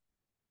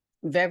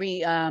very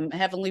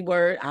heavenly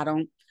word. I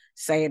don't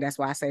say it. That's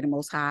why I say the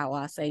Most High, or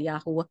I say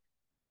Yahuwah.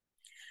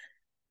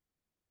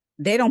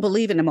 They don't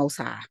believe in the Most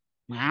High.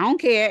 I don't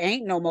care.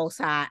 Ain't no Most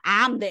High.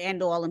 I'm the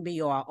end all and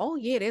be all. Oh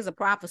yeah, there's a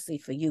prophecy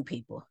for you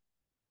people.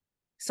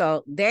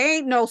 So there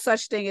ain't no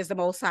such thing as the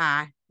Most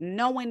High,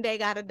 knowing they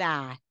gotta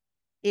die.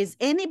 Is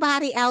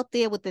anybody out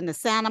there within the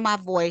sound of my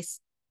voice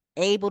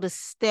able to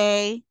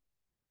stay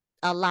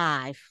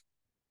alive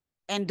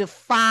and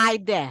defy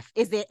death?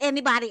 Is there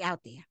anybody out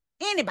there?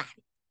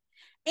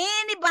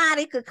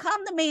 Anybody could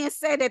come to me and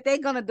say that they're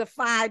going to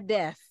defy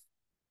death.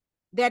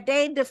 that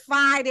they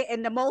defied it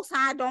and the Most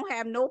High don't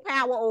have no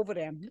power over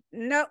them.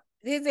 No,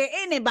 is there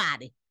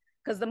anybody?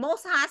 Because the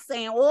Most High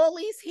saying all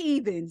these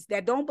heathens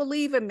that don't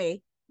believe in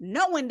me,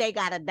 knowing they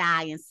got to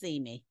die and see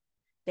me,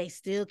 they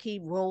still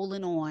keep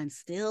rolling on,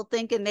 still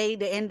thinking they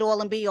the end all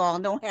and be all,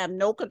 and don't have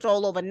no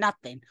control over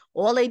nothing.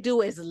 All they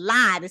do is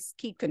lie to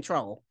keep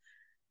control.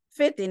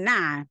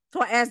 59,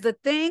 for as the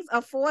things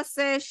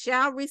aforesaid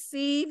shall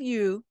receive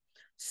you,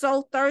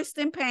 so thirst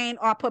and pain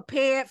are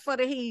prepared for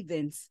the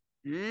heathens.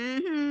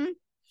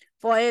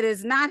 For it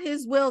is not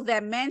his will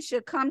that men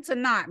should come to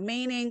naught,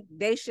 meaning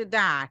they should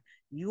die.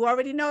 You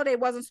already know they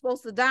wasn't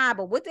supposed to die,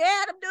 but what did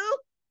Adam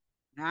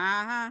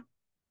do?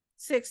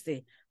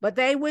 60, but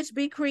they which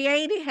be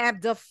created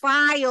have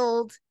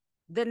defiled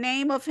the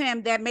name of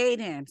him that made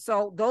him.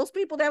 So those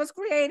people that was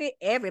created,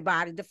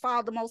 everybody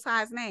defiled the Most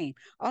High's name.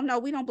 Oh no,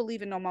 we don't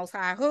believe in no Most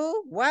High.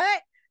 Who?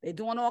 What? They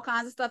doing all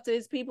kinds of stuff to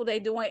his people. They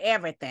doing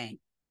everything.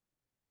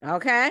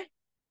 Okay?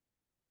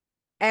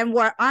 And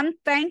were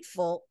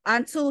unthankful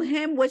unto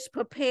him which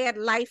prepared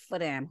life for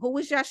them. Who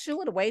is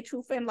Yeshua? The way,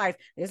 truth, and life.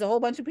 There's a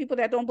whole bunch of people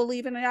that don't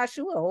believe in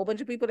Yeshua, a whole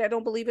bunch of people that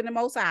don't believe in the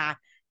Most High.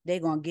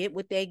 They're going to get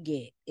what they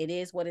get. It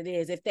is what it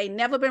is. If they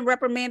never been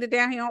reprimanded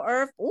down here on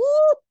earth,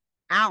 ooh,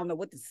 I don't know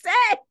what to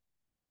say.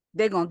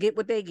 They're going to get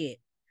what they get.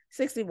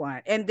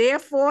 61. And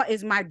therefore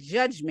is my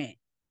judgment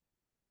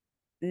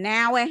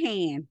now at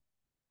hand.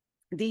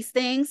 These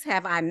things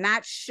have I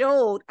not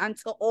showed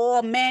unto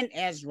all men,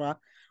 Ezra,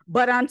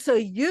 but unto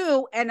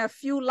you and a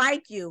few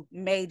like you,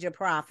 major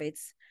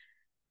prophets,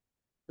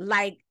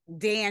 like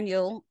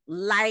Daniel,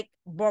 like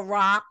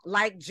Barak,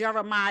 like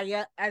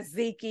Jeremiah,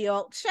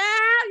 Ezekiel.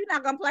 Child, you're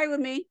not going to play with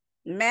me.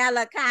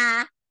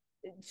 Malachi.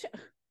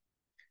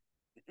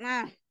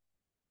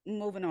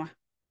 Moving on.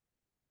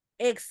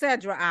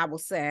 Etc., I will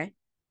say.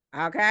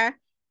 Okay.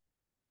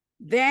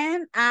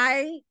 Then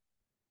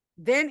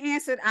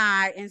answered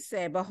I and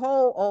said,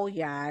 behold, O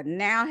Yah,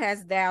 now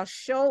hast thou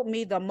showed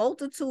me the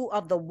multitude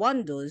of the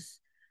wonders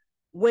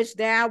which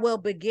thou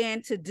wilt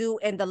begin to do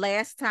in the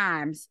last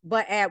times.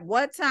 But at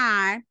what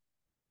time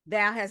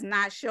thou hast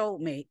not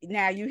showed me.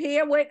 Now you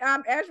hear what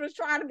Ezra's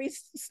trying to be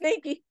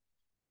sneaky.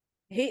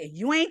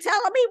 You ain't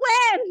telling me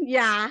when,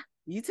 yeah.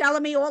 You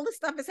telling me all this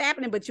stuff is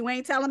happening, but you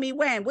ain't telling me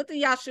when. What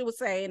did Yeshua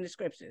say in the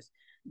scriptures?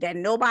 That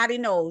nobody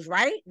knows,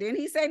 right? Didn't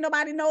he say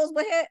nobody knows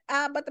but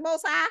the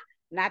Most High?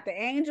 Not the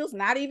angels,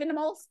 not even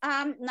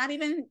not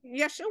even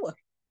Yeshua.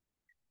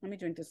 Let me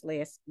drink this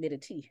last bit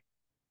of tea.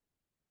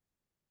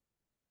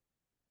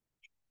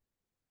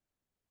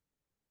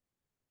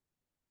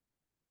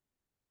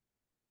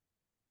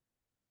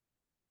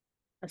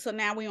 So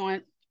now we're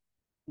on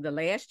the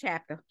last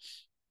chapter,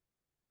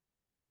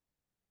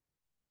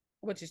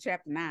 which is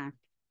chapter 9.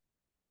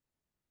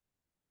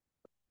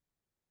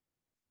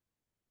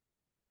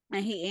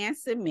 And he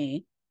answered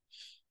me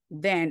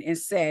then and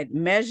said,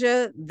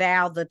 measure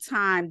thou the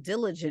time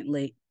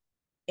diligently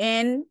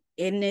in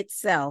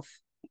itself.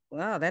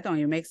 Well, that don't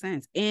even make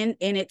sense. In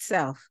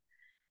itself.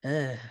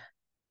 Ugh.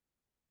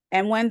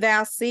 And when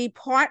thou see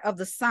part of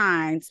the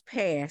signs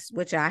pass,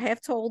 which I have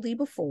told thee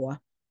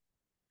before,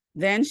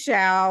 then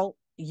shall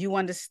you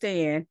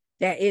understand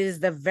that it is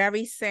the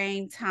very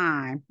same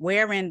time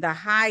wherein the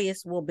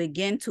highest will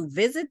begin to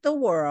visit the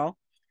world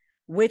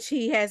which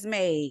he has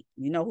made.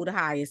 You know who the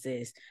highest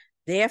is.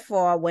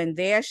 Therefore, when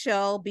there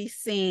shall be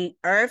seen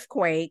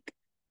earthquake,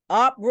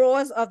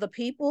 uproars of the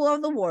people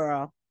of the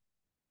world,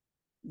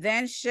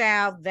 then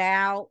shall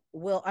thou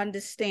well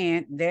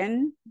understand,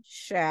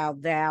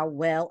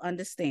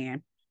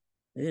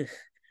 ugh,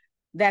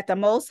 that the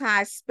Most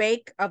High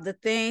spake of the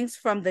things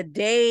from the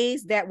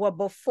days that were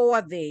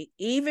before thee,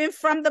 even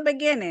from the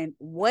beginning.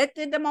 What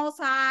did the Most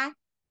High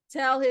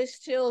tell his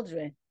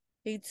children?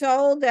 He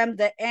told them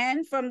the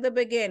end from the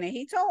beginning.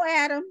 He told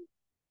Adam.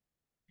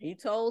 He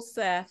told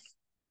Seth.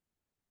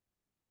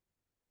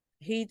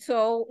 He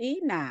told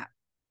Enoch.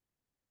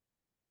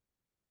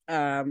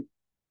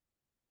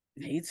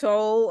 He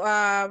told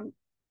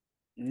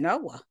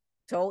Noah.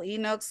 Told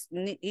Enoch's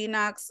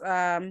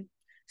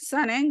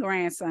son and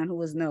grandson, who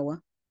was Noah.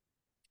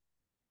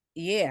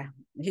 Yeah,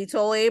 he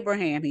told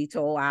Abraham. He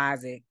told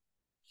Isaac.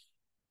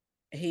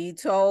 He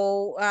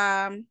told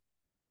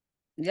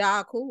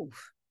Yaakov.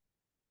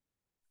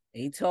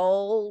 He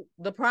told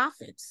the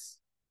prophets.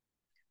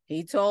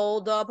 He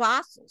told the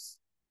apostles.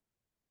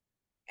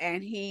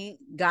 And he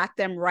got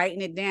them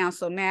writing it down.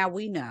 So now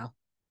we know.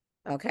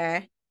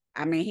 Okay.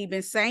 I mean, he's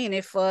been saying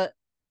it for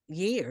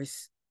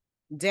years,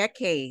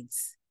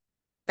 decades,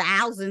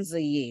 thousands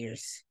of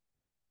years.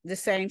 The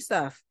same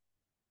stuff.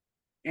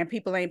 And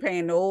people ain't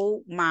paying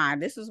no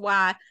mind. This is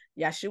why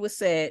Yeshua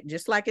said,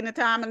 just like in the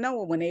time of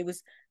Noah, when they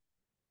was,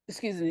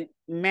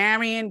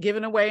 marrying,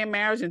 giving away in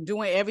marriage, and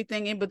doing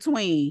everything in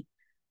between,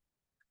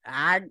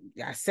 I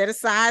set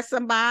aside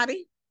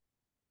somebody,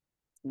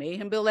 made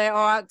him build that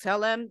ark,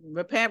 tell him,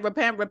 repent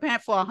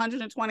for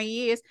 120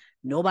 years.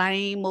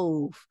 Nobody ain't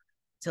move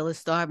till it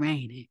started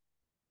raining.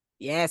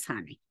 Yes,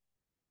 honey.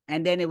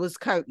 And then it was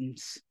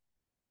curtains.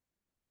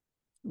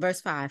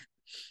 Verse 5.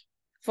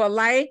 For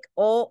like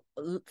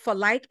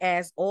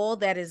as all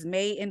that is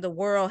made in the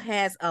world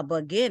has a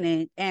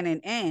beginning and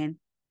an end,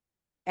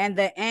 and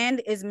the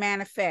end is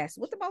manifest.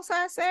 What the Most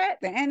High said?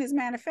 The end is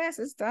manifest.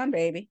 It's done,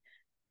 baby.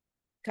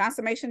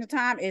 Consummation of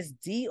time is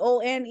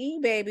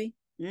DONE, baby.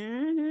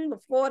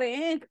 Before the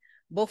end,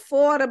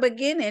 before the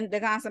beginning, the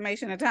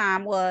consummation of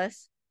time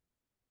was.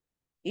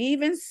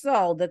 Even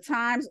so, the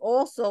times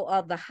also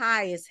of the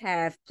highest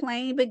have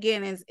plain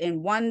beginnings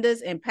in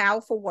wonders and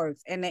powerful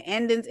works, and the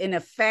endings in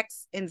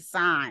effects and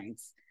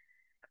signs.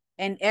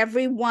 And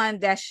everyone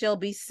that shall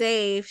be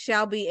saved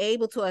shall be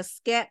able to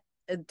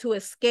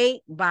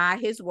escape by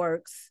his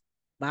works.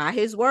 By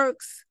his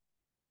works.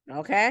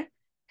 Okay?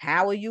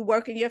 How are you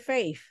working your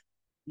faith?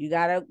 You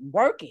got to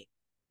work it.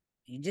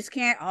 You just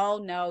can't, oh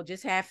no,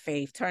 just have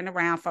faith. Turn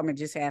around from it,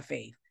 just have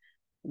faith.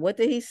 What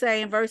did he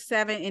say in verse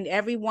 7? And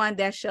everyone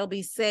that shall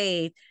be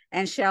saved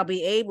and shall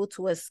be able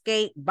to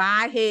escape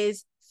by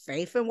his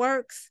faith and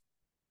works.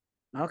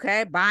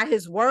 Okay, by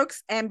his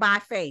works and by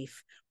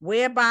faith,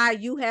 whereby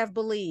you have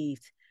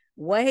believed.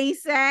 What he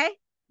say?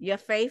 Your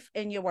faith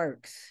and your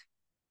works.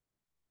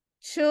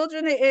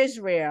 Children of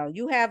Israel,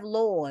 you have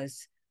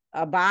laws.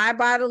 Abide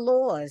by the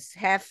laws.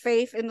 Have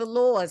faith in the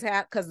laws.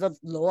 Because the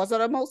laws are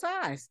the Most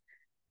High's.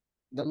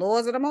 The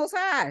laws are the Most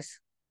High's.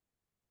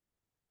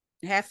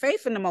 Have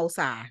faith in the Most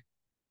High.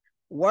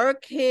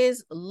 Work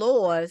his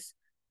laws,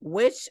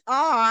 which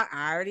are,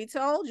 I already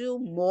told you,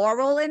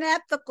 moral and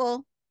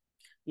ethical.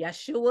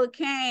 Yeshua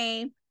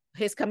came,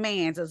 his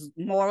commands is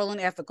moral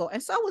and ethical,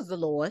 and so was the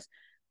laws.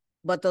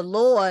 But the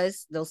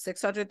laws, those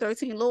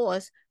 613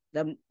 laws,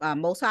 the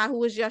Most High,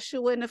 who is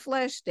Yeshua in the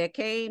flesh, that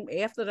came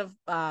after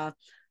the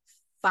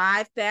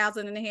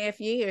 5,000 and a half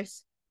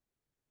years,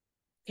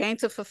 came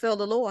to fulfill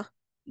the law.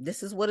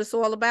 This is what it's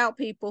all about,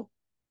 people.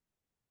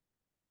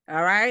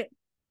 All right.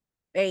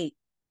 8.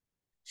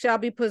 Shall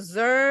be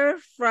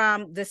preserved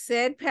from the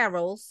said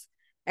perils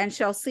and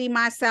shall see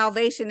my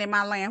salvation in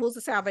my land. Who's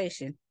the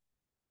salvation?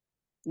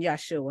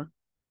 Yeshua.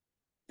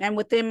 And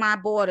within my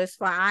borders,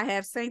 for I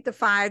have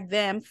sanctified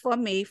them for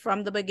me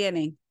from the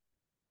beginning.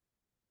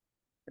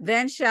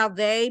 Then shall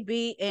they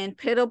be in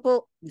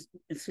pitiful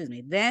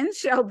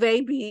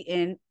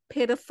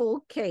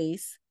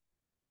case,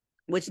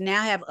 which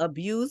now have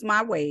abused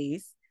my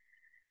ways.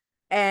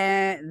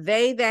 And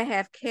they that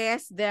have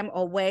cast them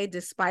away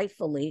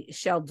despitefully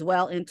shall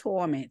dwell in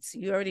torments.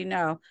 You already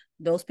know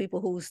those people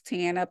who's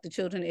tearing up the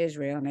children of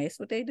Israel, and that's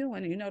what they're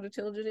doing. You know, the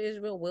children of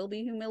Israel will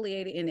be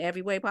humiliated in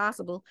every way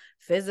possible,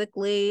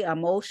 physically,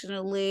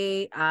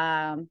 emotionally,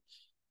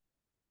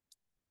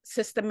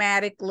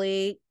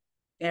 systematically,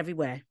 every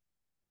way.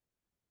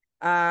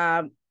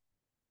 10.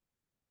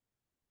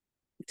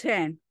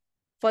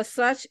 For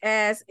such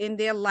as in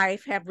their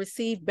life have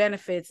received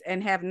benefits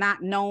and have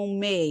not known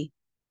me.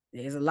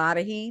 There's a lot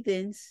of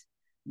heathens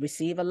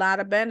receive a lot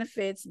of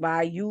benefits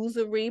by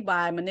usury,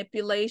 by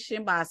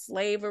manipulation, by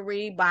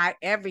slavery, by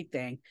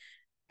everything.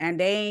 And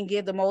they ain't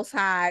give the Most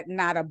High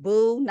not a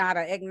boo, not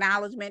an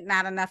acknowledgement,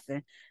 not a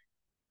nothing.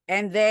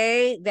 And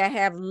they that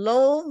have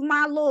loathed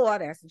my Lord,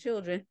 that's the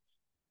children,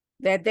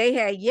 that they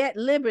had yet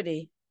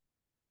liberty.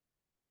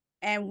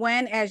 And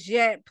when as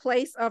yet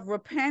place of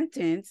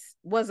repentance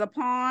was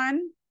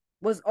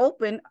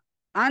open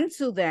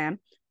unto them,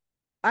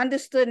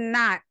 understood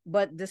not,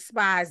 but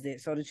despised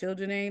it. So the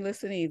children ain't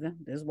listen either.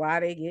 That's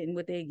why they getting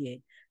what they get.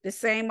 The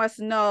same must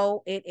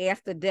know it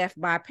after death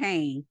by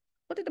pain.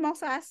 What did the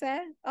Most High say?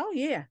 Oh,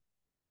 yeah.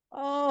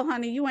 Oh,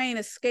 honey, you ain't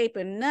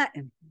escaping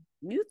nothing.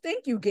 You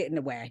think you getting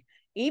away.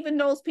 Even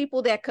those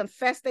people that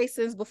confess their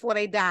sins before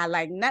they die,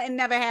 like nothing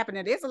never happened.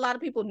 And there's a lot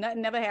of people,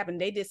 nothing never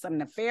happened. They did some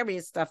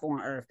nefarious stuff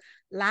on earth.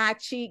 Lie,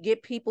 cheat,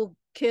 get people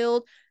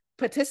killed,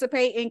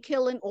 participate in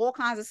killing, all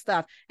kinds of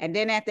stuff. And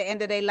then at the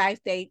end of their life,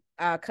 they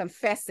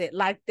confess it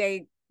like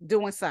they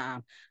doing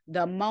something.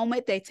 The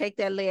moment they take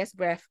their last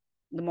breath,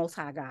 the Most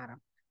High got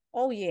them.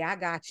 Oh yeah, I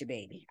got you,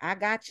 baby. I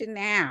got you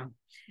now.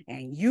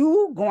 And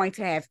you going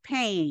to have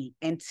pain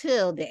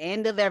until the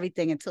end of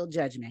everything, until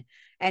judgment.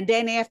 And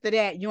then after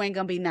that, you ain't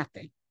going to be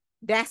nothing.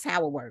 That's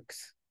how it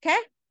works. Okay?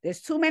 There's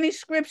too many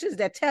scriptures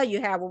that tell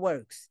you how it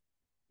works.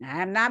 Now,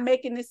 I'm not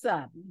making this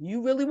up.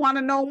 You really want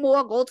to know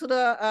more? Go to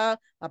the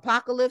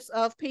Apocalypse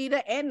of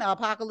Peter and the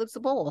Apocalypse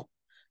of Paul.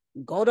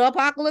 Go to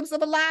Apocalypse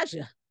of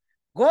Elijah.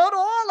 Go to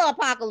all the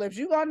Apocalypse.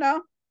 You're going to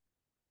know.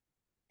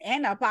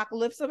 And the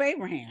Apocalypse of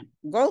Abraham.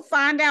 Go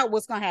find out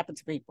what's going to happen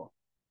to people.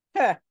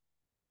 Huh.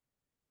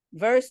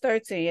 Verse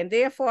 13. And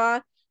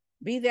therefore,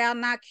 be thou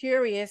not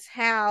curious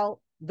how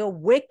the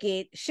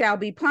wicked shall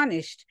be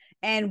punished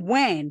and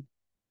when,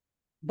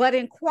 but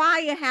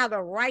inquire how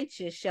the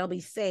righteous shall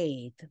be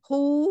saved.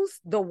 Whose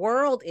the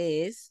world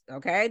is,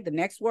 okay? The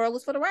next world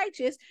is for the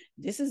righteous.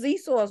 This is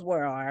Esau's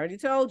world. I already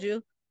told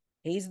you.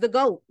 He's the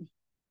goat.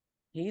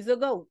 He's a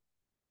goat.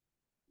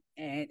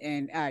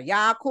 And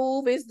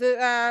Yaakov is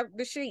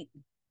the sheep.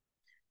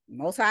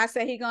 Most High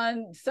said he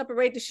gonna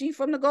separate the sheep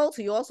from the goats.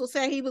 He also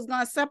said he was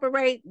gonna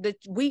separate the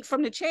wheat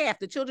from the chaff.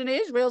 The children of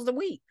Israel is the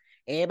wheat.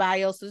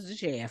 Everybody else is the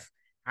chaff.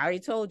 I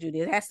already told you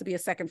there has to be a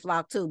second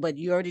flock too, but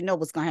you already know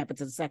what's gonna happen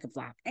to the second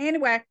flock.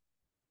 Anyway,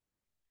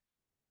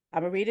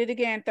 I'm going to read it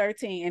again,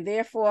 13. And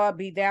therefore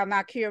be thou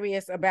not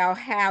curious about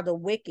how the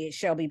wicked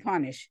shall be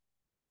punished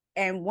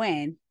and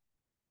when,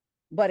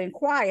 but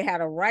inquire how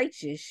the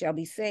righteous shall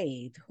be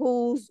saved,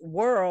 whose the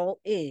world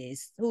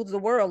is,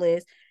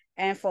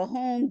 and for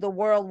whom the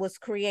world was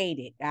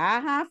created.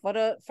 For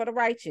the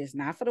righteous,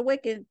 not for the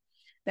wicked.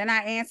 Then I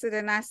answered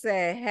and I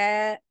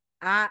said,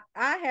 I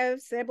have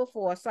said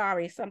before,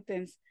 sorry,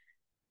 something's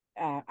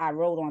I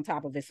wrote on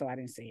top of it, so I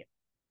didn't see it.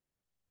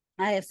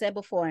 I have said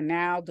before, and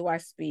now do I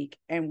speak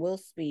and will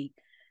speak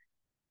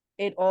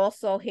it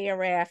also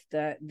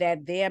hereafter,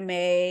 that there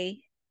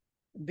may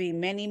be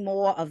many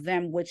more of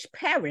them which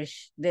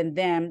perish than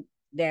them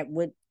that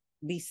would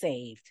be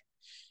saved.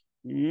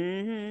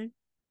 Mm-hmm.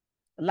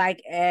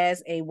 Like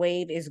as a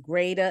wave is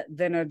greater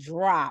than a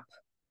drop.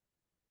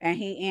 And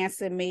he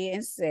answered me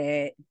and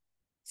said,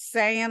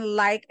 saying,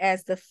 like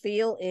as the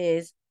field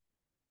is,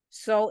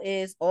 so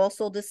is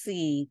also the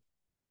seed.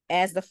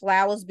 As the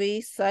flowers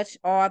be, such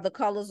are the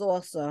colors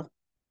also.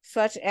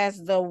 Such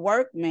as the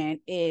workman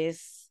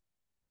is,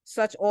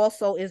 such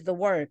also is the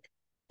work.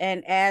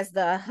 And as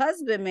the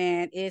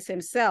husbandman is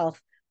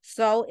himself,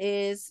 so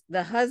is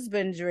the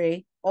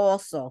husbandry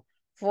also.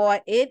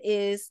 For it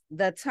is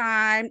the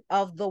time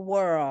of the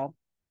world.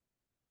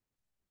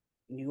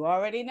 You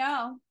already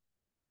know.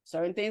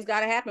 Certain things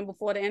got to happen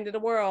before the end of the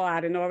world. I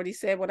done already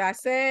said what I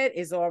said.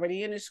 It's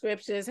already in the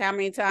scriptures. How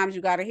many times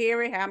you got to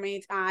hear it? How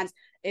many times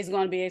it's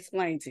going to be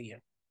explained to you?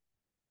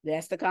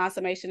 That's the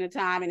consummation of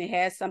time, and it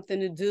has something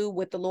to do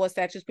with the Lord's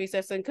statutes,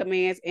 precepts, and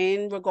commands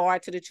in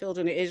regard to the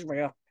children of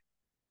Israel.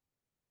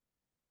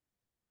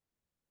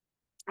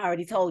 I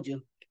already told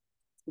you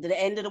that the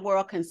end of the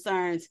world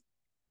concerns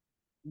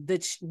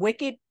the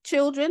wicked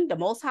children, the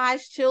Most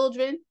High's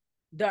children,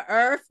 the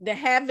earth, the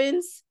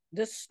heavens,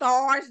 the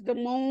stars, the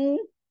moon,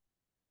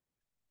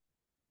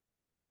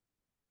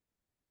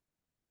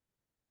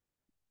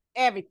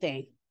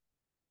 everything.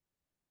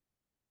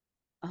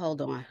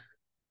 Hold on.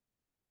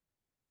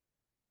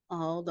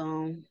 Hold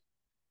on.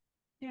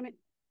 Damn it.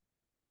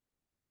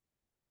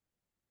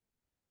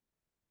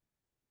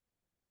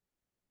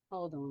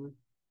 Hold on.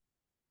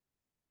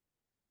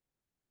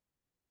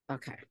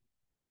 Okay.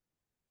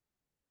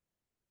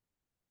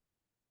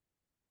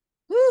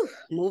 Whew,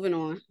 moving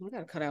on. I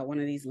gotta cut out one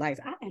of these lights.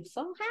 I am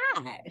so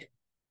hot.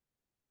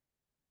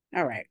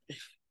 All right.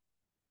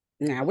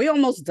 Now we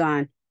almost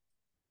done.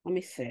 Let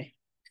me see.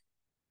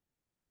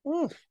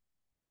 Ooh.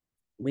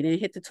 We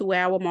didn't hit the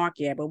 2-hour mark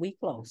yet, but we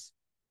close.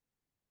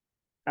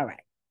 All right.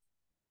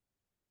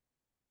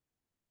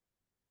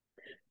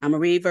 I'm gonna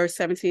read verse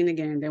 17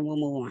 again, then we'll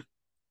move on.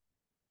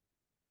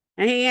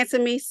 And he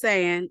answered me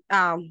saying,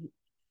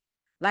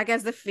 like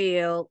as the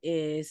field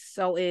is,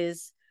 so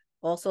is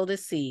also the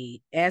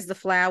seed. As the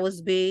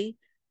flowers be,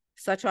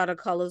 such are the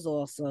colors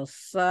also.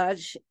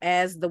 Such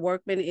as the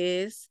workman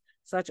is,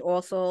 such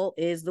also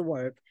is the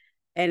work.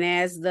 And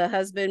as the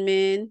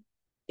husbandman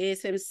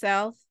is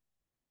himself,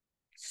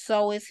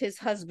 so is his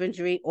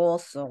husbandry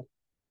also.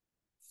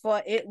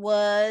 For it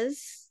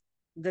was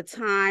the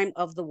time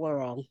of the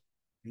world.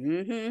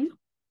 Mm-hmm.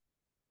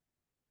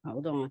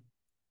 Hold on.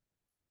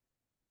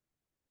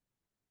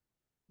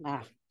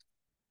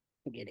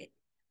 Forget it.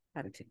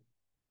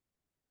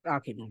 I'll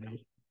keep moving on.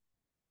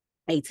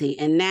 18.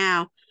 And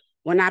now,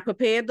 when I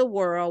prepared the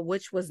world,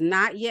 which was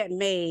not yet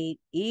made,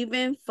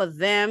 even for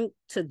them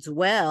to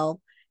dwell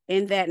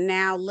in that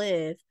now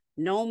live,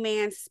 no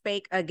man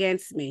spake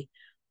against me.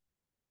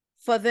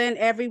 For then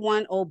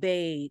everyone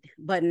obeyed.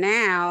 But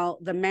now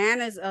the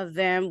manners of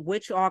them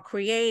which are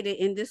created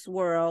in this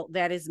world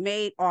that is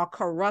made are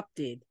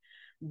corrupted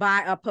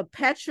by a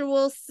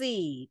perpetual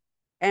seed,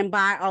 and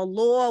by a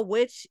law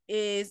which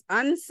is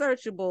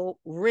unsearchable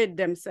rid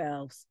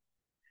themselves.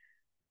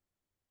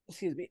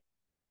 Excuse me.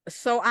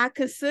 So I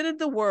considered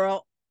the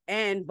world,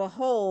 and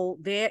behold,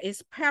 there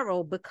is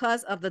peril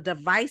because of the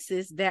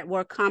devices that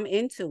were come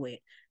into it.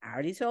 I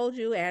already told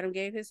you, Adam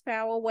gave his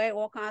power away.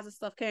 All kinds of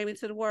stuff came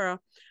into the world.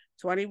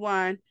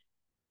 21.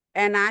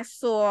 And I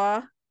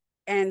saw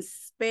and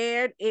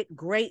spared it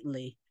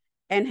greatly,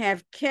 and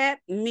have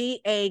kept me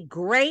a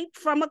grape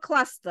from a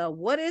cluster.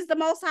 What is the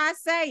Most High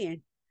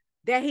saying?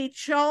 That he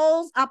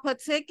chose a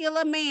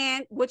particular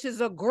man, which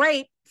is a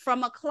grape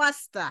from a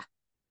cluster.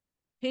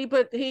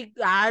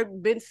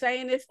 I've been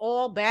saying this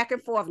all back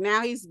and forth.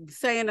 Now he's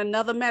saying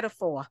another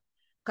metaphor,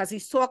 because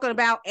he's talking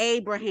about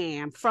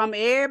Abraham. From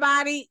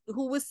everybody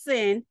who was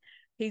sin,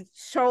 he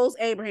chose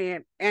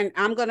Abraham. And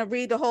I'm going to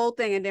read the whole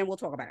thing and then we'll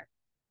talk about it.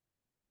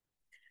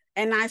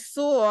 And I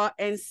saw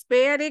and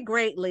spared it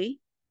greatly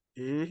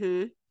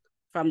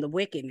from the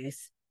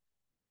wickedness,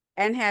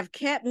 and have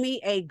kept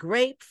me a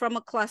grape from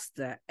a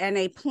cluster, and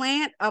a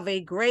plant of a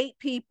great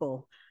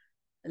people.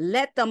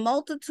 Let the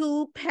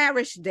multitude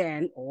perish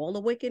then, all the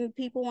wicked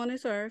people on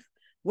this earth,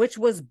 which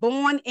was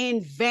born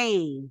in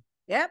vain.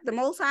 Yep, the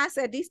Most High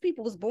said these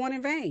people was born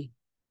in vain.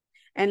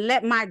 And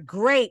let my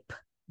grape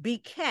be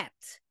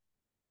kept,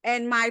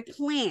 and my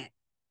plant,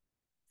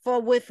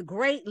 for with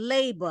great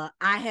labor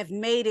I have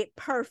made it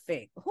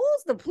perfect.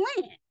 Who's the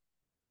plant?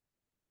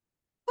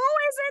 Who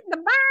is it? The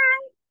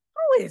vine?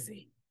 Who is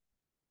it?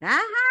 And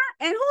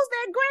who's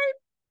that grape?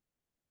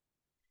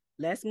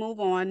 Let's move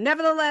on.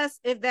 Nevertheless,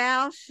 if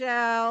thou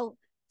shalt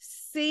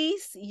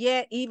cease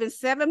yet even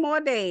 7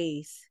 more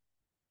days,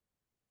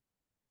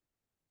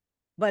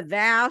 but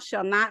thou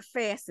shalt not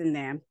fasten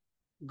them.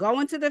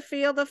 Go into the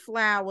field of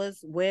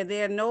flowers where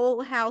there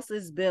no house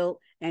is built,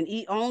 and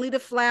eat only the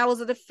flowers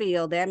of the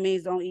field. That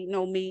means don't eat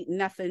no meat,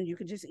 nothing. You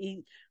can just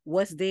eat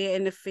what's there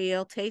in the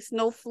field. Taste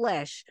no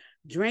flesh,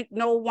 drink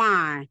no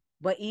wine,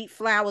 but eat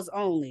flowers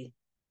only.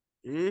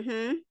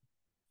 Pray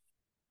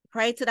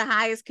to the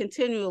highest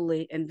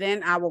continually, and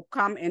then I will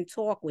come and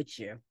talk with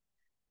you.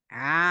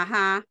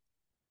 All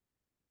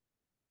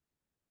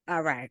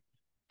right.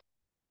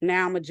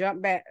 Now I'm gonna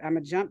jump back. I'm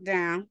gonna jump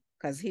down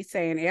because he's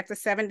saying after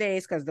 7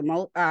 days, because the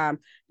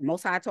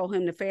Most High told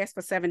him to fast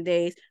for 7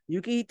 days.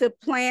 You can eat the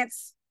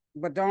plants,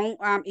 but don't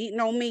eat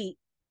no meat,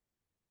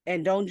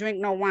 and don't drink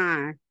no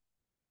wine.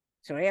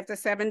 So after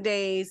 7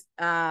 days,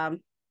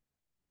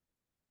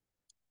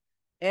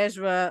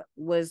 Ezra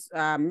was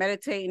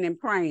meditating and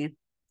praying,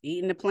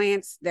 eating the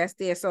plants that's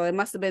there. So it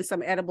must have been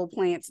some edible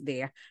plants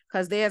there,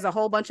 because there's a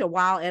whole bunch of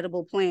wild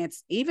edible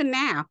plants. Even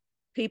now,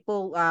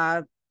 people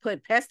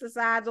put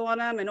pesticides on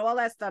them and all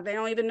that stuff. They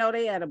don't even know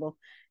they're edible.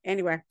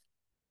 Anyway,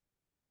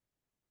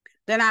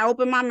 then I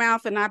opened my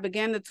mouth and I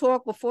began to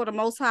talk before the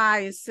Most High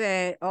and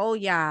said, "Oh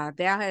Yah,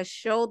 thou hast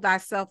showed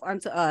thyself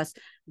unto us.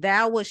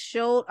 Thou wast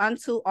showed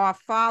unto our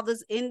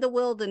fathers in the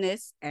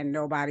wilderness," and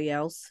nobody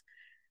else,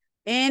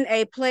 "in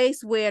a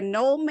place where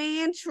no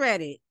man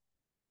treaded,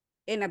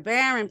 in a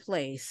barren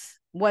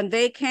place, when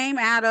they came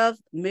out of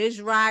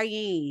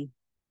Mizraim.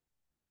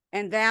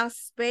 And thou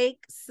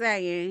spake,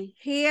 saying,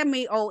 Hear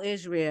me, O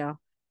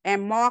Israel,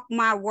 and mark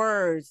my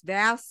words,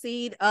 thou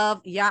seed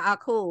of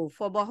Yaakov.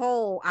 For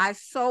behold, I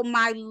sow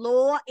my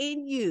law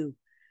in you,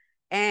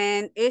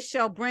 and it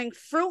shall bring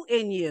fruit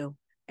in you,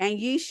 and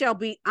ye shall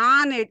be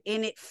honored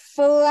in it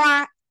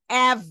forever."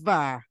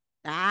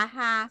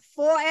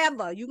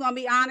 Forever. You're going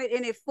to be honored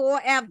in it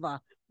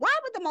forever. Why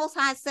would the Most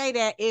High say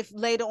that if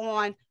later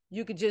on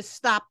you could just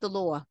stop the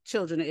law,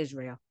 children of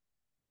Israel?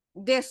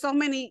 There's so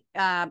many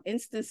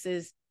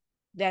instances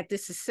that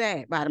this is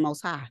said by the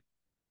Most High.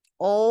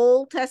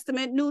 Old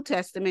Testament, New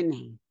Testament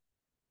name.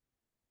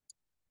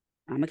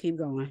 I'm going to keep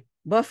going.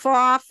 "But for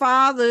our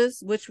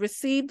fathers, which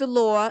received the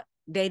law,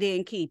 they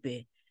didn't keep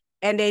it,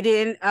 and they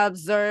didn't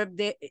observe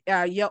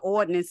your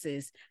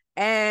ordinances.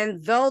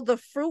 And though the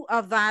fruit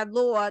of thy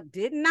law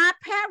did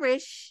not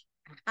perish,"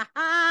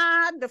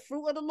 the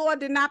fruit of the Lord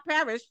did not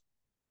perish,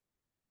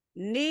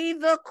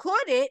 "neither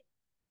could it,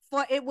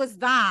 for it was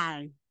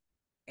thine."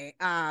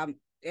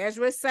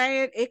 Ezra is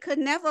saying it could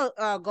never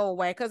go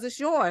away because it's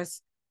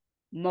yours,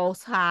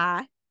 Most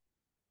High.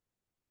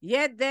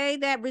 "Yet they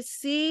that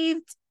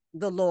received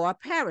the law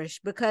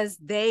perished, because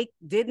they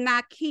did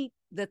not keep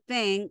the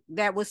thing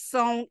that was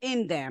sown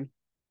in them."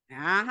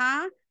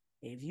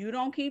 If you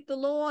don't keep the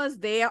laws,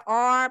 there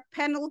are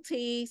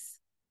penalties.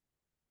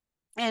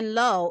 "And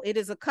lo, it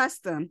is a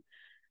custom,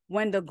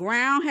 when the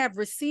ground have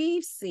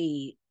received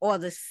seed, or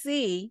the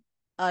sea,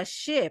 a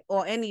ship,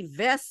 or any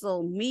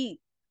vessel,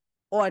 meat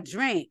or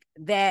drink,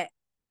 that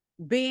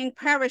being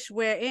perished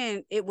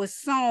wherein it was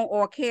sown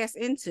or cast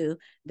into,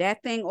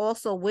 that thing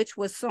also which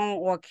was sown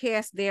or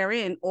cast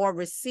therein or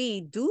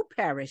received do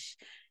perish,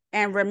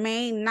 and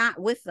remain not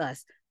with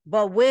us.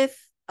 But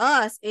with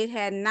us it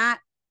had not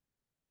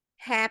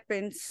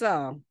happened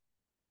so."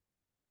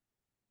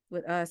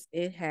 With us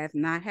it hath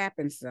not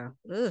happened so.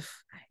 Ugh,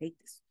 I hate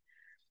this.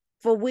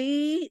 "For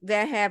we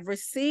that have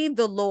received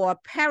the law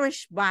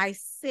perish by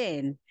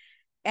sin,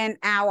 and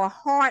our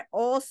heart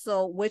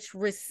also which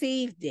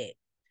received it.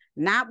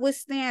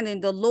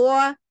 Notwithstanding, the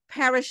law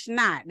perish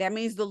not." That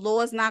means the law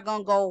is not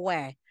going to go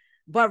away,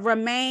 but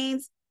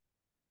remains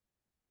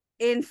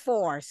in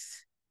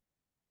force.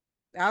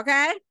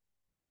 Okay?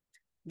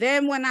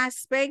 "Then when I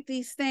spake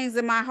these things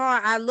in my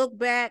heart, I looked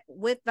back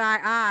with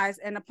thy eyes,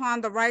 and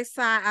upon the right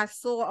side I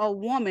saw a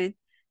woman,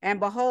 and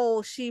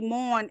behold, she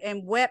mourned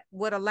and wept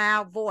with a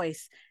loud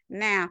voice."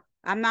 Now,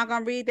 I'm not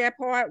going to read that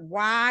part.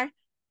 Why?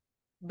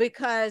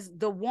 Because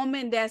the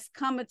woman that's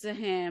coming to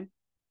him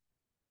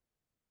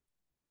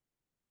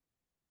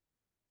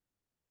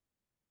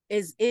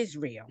is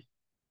Israel.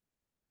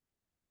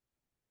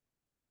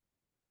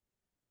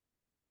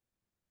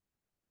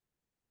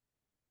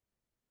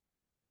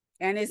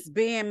 And it's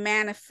being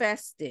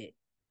manifested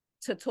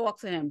to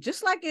talk to him,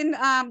 just like in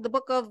the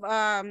book of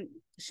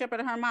Shepherd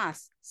of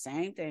Hermas,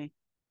 same thing.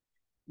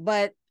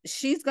 But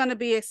she's going to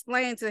be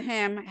explaining to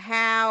him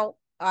how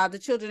the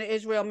children of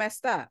Israel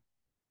messed up.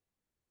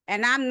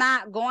 And I'm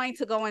not going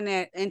to go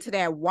into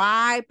that.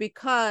 Why?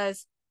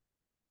 Because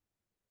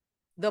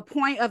the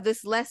point of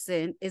this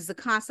lesson is the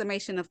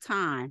consummation of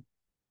time.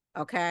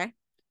 Okay.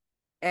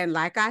 And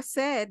like I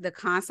said, the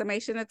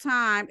consummation of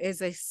time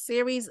is a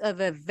series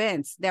of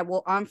events that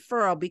will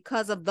unfurl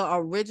because of the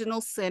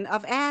original sin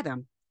of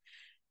Adam.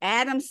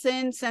 Adam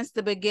sinned since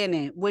the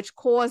beginning, which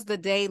caused the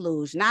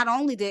deluge. Not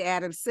only did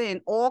Adam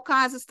sin, all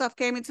kinds of stuff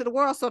came into the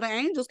world. So the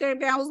angels came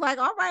down, was like,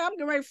 all right, I'm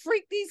going to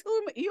freak these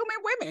human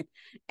women.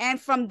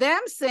 And from them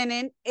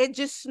sinning, it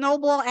just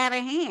snowballed out of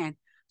hand.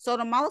 So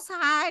the Most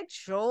High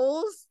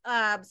chose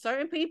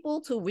certain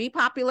people to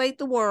repopulate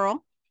the world.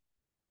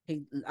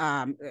 He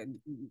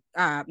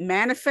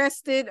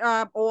manifested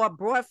or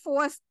brought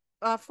forth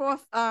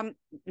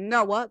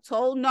Noah,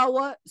 told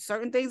Noah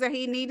certain things that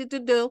he needed to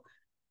do.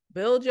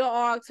 Build your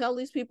ark, tell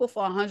these people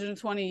for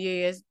 120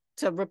 years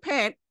to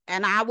repent,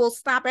 and I will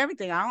stop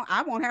everything.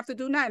 I won't have to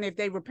do nothing if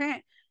they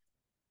repent.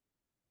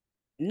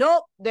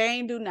 Nope, they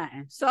ain't do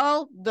nothing.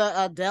 So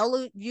the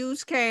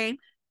deluge came.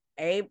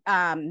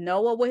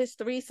 Noah with his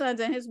 3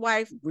 sons and his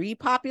wife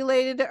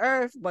repopulated the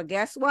earth. But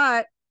guess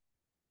what?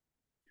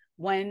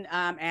 When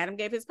Adam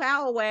gave his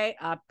power away,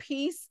 a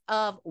piece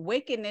of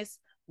wickedness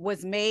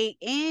was made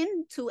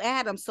into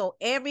Adam. So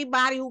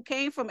everybody who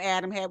came from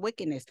Adam had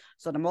wickedness.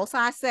 So the Most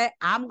High said,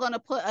 I'm going to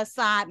put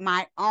aside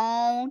my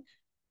own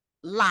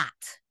lot.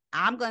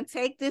 I'm going to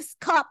take this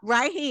cup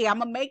right here. I'm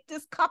going to make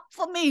this cup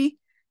for me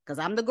because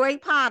I'm the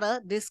great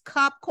potter, this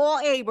cup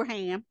called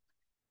Abraham.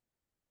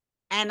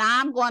 And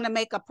I'm going to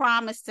make a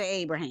promise to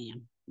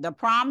Abraham. The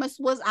promise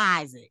was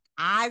Isaac.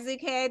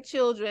 Isaac had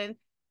children,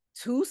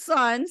 2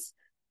 sons,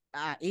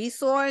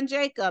 Esau and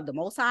Jacob. The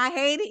Most High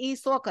hated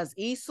Esau because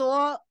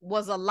Esau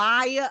was a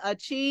liar, a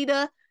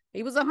cheater.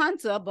 He was a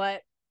hunter,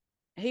 but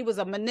he was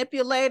a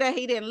manipulator.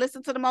 He didn't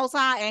listen to the Most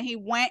High, and he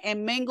went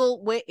and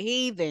mingled with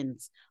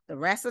heathens. The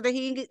rest of the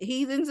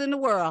heathens in the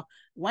world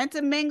went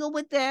to mingle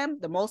with them.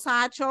 The Most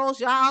High chose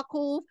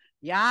Yaakov.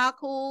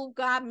 Yaakov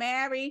got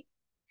married,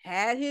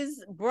 had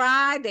his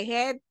bride. They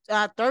had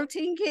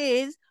 13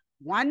 kids,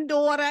 1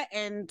 daughter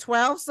and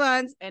 12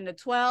 sons, and the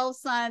 12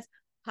 sons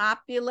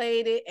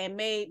populated and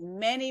made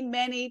many,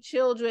 many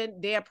children.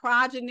 Their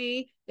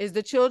progeny is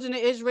the children of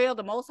Israel.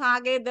 The Most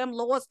High gave them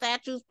laws,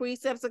 statutes,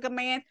 precepts, and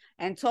commands,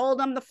 and told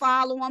them to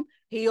follow them.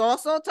 He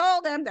also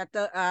told them that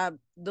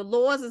the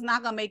laws is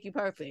not going to make you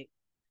perfect,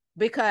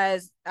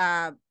 because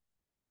the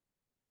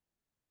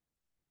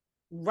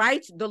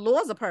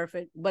laws are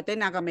perfect, but they're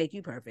not going to make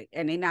you perfect,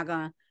 and they're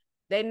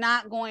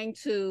not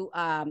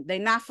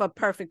for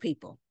perfect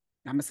people.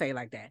 I'm gonna say it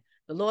like that.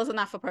 The laws are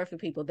not for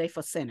perfect people; they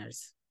for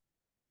sinners.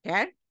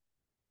 Okay.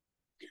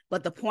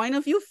 But the point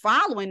of you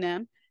following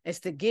them is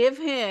to give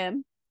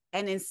him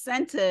an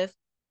incentive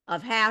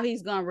of how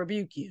he's going to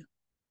rebuke you.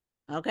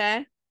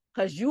 Okay.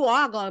 Because you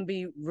are going to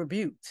be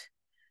rebuked.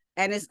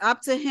 And it's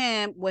up to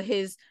him with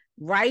his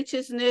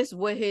righteousness,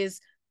 with his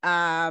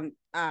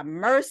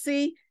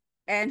mercy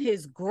and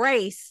his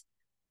grace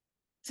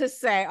to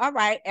say, all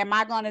right, am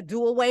I going to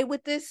do away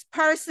with this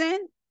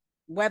person?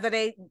 Whether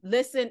they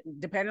listen,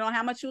 depending on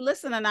how much you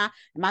listen or not,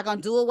 am I going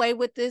to do away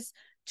with this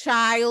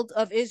child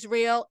of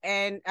Israel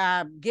and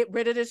get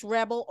rid of this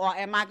rebel, or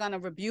am I going to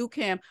rebuke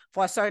him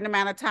for a certain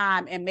amount of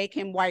time and make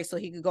him white so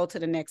he could go to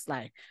the next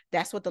life?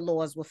 That's what the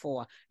laws were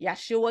for.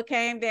 Yeshua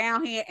came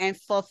down here and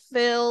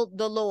fulfilled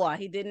the law.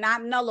 He did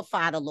not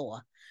nullify the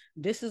law.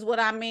 This is what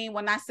I mean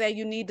when I say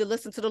you need to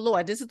listen to the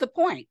Lord. This is the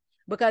point,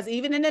 because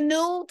even in the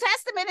New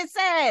Testament it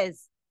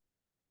says,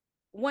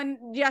 when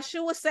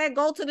Yeshua said,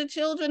 go to the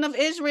children of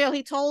Israel,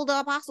 he told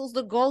the apostles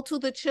to go to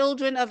the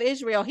children of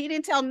Israel. He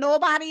didn't tell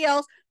nobody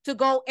else to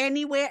go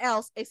anywhere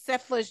else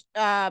except for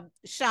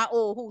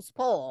Shaul, who's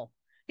Paul.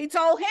 He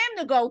told him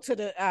to go to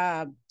the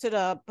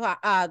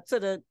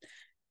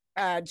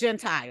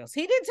Gentiles.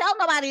 He didn't tell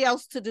nobody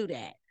else to do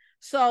that.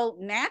 So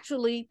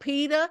naturally,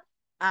 Peter,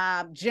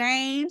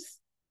 James,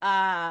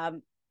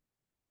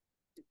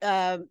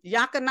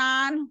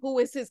 Yachanan, who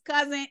is his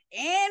cousin,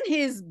 and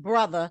his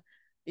brother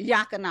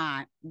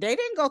Yachanan, they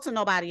didn't go to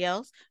nobody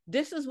else.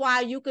 This is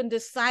why you can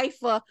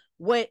decipher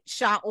what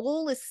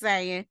Shaul is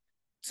saying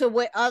to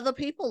what other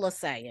people are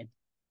saying.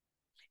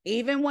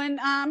 Even when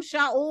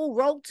Shaul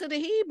wrote to the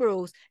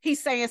Hebrews,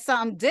 he's saying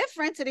something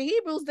different to the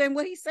Hebrews than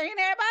what he's saying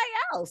to everybody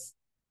else.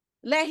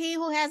 Let he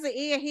who has an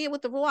ear hear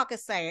what the Ruach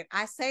is saying.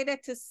 I say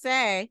that to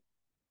say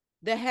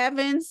the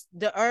heavens,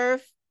 the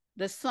earth,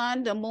 the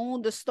sun, the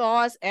moon, the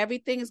stars,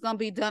 everything is going to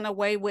be done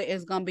away with.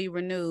 It's going to be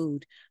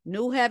renewed.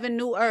 New heaven,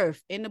 new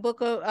earth. In the book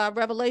of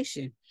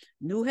Revelation,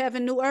 new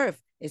heaven, new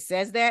earth. It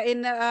says that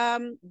in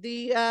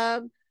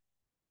the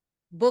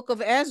book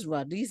of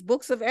Ezra, these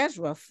books of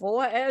Ezra,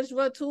 4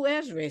 Ezra, 2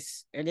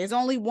 Ezras. And there's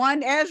only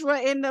 1 Ezra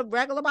in the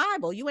regular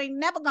Bible. You ain't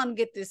never going to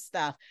get this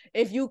stuff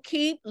if you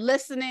keep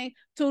listening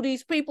to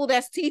these people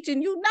that's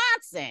teaching you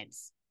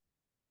nonsense.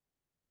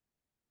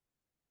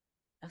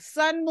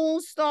 Sun,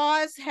 moon,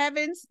 stars,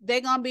 heavens,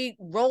 they're gonna be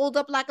rolled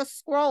up like a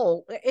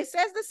scroll. It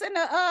says this in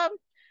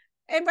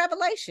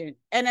Revelation.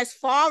 And as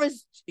far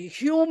as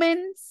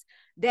humans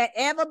that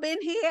ever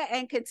been here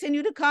and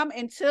continue to come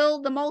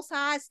until the Most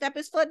High step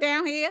his foot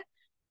down here,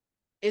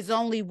 is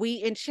only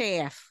wheat and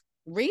chaff.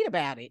 Read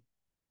about it.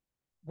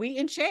 Wheat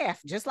and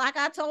chaff, just like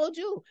I told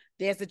you.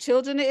 There's the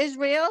children of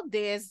Israel,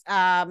 there's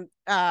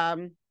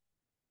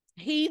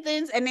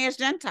heathens, and there's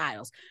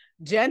Gentiles.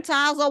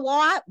 Gentiles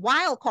are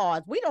wild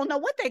cards. We don't know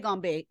what they're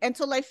going to be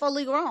until they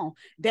fully grown.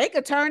 They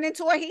could turn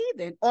into a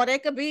heathen, or they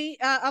could be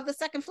of the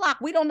second flock.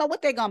 We don't know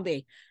what they're going to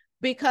be,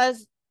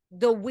 because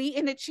the wheat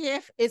and the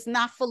chaff is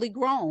not fully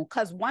grown.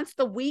 Because once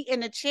the wheat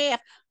and the chaff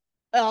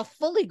are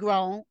fully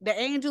grown, the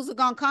angels are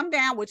going to come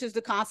down, which is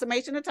the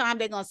consummation of time.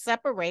 They're going to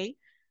separate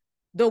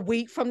the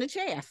wheat from the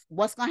chaff.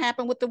 What's going to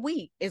happen with the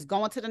wheat is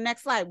going to the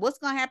next slide. What's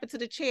going to happen to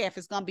the chaff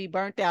is going to be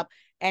burnt up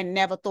and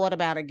never thought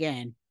about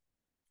again.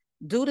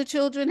 Do the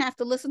children have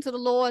to listen to the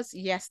laws?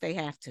 Yes, they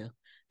have to.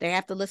 They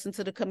have to listen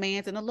to the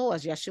commands and the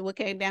laws. Yeshua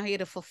came down here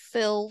to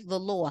fulfill the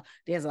law.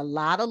 There's a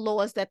lot of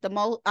laws that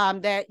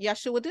that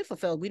Yeshua did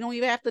fulfill. We don't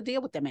even have to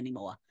deal with them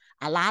anymore.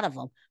 A lot of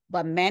them,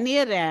 but many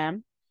of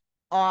them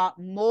are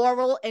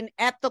moral and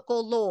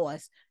ethical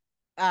laws.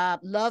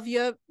 Love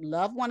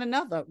one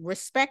another,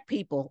 respect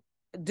people.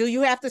 Do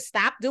you have to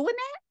stop doing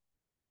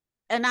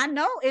that? And I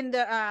know in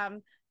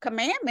the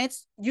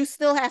commandments, you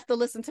still have to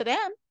listen to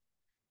them.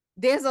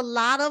 There's a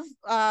lot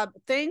of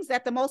things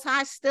that the Most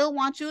High still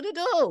wants you to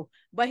do,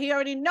 but He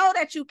already know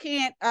that you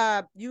can't.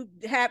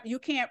 You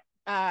can't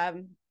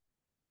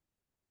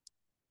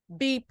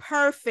be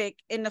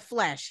perfect in the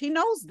flesh. He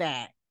knows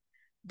that.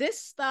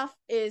 This stuff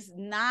is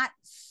not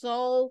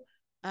so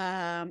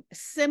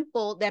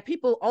simple that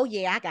people. Oh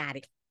yeah, I got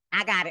it.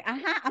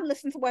 I'm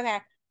listening to what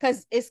happened,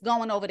 because it's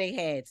going over their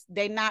heads.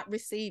 They're not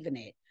receiving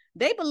it.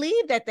 They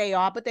believe that they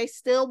are, but they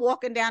still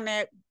walking down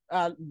that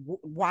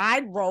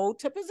wide road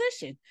to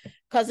position.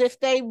 Because if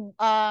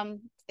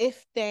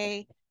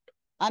they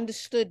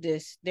understood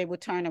this, they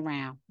would turn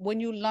around. When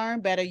you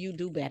learn better, you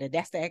do better.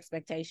 That's the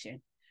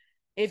expectation.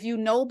 If you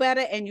know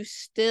better and you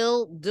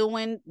still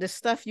doing the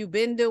stuff you've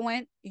been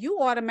doing, you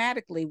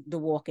automatically the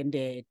walking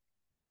dead.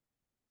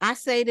 I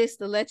say this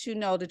to let you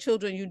know, the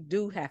children, you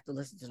do have to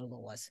listen to the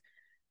laws.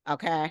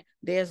 Okay,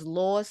 there's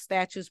laws,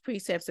 statutes,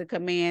 precepts, and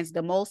commands.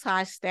 The Most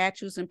High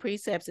statutes and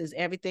precepts is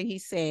everything He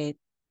said.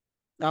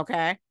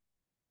 Okay,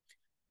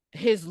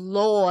 His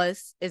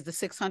laws is the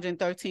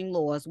 613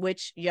 laws,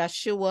 which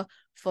Yeshua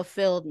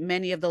fulfilled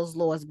many of those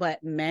laws,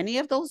 but many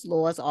of those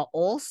laws are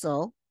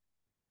also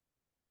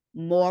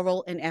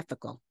moral and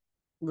ethical.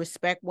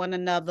 Respect one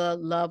another,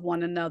 love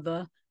one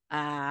another,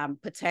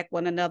 protect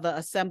one another,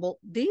 assemble.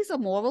 These are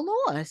moral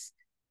laws.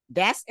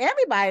 That's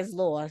everybody's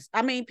laws.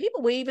 I mean,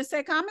 people will even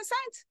say common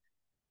sense.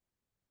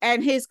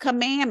 And His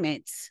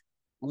commandments: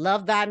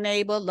 love thy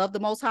neighbor, love the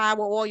Most High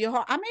with all your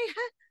heart. I mean,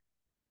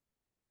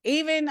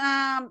 even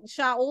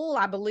Shaul,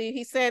 I believe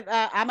he said,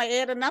 I'm gonna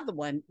add another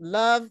one: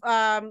 love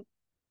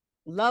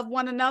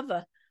one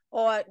another.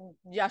 Or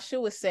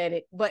Yeshua said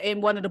it, but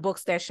in one of the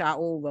books that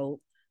Shaul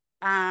wrote.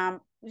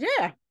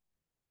 Yeah.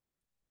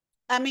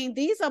 I mean,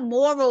 these are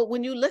moral.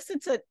 When you listen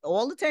to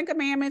all the 10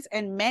 commandments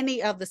and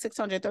many of the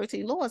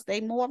 613 laws,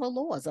 they moral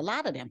laws, a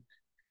lot of them.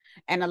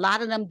 And a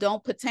lot of them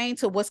don't pertain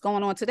to what's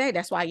going on today.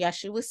 That's why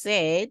Yeshua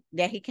said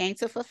that He came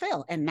to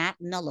fulfill and not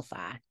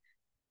nullify.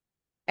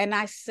 And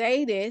I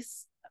say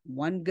this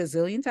 1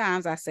 gazillion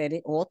times. I said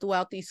it all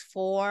throughout these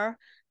 4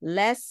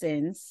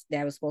 lessons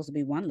that was supposed to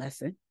be 1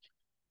 lesson.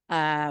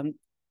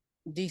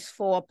 These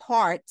 4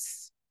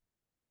 parts,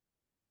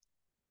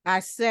 I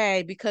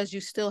say, because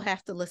you still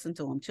have to listen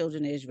to them,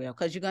 children of Israel,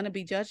 because you're going to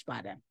be judged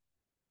by them.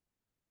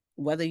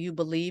 Whether you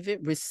believe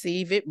it,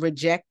 receive it,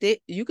 reject it,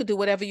 you could do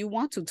whatever you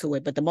want to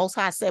it. But the Most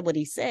High said what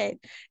He said.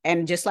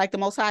 And just like the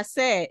Most High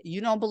said,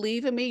 you don't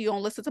believe in me, you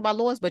don't listen to my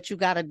laws, but you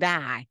got to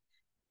die.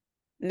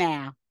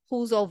 Now,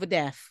 who's over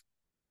death?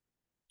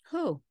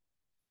 Who?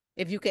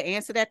 If you can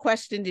answer that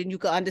question, then you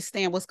can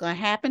understand what's going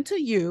to happen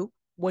to you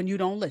when you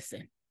don't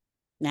listen.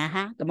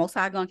 Now, the Most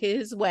High going to get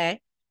His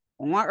way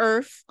on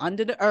earth,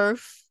 under the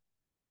earth,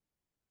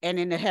 and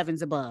in the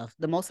heavens above.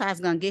 The Most High is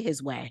going to get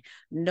His way.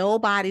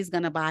 Nobody's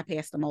going to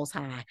bypass the Most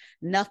High.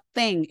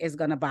 Nothing is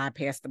going to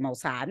bypass the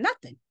Most High.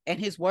 Nothing. And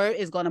His word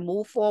is going to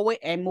move forward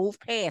and move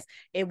past.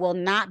 It will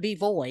not be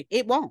void.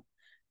 It won't.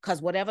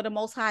 Because whatever the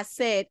Most High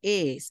said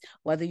is,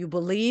 whether you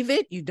believe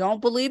it, you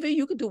don't believe it,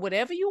 you can do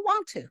whatever you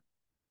want to.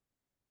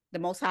 The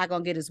Most High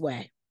going to get His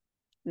way.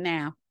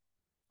 Now,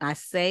 I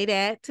say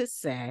that to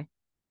say,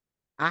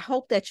 I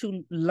hope that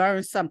you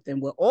learn something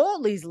with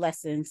all these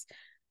lessons,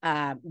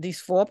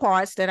 these 4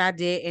 parts that I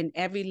did in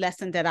every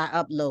lesson that I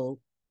upload.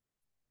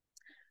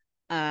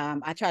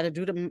 I try to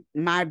do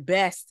my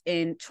best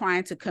in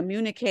trying to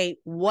communicate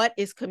what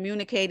is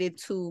communicated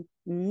to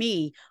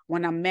me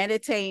when I'm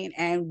meditating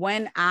and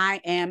when I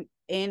am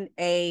in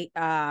a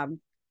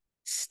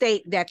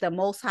state that the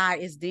Most High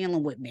is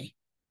dealing with me.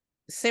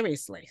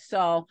 Seriously.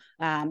 So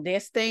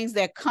there's things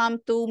that come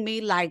through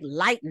me like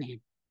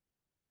lightning.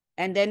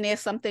 And then there's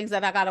some things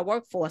that I got to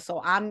work for.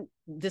 So I'm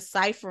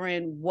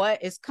deciphering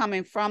what is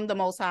coming from the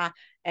Most High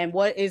and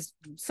what is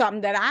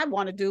something that I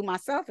want to do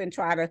myself and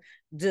try to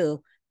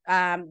do.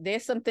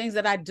 There's some things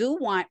that I do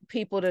want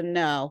people to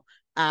know.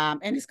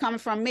 And it's coming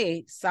from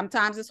me.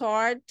 Sometimes it's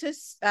hard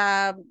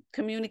to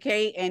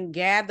communicate and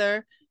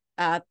gather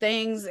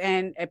things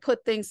and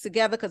put things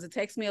together because it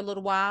takes me a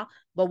little while.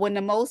 But when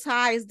the Most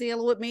High is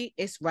dealing with me,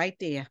 it's right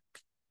there.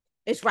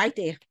 It's right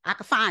there. I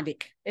can find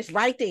it. It's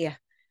right there.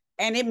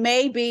 And it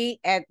may be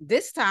at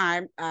this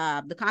time,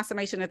 the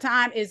consummation of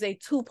time is a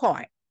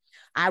 2-part.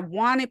 I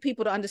wanted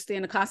people to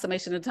understand the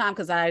consummation of time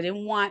because I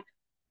didn't want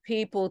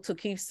people to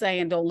keep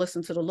saying don't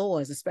listen to the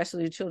laws,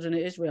 especially the children of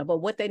Israel. But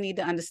what they need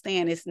to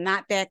understand is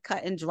not that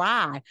cut and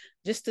dry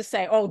just to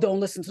say, oh, don't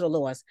listen to the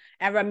laws.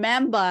 And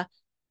remember,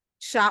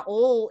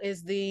 Shaul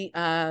is the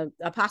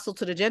apostle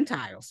to the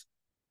Gentiles.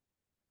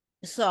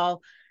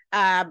 So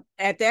at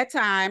that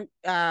time,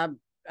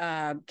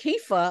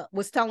 Kepha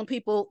was telling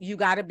people, you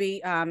got to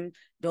be,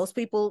 those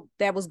people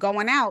that was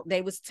going out,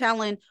 they was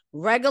telling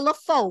regular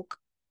folk,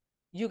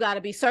 you got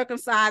to be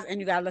circumcised and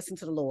you got to listen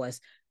to the laws.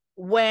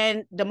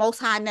 When the Most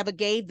High never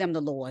gave them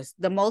the laws,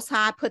 the Most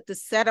High put the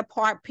set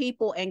apart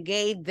people and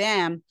gave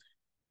them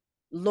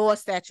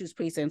laws, statutes,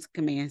 precepts,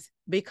 commands,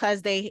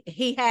 because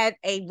he had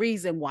a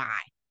reason why.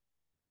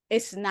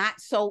 It's not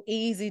so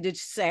easy to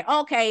say,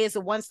 okay, it's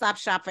a one-stop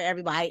shop for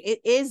everybody. It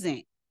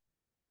isn't.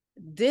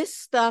 This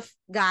stuff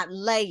got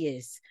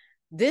layers.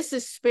 This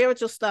is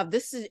spiritual stuff.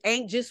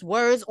 Ain't just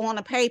words on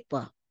a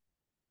paper.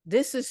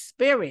 This is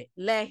spirit.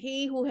 Let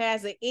he who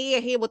has an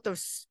ear hear what the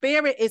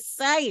spirit is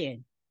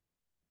saying.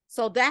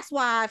 So that's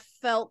why I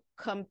felt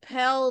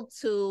compelled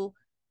to,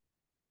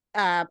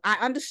 I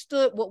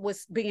understood what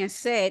was being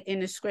said in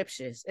the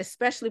scriptures,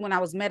 especially when I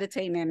was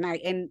meditating at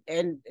night,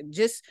 and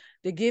just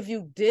to give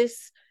you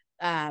this,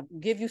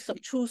 give you some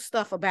true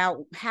stuff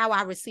about how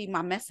I receive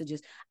my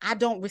messages. I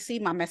don't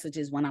receive my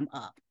messages when I'm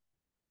up.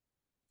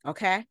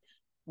 Okay.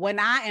 When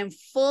I am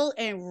full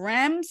in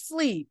REM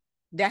sleep,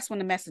 that's when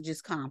the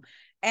messages come.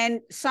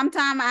 And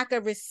sometimes I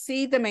could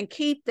receive them and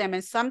keep them.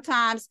 And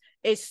sometimes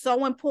it's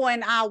so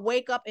important. I'll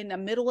wake up in the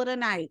middle of the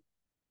night.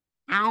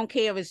 I don't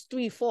care if it's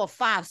 3, 4,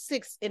 5,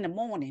 6 in the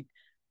morning,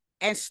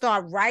 and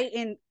start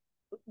writing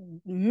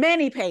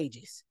many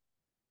pages.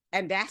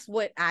 And that's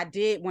what I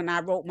did when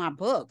I wrote my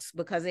books,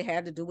 because it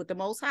had to do with the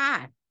Most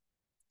High.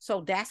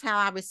 So that's how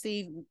I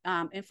receive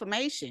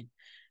information.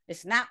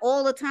 It's not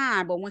all the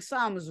time, but when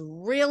something's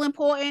real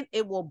important,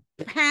 it will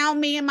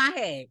pound me in my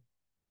head.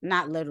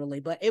 Not literally,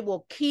 but it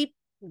will keep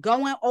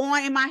going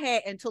on in my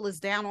head until it's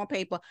down on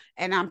paper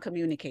and I'm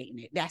communicating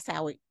it. That's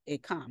how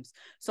it comes.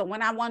 So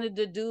when I wanted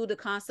to do the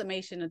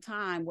consummation of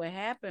time, what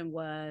happened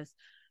was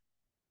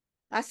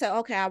I said,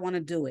 okay, I want to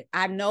do it.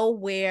 I know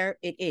where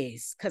it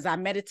is because I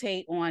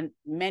meditate on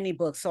many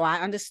books. So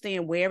I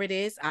understand where it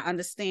is. I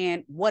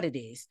understand what it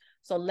is.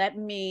 So let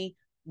me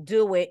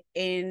do it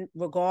in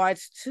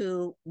regards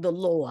to the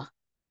law,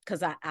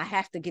 because I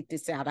have to get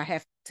this out. I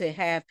have to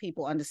have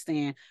people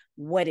understand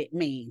what it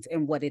means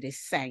and what it is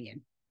saying.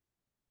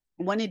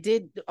 When I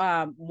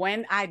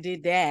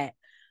did that,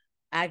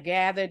 I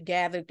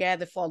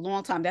gathered for a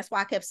long time. That's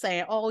why I kept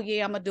saying, oh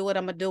yeah, I'm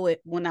gonna do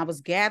it. When I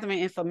was gathering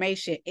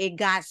information, it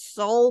got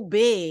so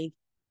big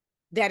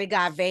that it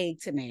got vague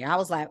to me. I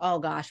was like, oh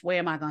gosh, where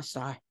am I gonna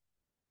start?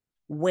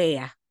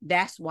 Where?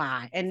 That's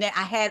why. And then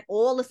I had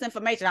all this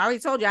information. I already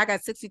told you I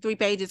got 63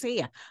 pages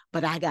here,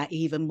 but I got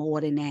even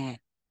more than that.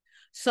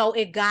 So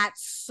it got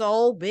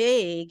so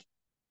big.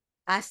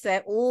 I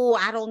said, oh,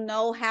 I don't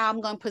know how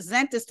I'm going to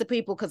present this to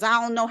people, because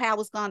I don't know how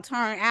it's going to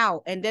turn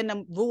out. And then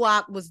the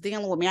Ruach was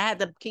dealing with me. I had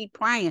to keep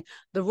praying.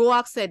 The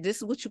Ruach said, this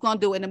is what you're going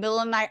to do. In the middle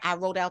of the night, I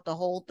wrote out the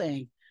whole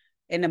thing.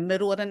 In the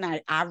middle of the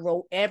night, I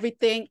wrote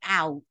everything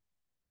out.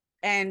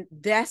 And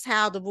that's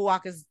how the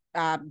Ruach is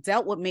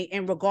dealt with me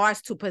in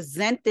regards to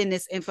presenting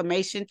this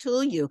information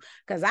to you.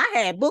 Because I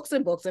had books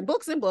and books and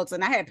books and books,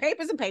 and I had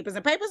papers and papers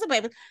and papers and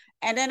papers.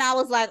 And then I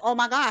was like, oh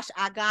my gosh,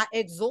 I got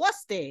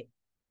exhausted.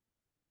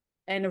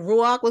 And the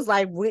Ruach was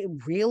like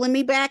reeling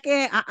me back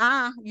in.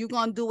 You're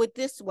going to do it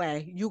this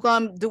way. You're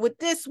going to do it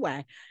this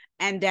way.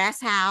 And that's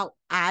how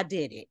I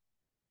did it.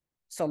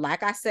 So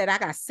like I said, I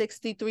got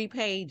 63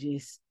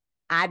 pages.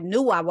 I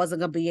knew I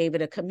wasn't going to be able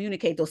to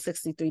communicate those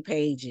 63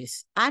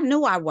 pages. I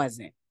knew I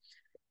wasn't.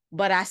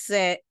 But I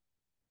said,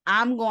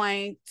 I'm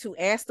going to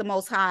ask the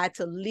Most High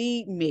to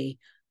lead me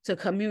to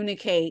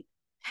communicate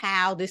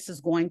how this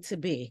is going to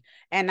be.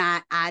 And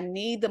I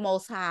need the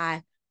Most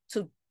High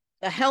to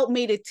help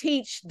me to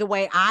teach the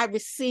way I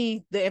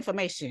received the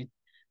information,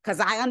 because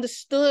I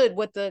understood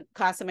what the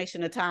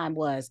consummation of time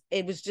was.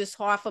 It was just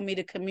hard for me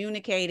to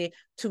communicate it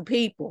to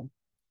people.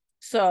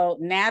 So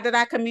now that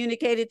I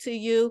communicated to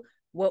you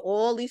with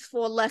all these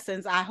 4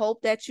 lessons, I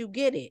hope that you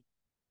get it.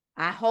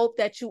 I hope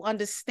that you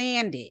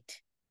understand it.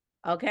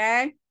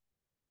 Okay.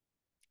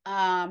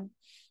 I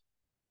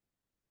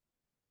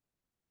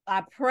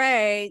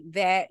pray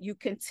that you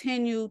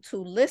continue to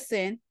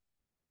listen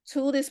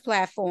to this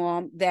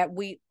platform, that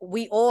we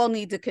all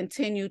need to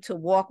continue to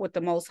walk with the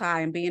Most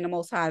High and be in the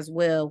Most High's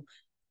will.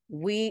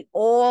 We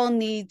all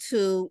need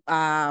to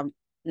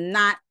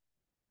not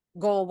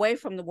go away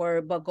from the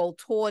word, but go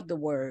toward the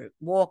word,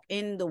 walk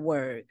in the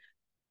word.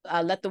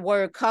 Let the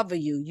word cover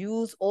you.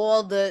 Use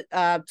all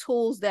the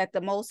tools that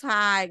the Most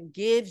High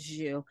gives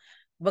you,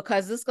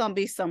 because there's going to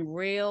be some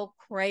real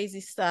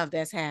crazy stuff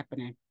that's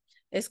happening.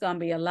 It's going to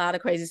be a lot of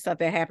crazy stuff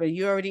that happened.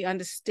 You already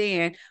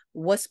understand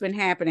what's been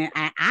happening.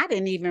 I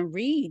didn't even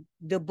read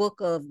the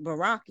book of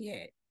Barak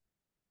yet.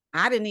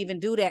 I didn't even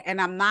do that,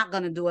 and I'm not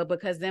going to do it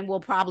because then we'll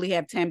probably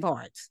have 10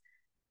 parts.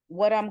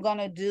 What I'm going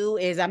to do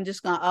is I'm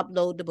just going to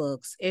upload the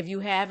books. If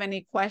you have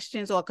any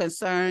questions or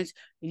concerns,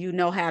 you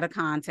know how to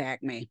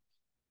contact me.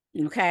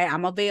 Okay,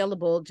 I'm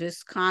available.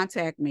 Just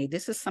contact me.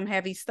 This is some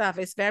heavy stuff.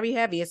 It's very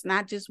heavy. It's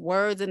not just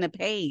words in the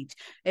page.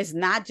 It's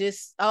not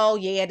just, oh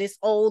yeah, this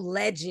old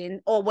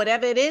legend or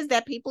whatever it is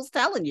that people's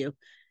telling you.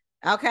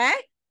 Okay,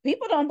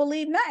 people don't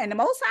believe nothing. The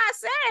Most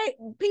High said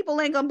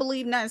people ain't gonna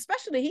believe nothing,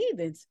 especially the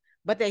heathens,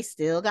 but they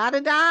still gotta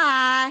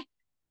die.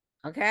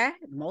 Okay,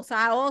 Most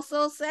High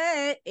also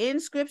said in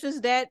scriptures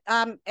that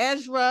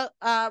Ezra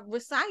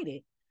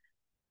recited,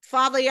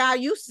 Father Yah,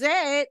 you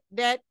said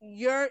that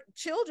your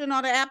children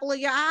are the apple of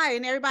your eye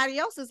and everybody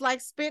else is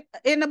like spit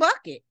in the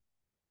bucket.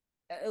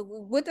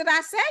 What did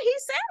I say? He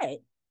said,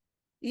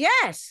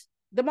 yes,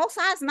 the Most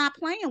High is not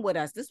playing with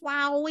us. This is why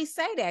I always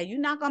say that. You're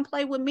not going to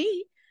play with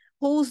me,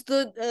 who's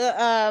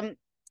the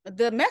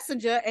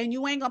messenger, and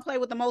you ain't going to play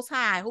with the Most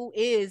High, who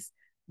is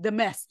the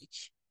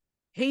message.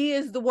 He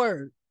is the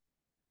word.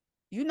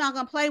 You're not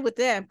going to play with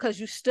them because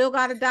you still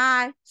got to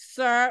die,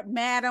 sir,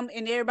 madam,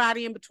 and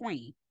everybody in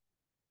between.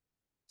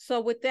 So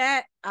with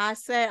that, I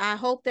say, I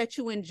hope that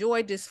you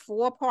enjoyed this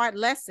 4-part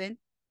lesson.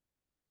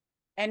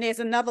 And there's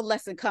another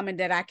lesson coming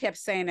that I kept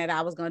saying that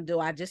I was going to do.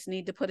 I just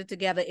need to put it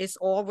together. It's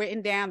all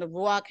written down. The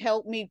Ruach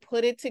helped me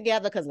put it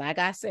together. Because like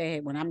I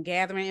said, when I'm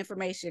gathering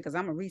information, because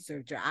I'm a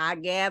researcher, I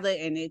gather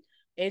and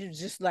it's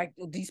just like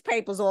these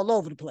papers all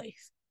over the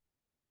place.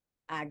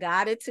 I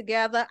got it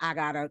together. I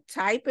got to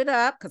type it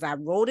up because I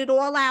wrote it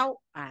all out.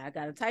 I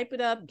got to type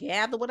it up,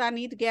 gather what I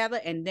need to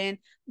gather, and then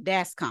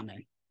that's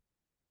coming.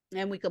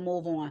 And we can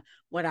move on.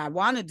 What I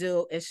want to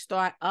do is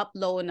start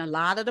uploading a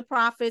lot of the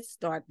prophets,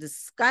 start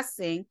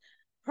discussing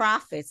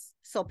prophets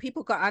so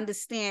people can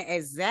understand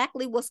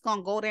exactly what's going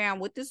to go down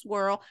with this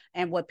world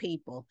and with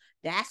people.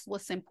 That's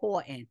what's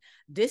important.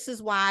 This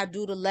is why I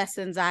do the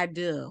lessons I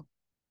do.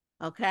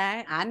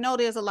 Okay, I know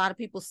there's a lot of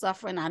people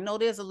suffering. I know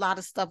there's a lot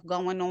of stuff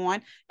going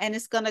on, and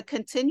it's going to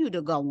continue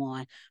to go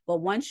on. But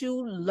once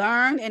you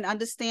learn and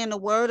understand the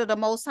word of the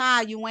Most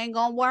High, you ain't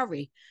going to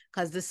worry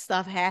because this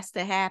stuff has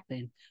to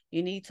happen.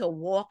 You need to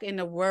walk in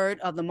the word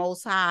of the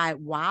Most High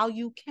while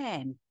you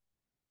can,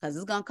 because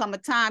it's going to come a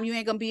time you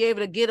ain't going to be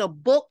able to get a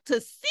book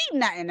to see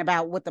nothing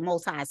about what the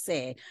Most High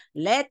said.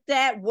 Let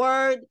that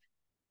word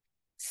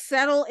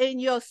settle in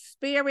your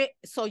spirit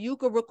so you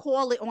can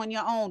recall it on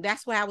your own.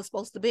 That's where I was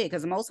supposed to be,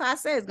 because the Most High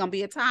says it's going to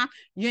be a time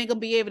you ain't going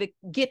to be able to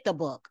get the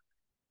book.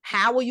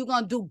 How are you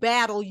going to do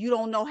battle? You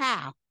don't know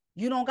how.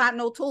 You don't got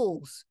no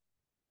tools.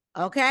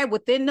 Okay,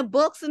 within the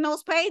books and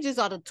those pages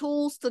are the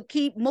tools to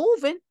keep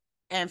moving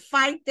and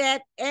fight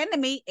that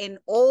enemy in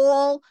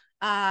all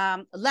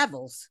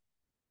levels.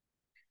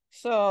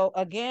 So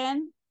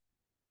again,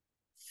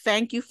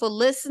 thank you for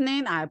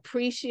listening. I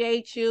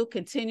appreciate you.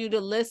 Continue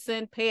to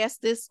listen. Pass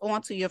this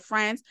on to your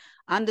friends.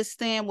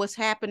 Understand what's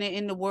happening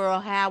in the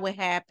world, how it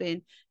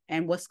happened,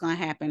 and what's going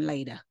to happen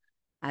later.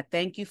 I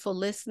thank you for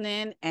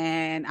listening,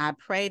 and I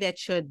pray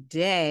that your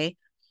day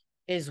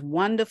is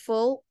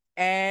wonderful.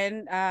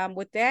 And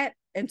with that,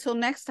 until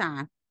next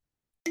time.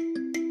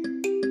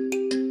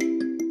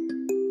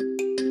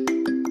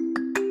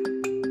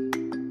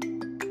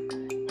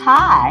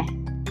 Hi.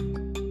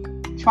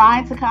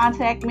 Trying to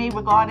contact me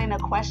regarding a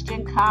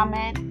question,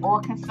 comment, or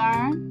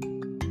concern?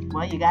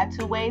 Well, you got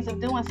 2 ways of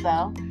doing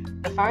so.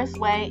 The first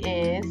way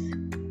is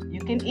you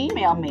can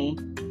email me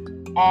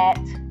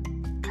at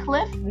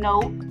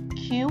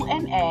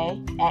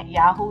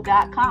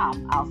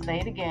cliffnoteqa@yahoo.com. I'll say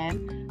it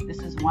again. This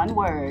is one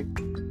word.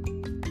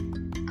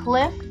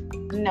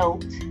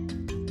 cliffnote,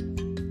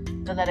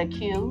 the letter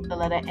Q, the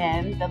letter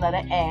N, the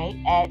letter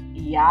A,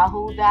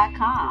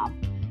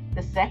 @yahoo.com.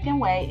 The second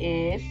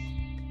way is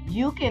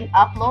you can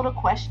upload a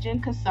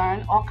question,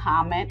 concern, or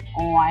comment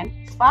on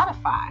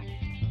Spotify.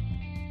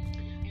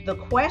 The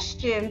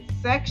question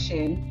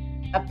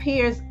section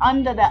appears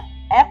under the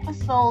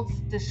episode's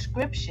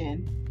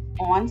description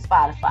on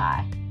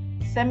Spotify.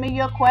 Send me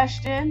your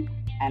question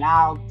and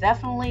I'll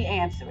definitely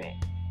answer it.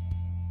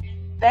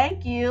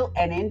 Thank you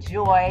and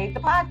enjoy the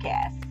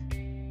podcast.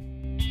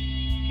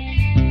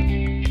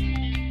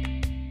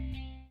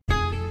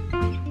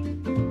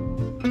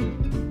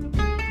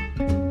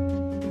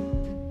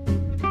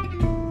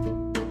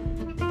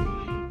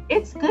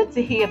 It's good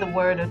to hear the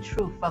word of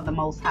truth of the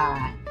Most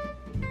High.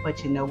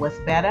 But you know what's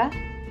better?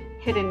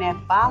 Hitting that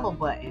follow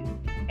button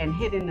and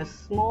hitting the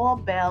small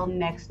bell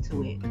next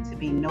to it to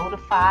be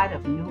notified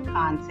of new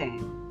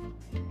content.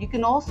 You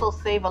can also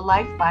save a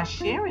life by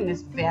sharing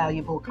this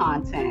valuable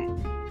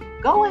content.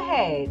 Go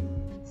ahead,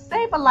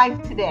 save a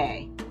life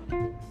today.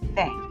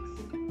 Thanks.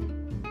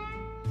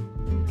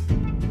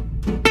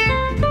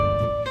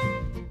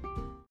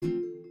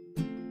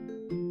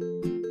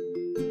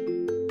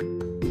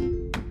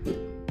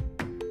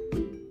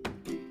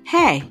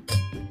 Hey,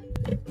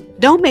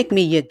 don't make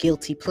me your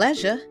guilty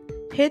pleasure.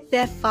 Hit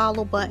that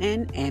follow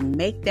button and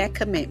make that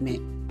commitment.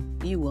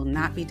 You will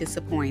not be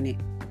disappointed.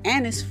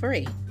 And it's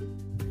free.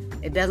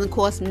 It doesn't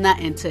cost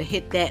nothing to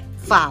hit that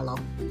follow.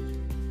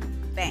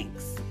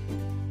 Thanks.